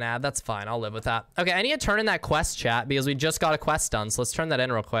 there'll be an ad. That's fine. I'll live with that. Okay, I need to turn in that quest, chat, because we just got a quest done. So let's turn that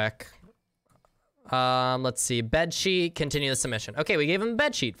in real quick. Let's see. Bed sheet, continue the submission. Okay, we gave him the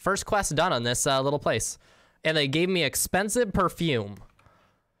bed sheet. First quest done on this little place. And they gave me expensive perfume.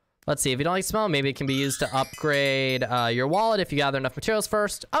 Let's see. If you don't like smell, maybe it can be used to upgrade your wallet if you gather enough materials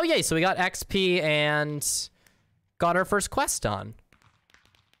first. Oh, yay. So we got XP and got our first quest done.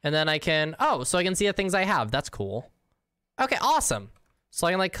 And then I can... Oh, so I can see the things I have. That's cool. Okay, awesome. So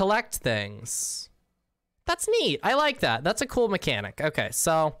I can, like, collect things. That's neat. I like that. That's a cool mechanic. Okay,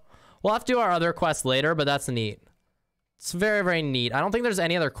 so... We'll have to do our other quests later, but that's neat. It's very, very neat. I don't think there's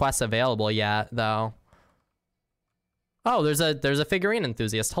any other quests available yet, though. Oh, there's a figurine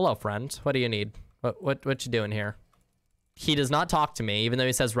enthusiast. Hello, friend. What do you need? What you doing here? He does not talk to me, even though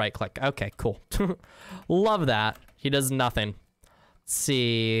he says right click. Okay, cool. Love that. He does nothing. Let's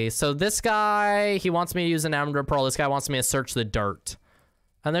see. So this guy, he wants me to use an Emerald Pearl. This guy wants me to search the dirt.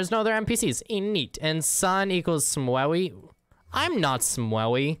 And there's no other NPCs. Neat. And sun equals Smwowie. I'm not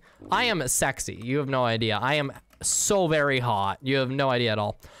Smwowie. I am sexy. You have no idea. I am so very hot. You have no idea at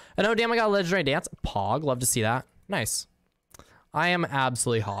all. And oh, damn, I got a legendary dance. Pog. Love to see that. Nice. I am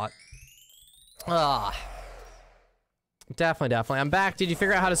absolutely hot. Ah. Definitely, definitely. I'm back. Did you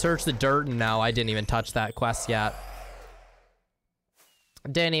figure out how to search the dirt? No, I didn't even touch that quest yet.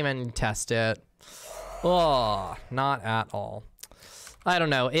 Didn't even test it. Oh, not at all. I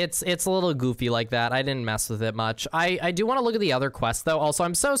don't know. It's a little goofy like that. I didn't mess with it much. I do want to look at the other quests, though. Also,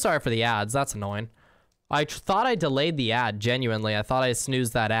 I'm so sorry for the ads. That's annoying. I thought I delayed the ad, genuinely. I thought I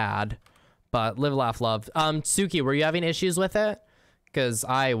snoozed that ad. But live, laugh, love. Suki, were you having issues with it? Because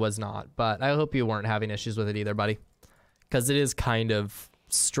I was not. But I hope you weren't having issues with it either, buddy. Because it is kind of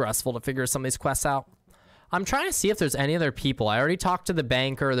stressful to figure some of these quests out. I'm trying to see if there's any other people. I already talked to the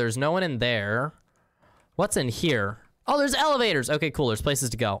banker. There's no one in there. What's in here? Oh, there's elevators. Okay, cool. There's places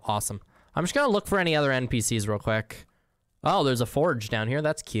to go. Awesome. I'm just going to look for any other NPCs real quick. Oh, there's a forge down here.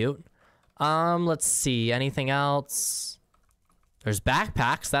 That's cute. Let's see. Anything else? There's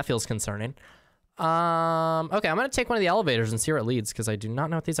backpacks. That feels concerning. Okay, I'm going to take one of the elevators and see where it leads because I do not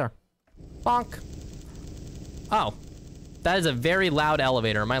know what these are. Bonk. Oh, that is a very loud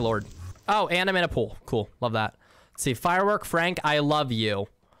elevator, my lord. Oh, and I'm in a pool. Cool. Love that. Let's see. Firework Frank, I love you.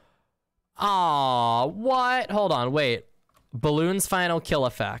 Aw, what? Hold on, wait. Balloon's final kill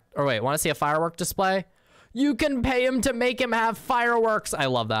effect. Or wait, want to see a firework display? You can pay him to make him have fireworks. I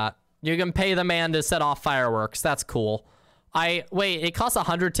love that. You can pay the man to set off fireworks. That's cool. Wait, it costs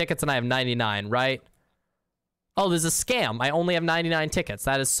 100 tickets and I have 99, right? Oh, there's a scam. I only have 99 tickets.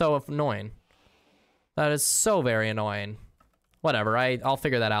 That is so annoying. That is so very annoying. Whatever, I'll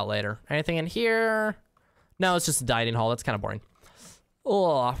figure that out later. Anything in here? No, it's just a dining hall. That's kind of boring.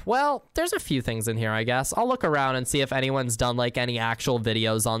 Oh, well, there's a few things in here, I guess. I'll look around and see if anyone's done, like, any actual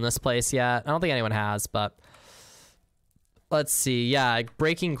videos on this place yet. I don't think anyone has, but... Let's see. Yeah,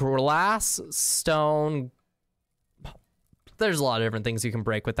 breaking glass, stone... There's a lot of different things you can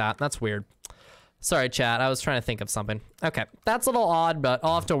break with that. That's weird. Sorry, chat. I was trying to think of something. Okay, that's a little odd, but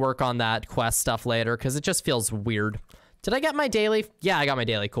I'll have to work on that quest stuff later, because it just feels weird. Did I get my daily? Yeah, I got my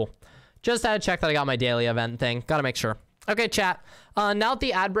daily. Cool. Just had to check that I got my daily event thing. Gotta make sure. Okay, chat. Now that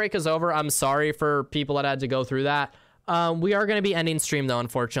the ad break is over, I'm sorry for people that had to go through that. We are going to be ending stream, though,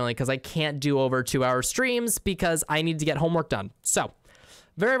 unfortunately, because I can't do over 2-hour streams because I need to get homework done. So,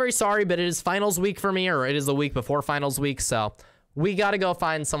 very, very sorry, but it is finals week for me, or it is the week before finals week, so we got to go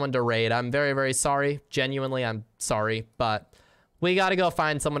find someone to raid. I'm very, very sorry. Genuinely, I'm sorry, but we got to go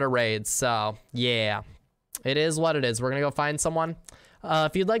find someone to raid, so yeah. It is what it is. We're going to go find someone.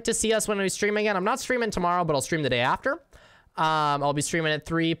 If you'd like to see us when we stream again, I'm not streaming tomorrow, but I'll stream the day after. I'll be streaming at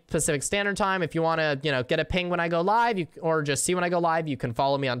 3 Pacific Standard Time. If you want to, get a ping when I go live, or just see when I go live, you can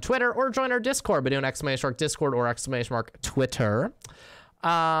follow me on Twitter or join our Discord by doing ! Discord or ! Twitter.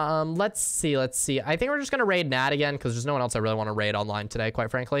 Let's see. I think we're just going to raid Nat again because there's no one else I really want to raid online today, quite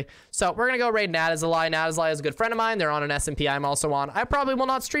frankly. So we're going to go raid Nat as a lie. Nat as a lie is a good friend of mine. They're on an SMP I'm also on. I probably will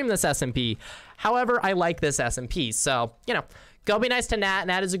not stream this SMP. However, I like this SMP. So, go be nice to Nat.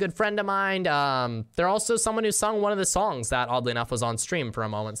 Nat is a good friend of mine. They're also someone who sung one of the songs that, oddly enough, was on stream for a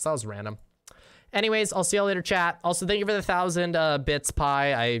moment. So that was random. Anyways, I'll see you later, chat. Also, thank you for the 1,000 bits,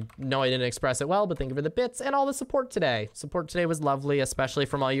 Pi. I know I didn't express it well, but thank you for the bits and all the support today. Support today was lovely, especially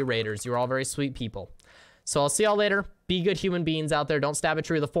from all you raiders. You were all very sweet people. So I'll see y'all later. Be good human beings out there. Don't stab a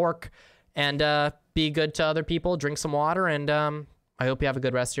tree with a fork. And be good to other people. Drink some water. And I hope you have a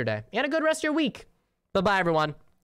good rest of your day. And a good rest of your week. Bye-bye, everyone.